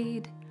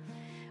bide,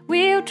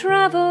 we'll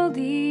travel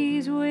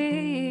these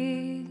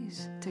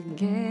ways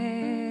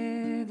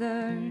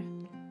together.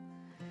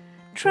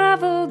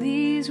 Travel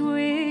these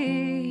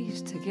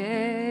ways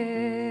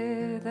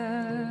together.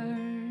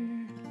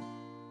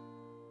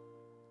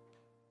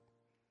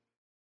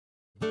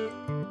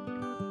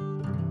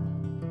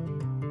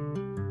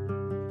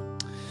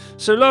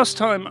 So last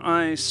time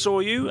I saw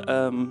you,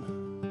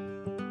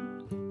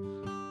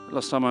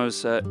 last time I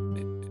was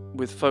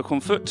with Folk on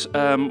Foot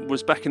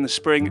was back in the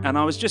spring, and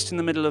I was just in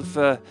the middle of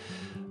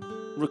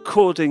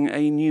recording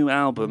a new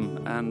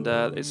album, and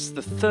it's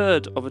the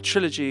third of a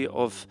trilogy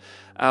of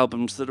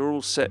albums that are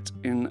all set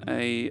in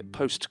a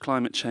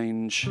post-climate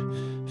change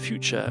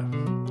future.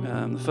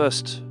 The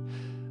first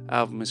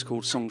album is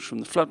called Songs from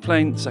the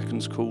Floodplain, the second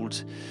is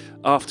called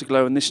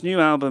Afterglow, and this new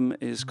album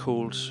is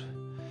called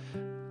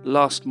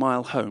Last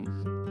Mile Home.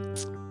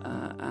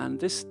 And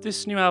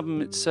this new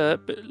album, it's a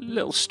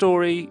little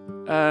story.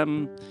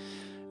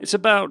 It's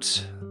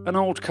about an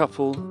old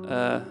couple,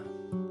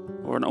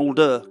 or an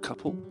older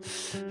couple,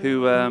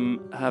 who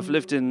have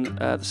lived in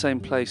the same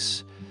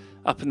place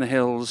up in the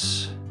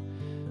hills,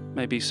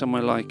 maybe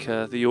somewhere like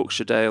the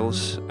Yorkshire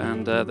Dales,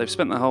 and they've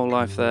spent their whole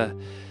life there,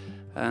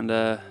 and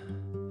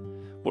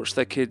watched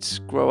their kids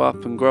grow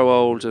up and grow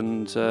old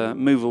and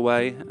move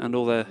away, and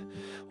all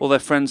their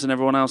friends and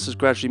everyone else has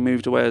gradually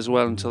moved away as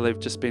well, until they've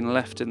just been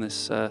left in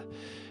this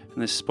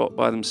spot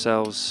by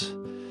themselves,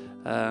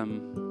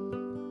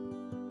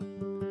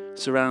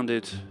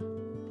 surrounded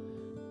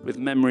with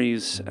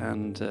memories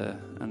and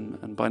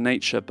by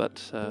nature,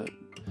 but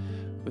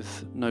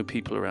with no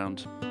people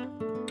around.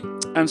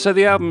 And so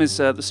the album is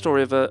the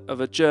story of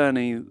a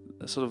journey,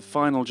 a sort of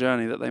final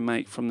journey that they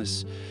make from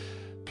this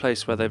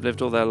place where they've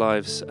lived all their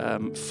lives,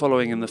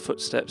 following in the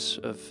footsteps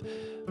of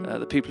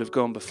the people who've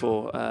gone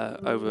before,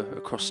 over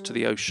across to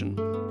the ocean.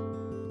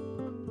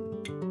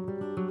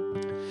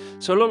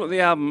 So a lot of the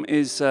album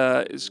is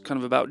kind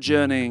of about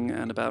journeying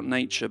and about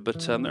nature,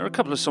 but there are a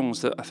couple of songs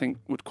that I think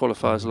would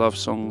qualify as love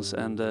songs,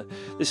 and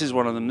this is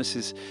one of them. This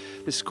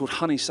is called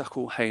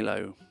Honeysuckle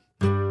Halo.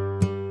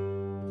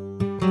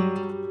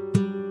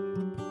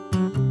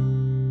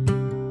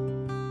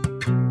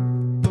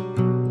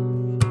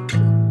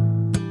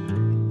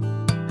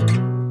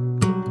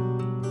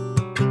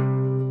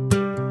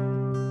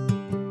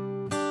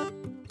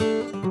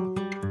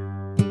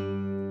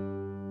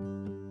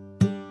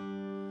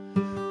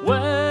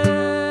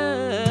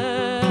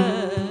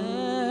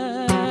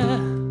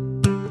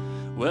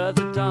 Where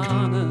the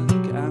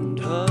Darnock and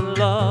her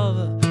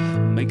lover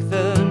make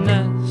their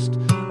nest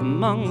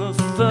among the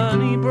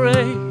ferny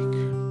brake,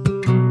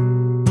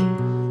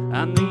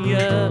 and the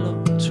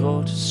yellow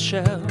tortoise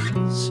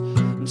shells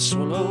and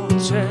swallow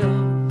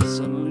tails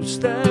unloose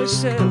their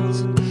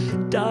sails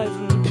and dive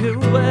and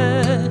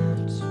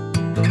pirouette.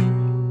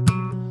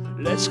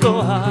 Let's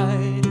go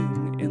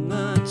hiding in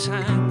the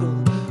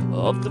tangle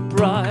of the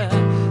briar,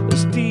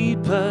 as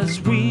deep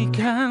as we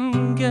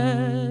can get.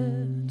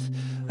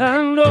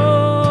 And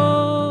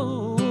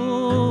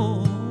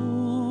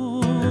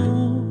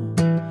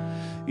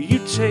you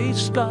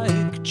taste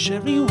like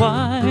cherry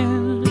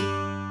wine.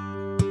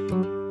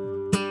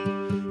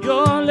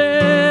 Your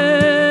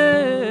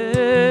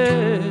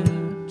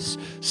lips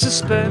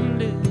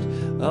suspended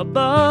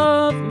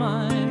above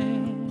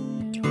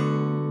mine,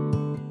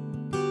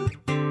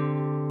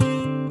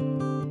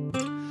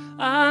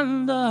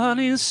 and the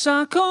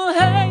honeysuckle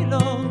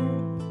halo,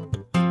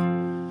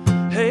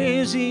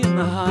 hazy in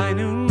the high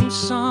noon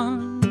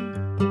sun,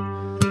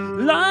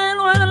 lying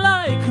where the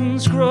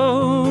lichens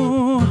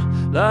grow,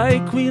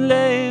 like we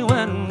lay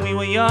when we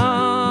were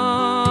young.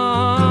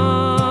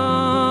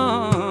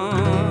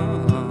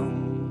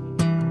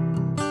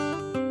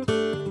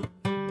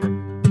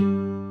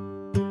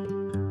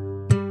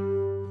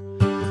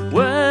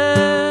 Well,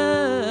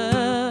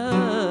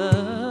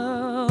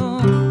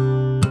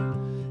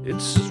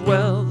 it's as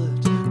well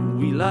that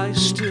we lie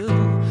still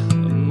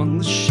among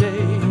the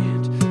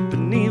shade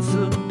beneath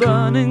the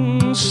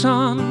burning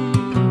sun.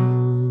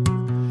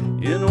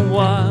 In a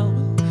while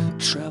we'll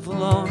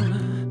travel on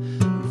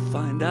and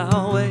find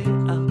our way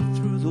out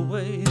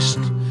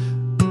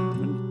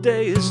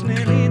day is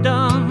nearly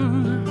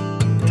done.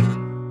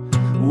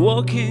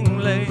 Walking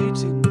late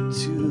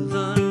into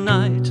the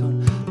night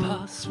on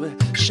paths where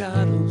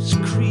shadows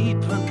creep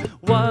and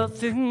wild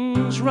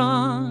things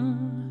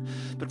run.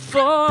 But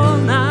for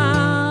now,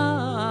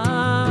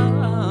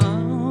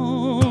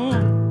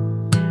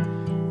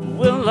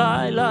 we'll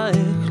lie like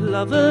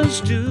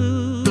lovers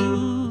do,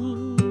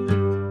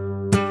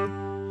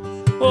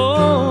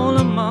 all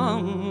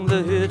among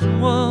the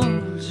hidden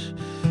worlds,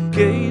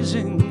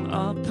 gazing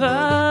up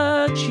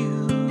at you.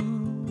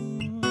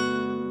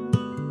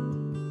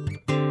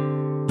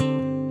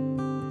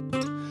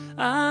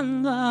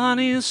 And the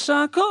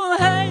honeysuckle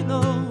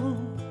halo,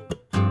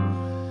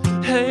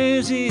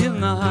 hazy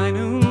in the high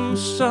noon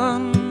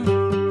sun,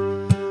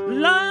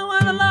 lie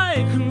where the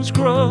lichens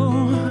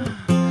grow,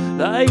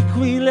 like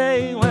we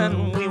lay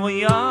when we were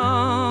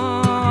young.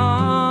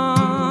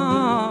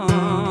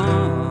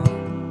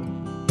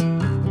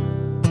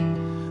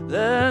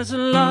 There's a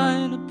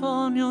light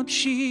upon your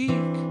cheek,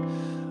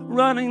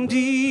 running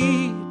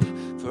deep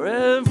for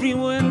every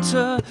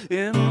winter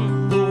in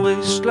the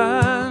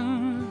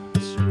wasteland.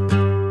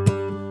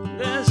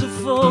 There's a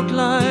fault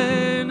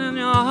line in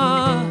your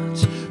heart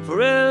for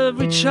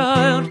every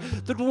child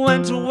that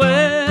went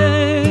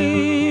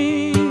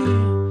away.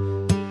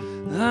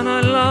 And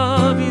I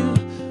love you,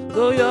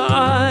 though your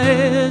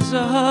eyes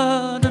are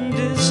hard and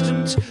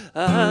distant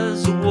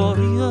as a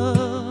warrior's.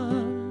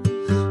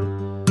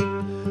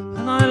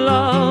 And I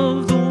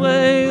love the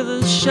way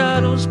the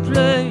shadows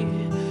play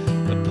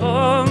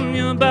upon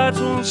your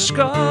battle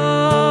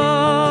scars.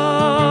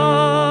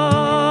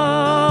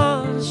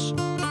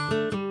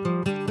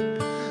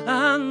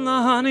 And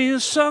the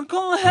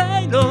honeysuckle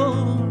halo,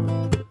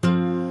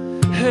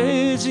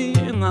 hazy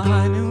in the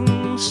high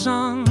noon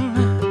sun,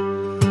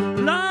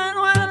 line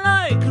where the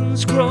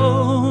lichens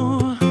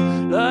grow,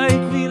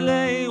 like we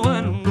lay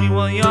when we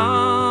were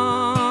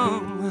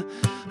young.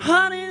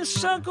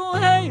 Honeysuckle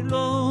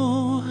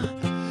halo,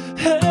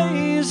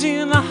 hazy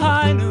in the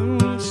high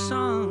noon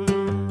sun,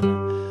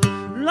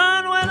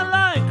 line where the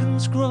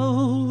lichens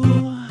grow,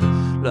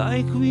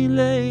 like we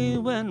lay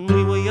when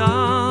we were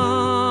young.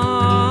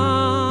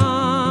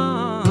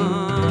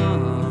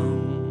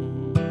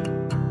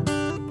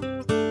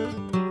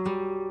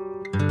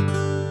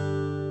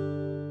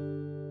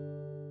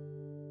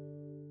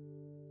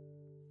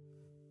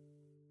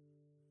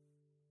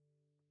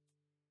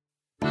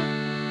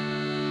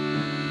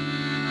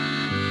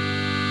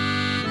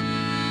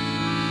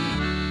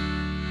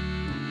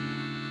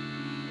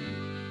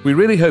 We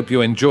really hope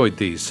you enjoyed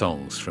these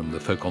songs from the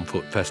Folk on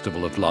Foot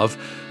Festival of Love,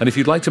 and if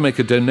you'd like to make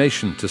a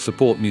donation to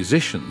support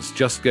musicians,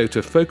 just go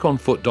to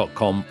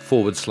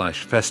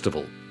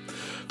folkonfoot.com/festival.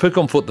 Folk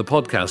on Foot, the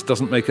podcast,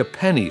 doesn't make a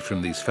penny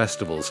from these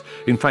festivals.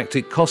 In fact,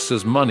 it costs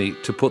us money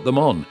to put them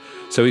on.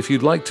 So if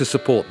you'd like to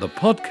support the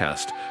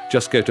podcast,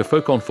 just go to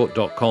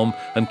folkonfoot.com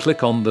and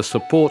click on the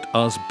Support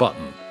Us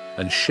button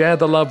and share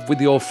the love with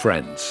your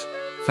friends.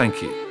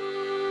 Thank you.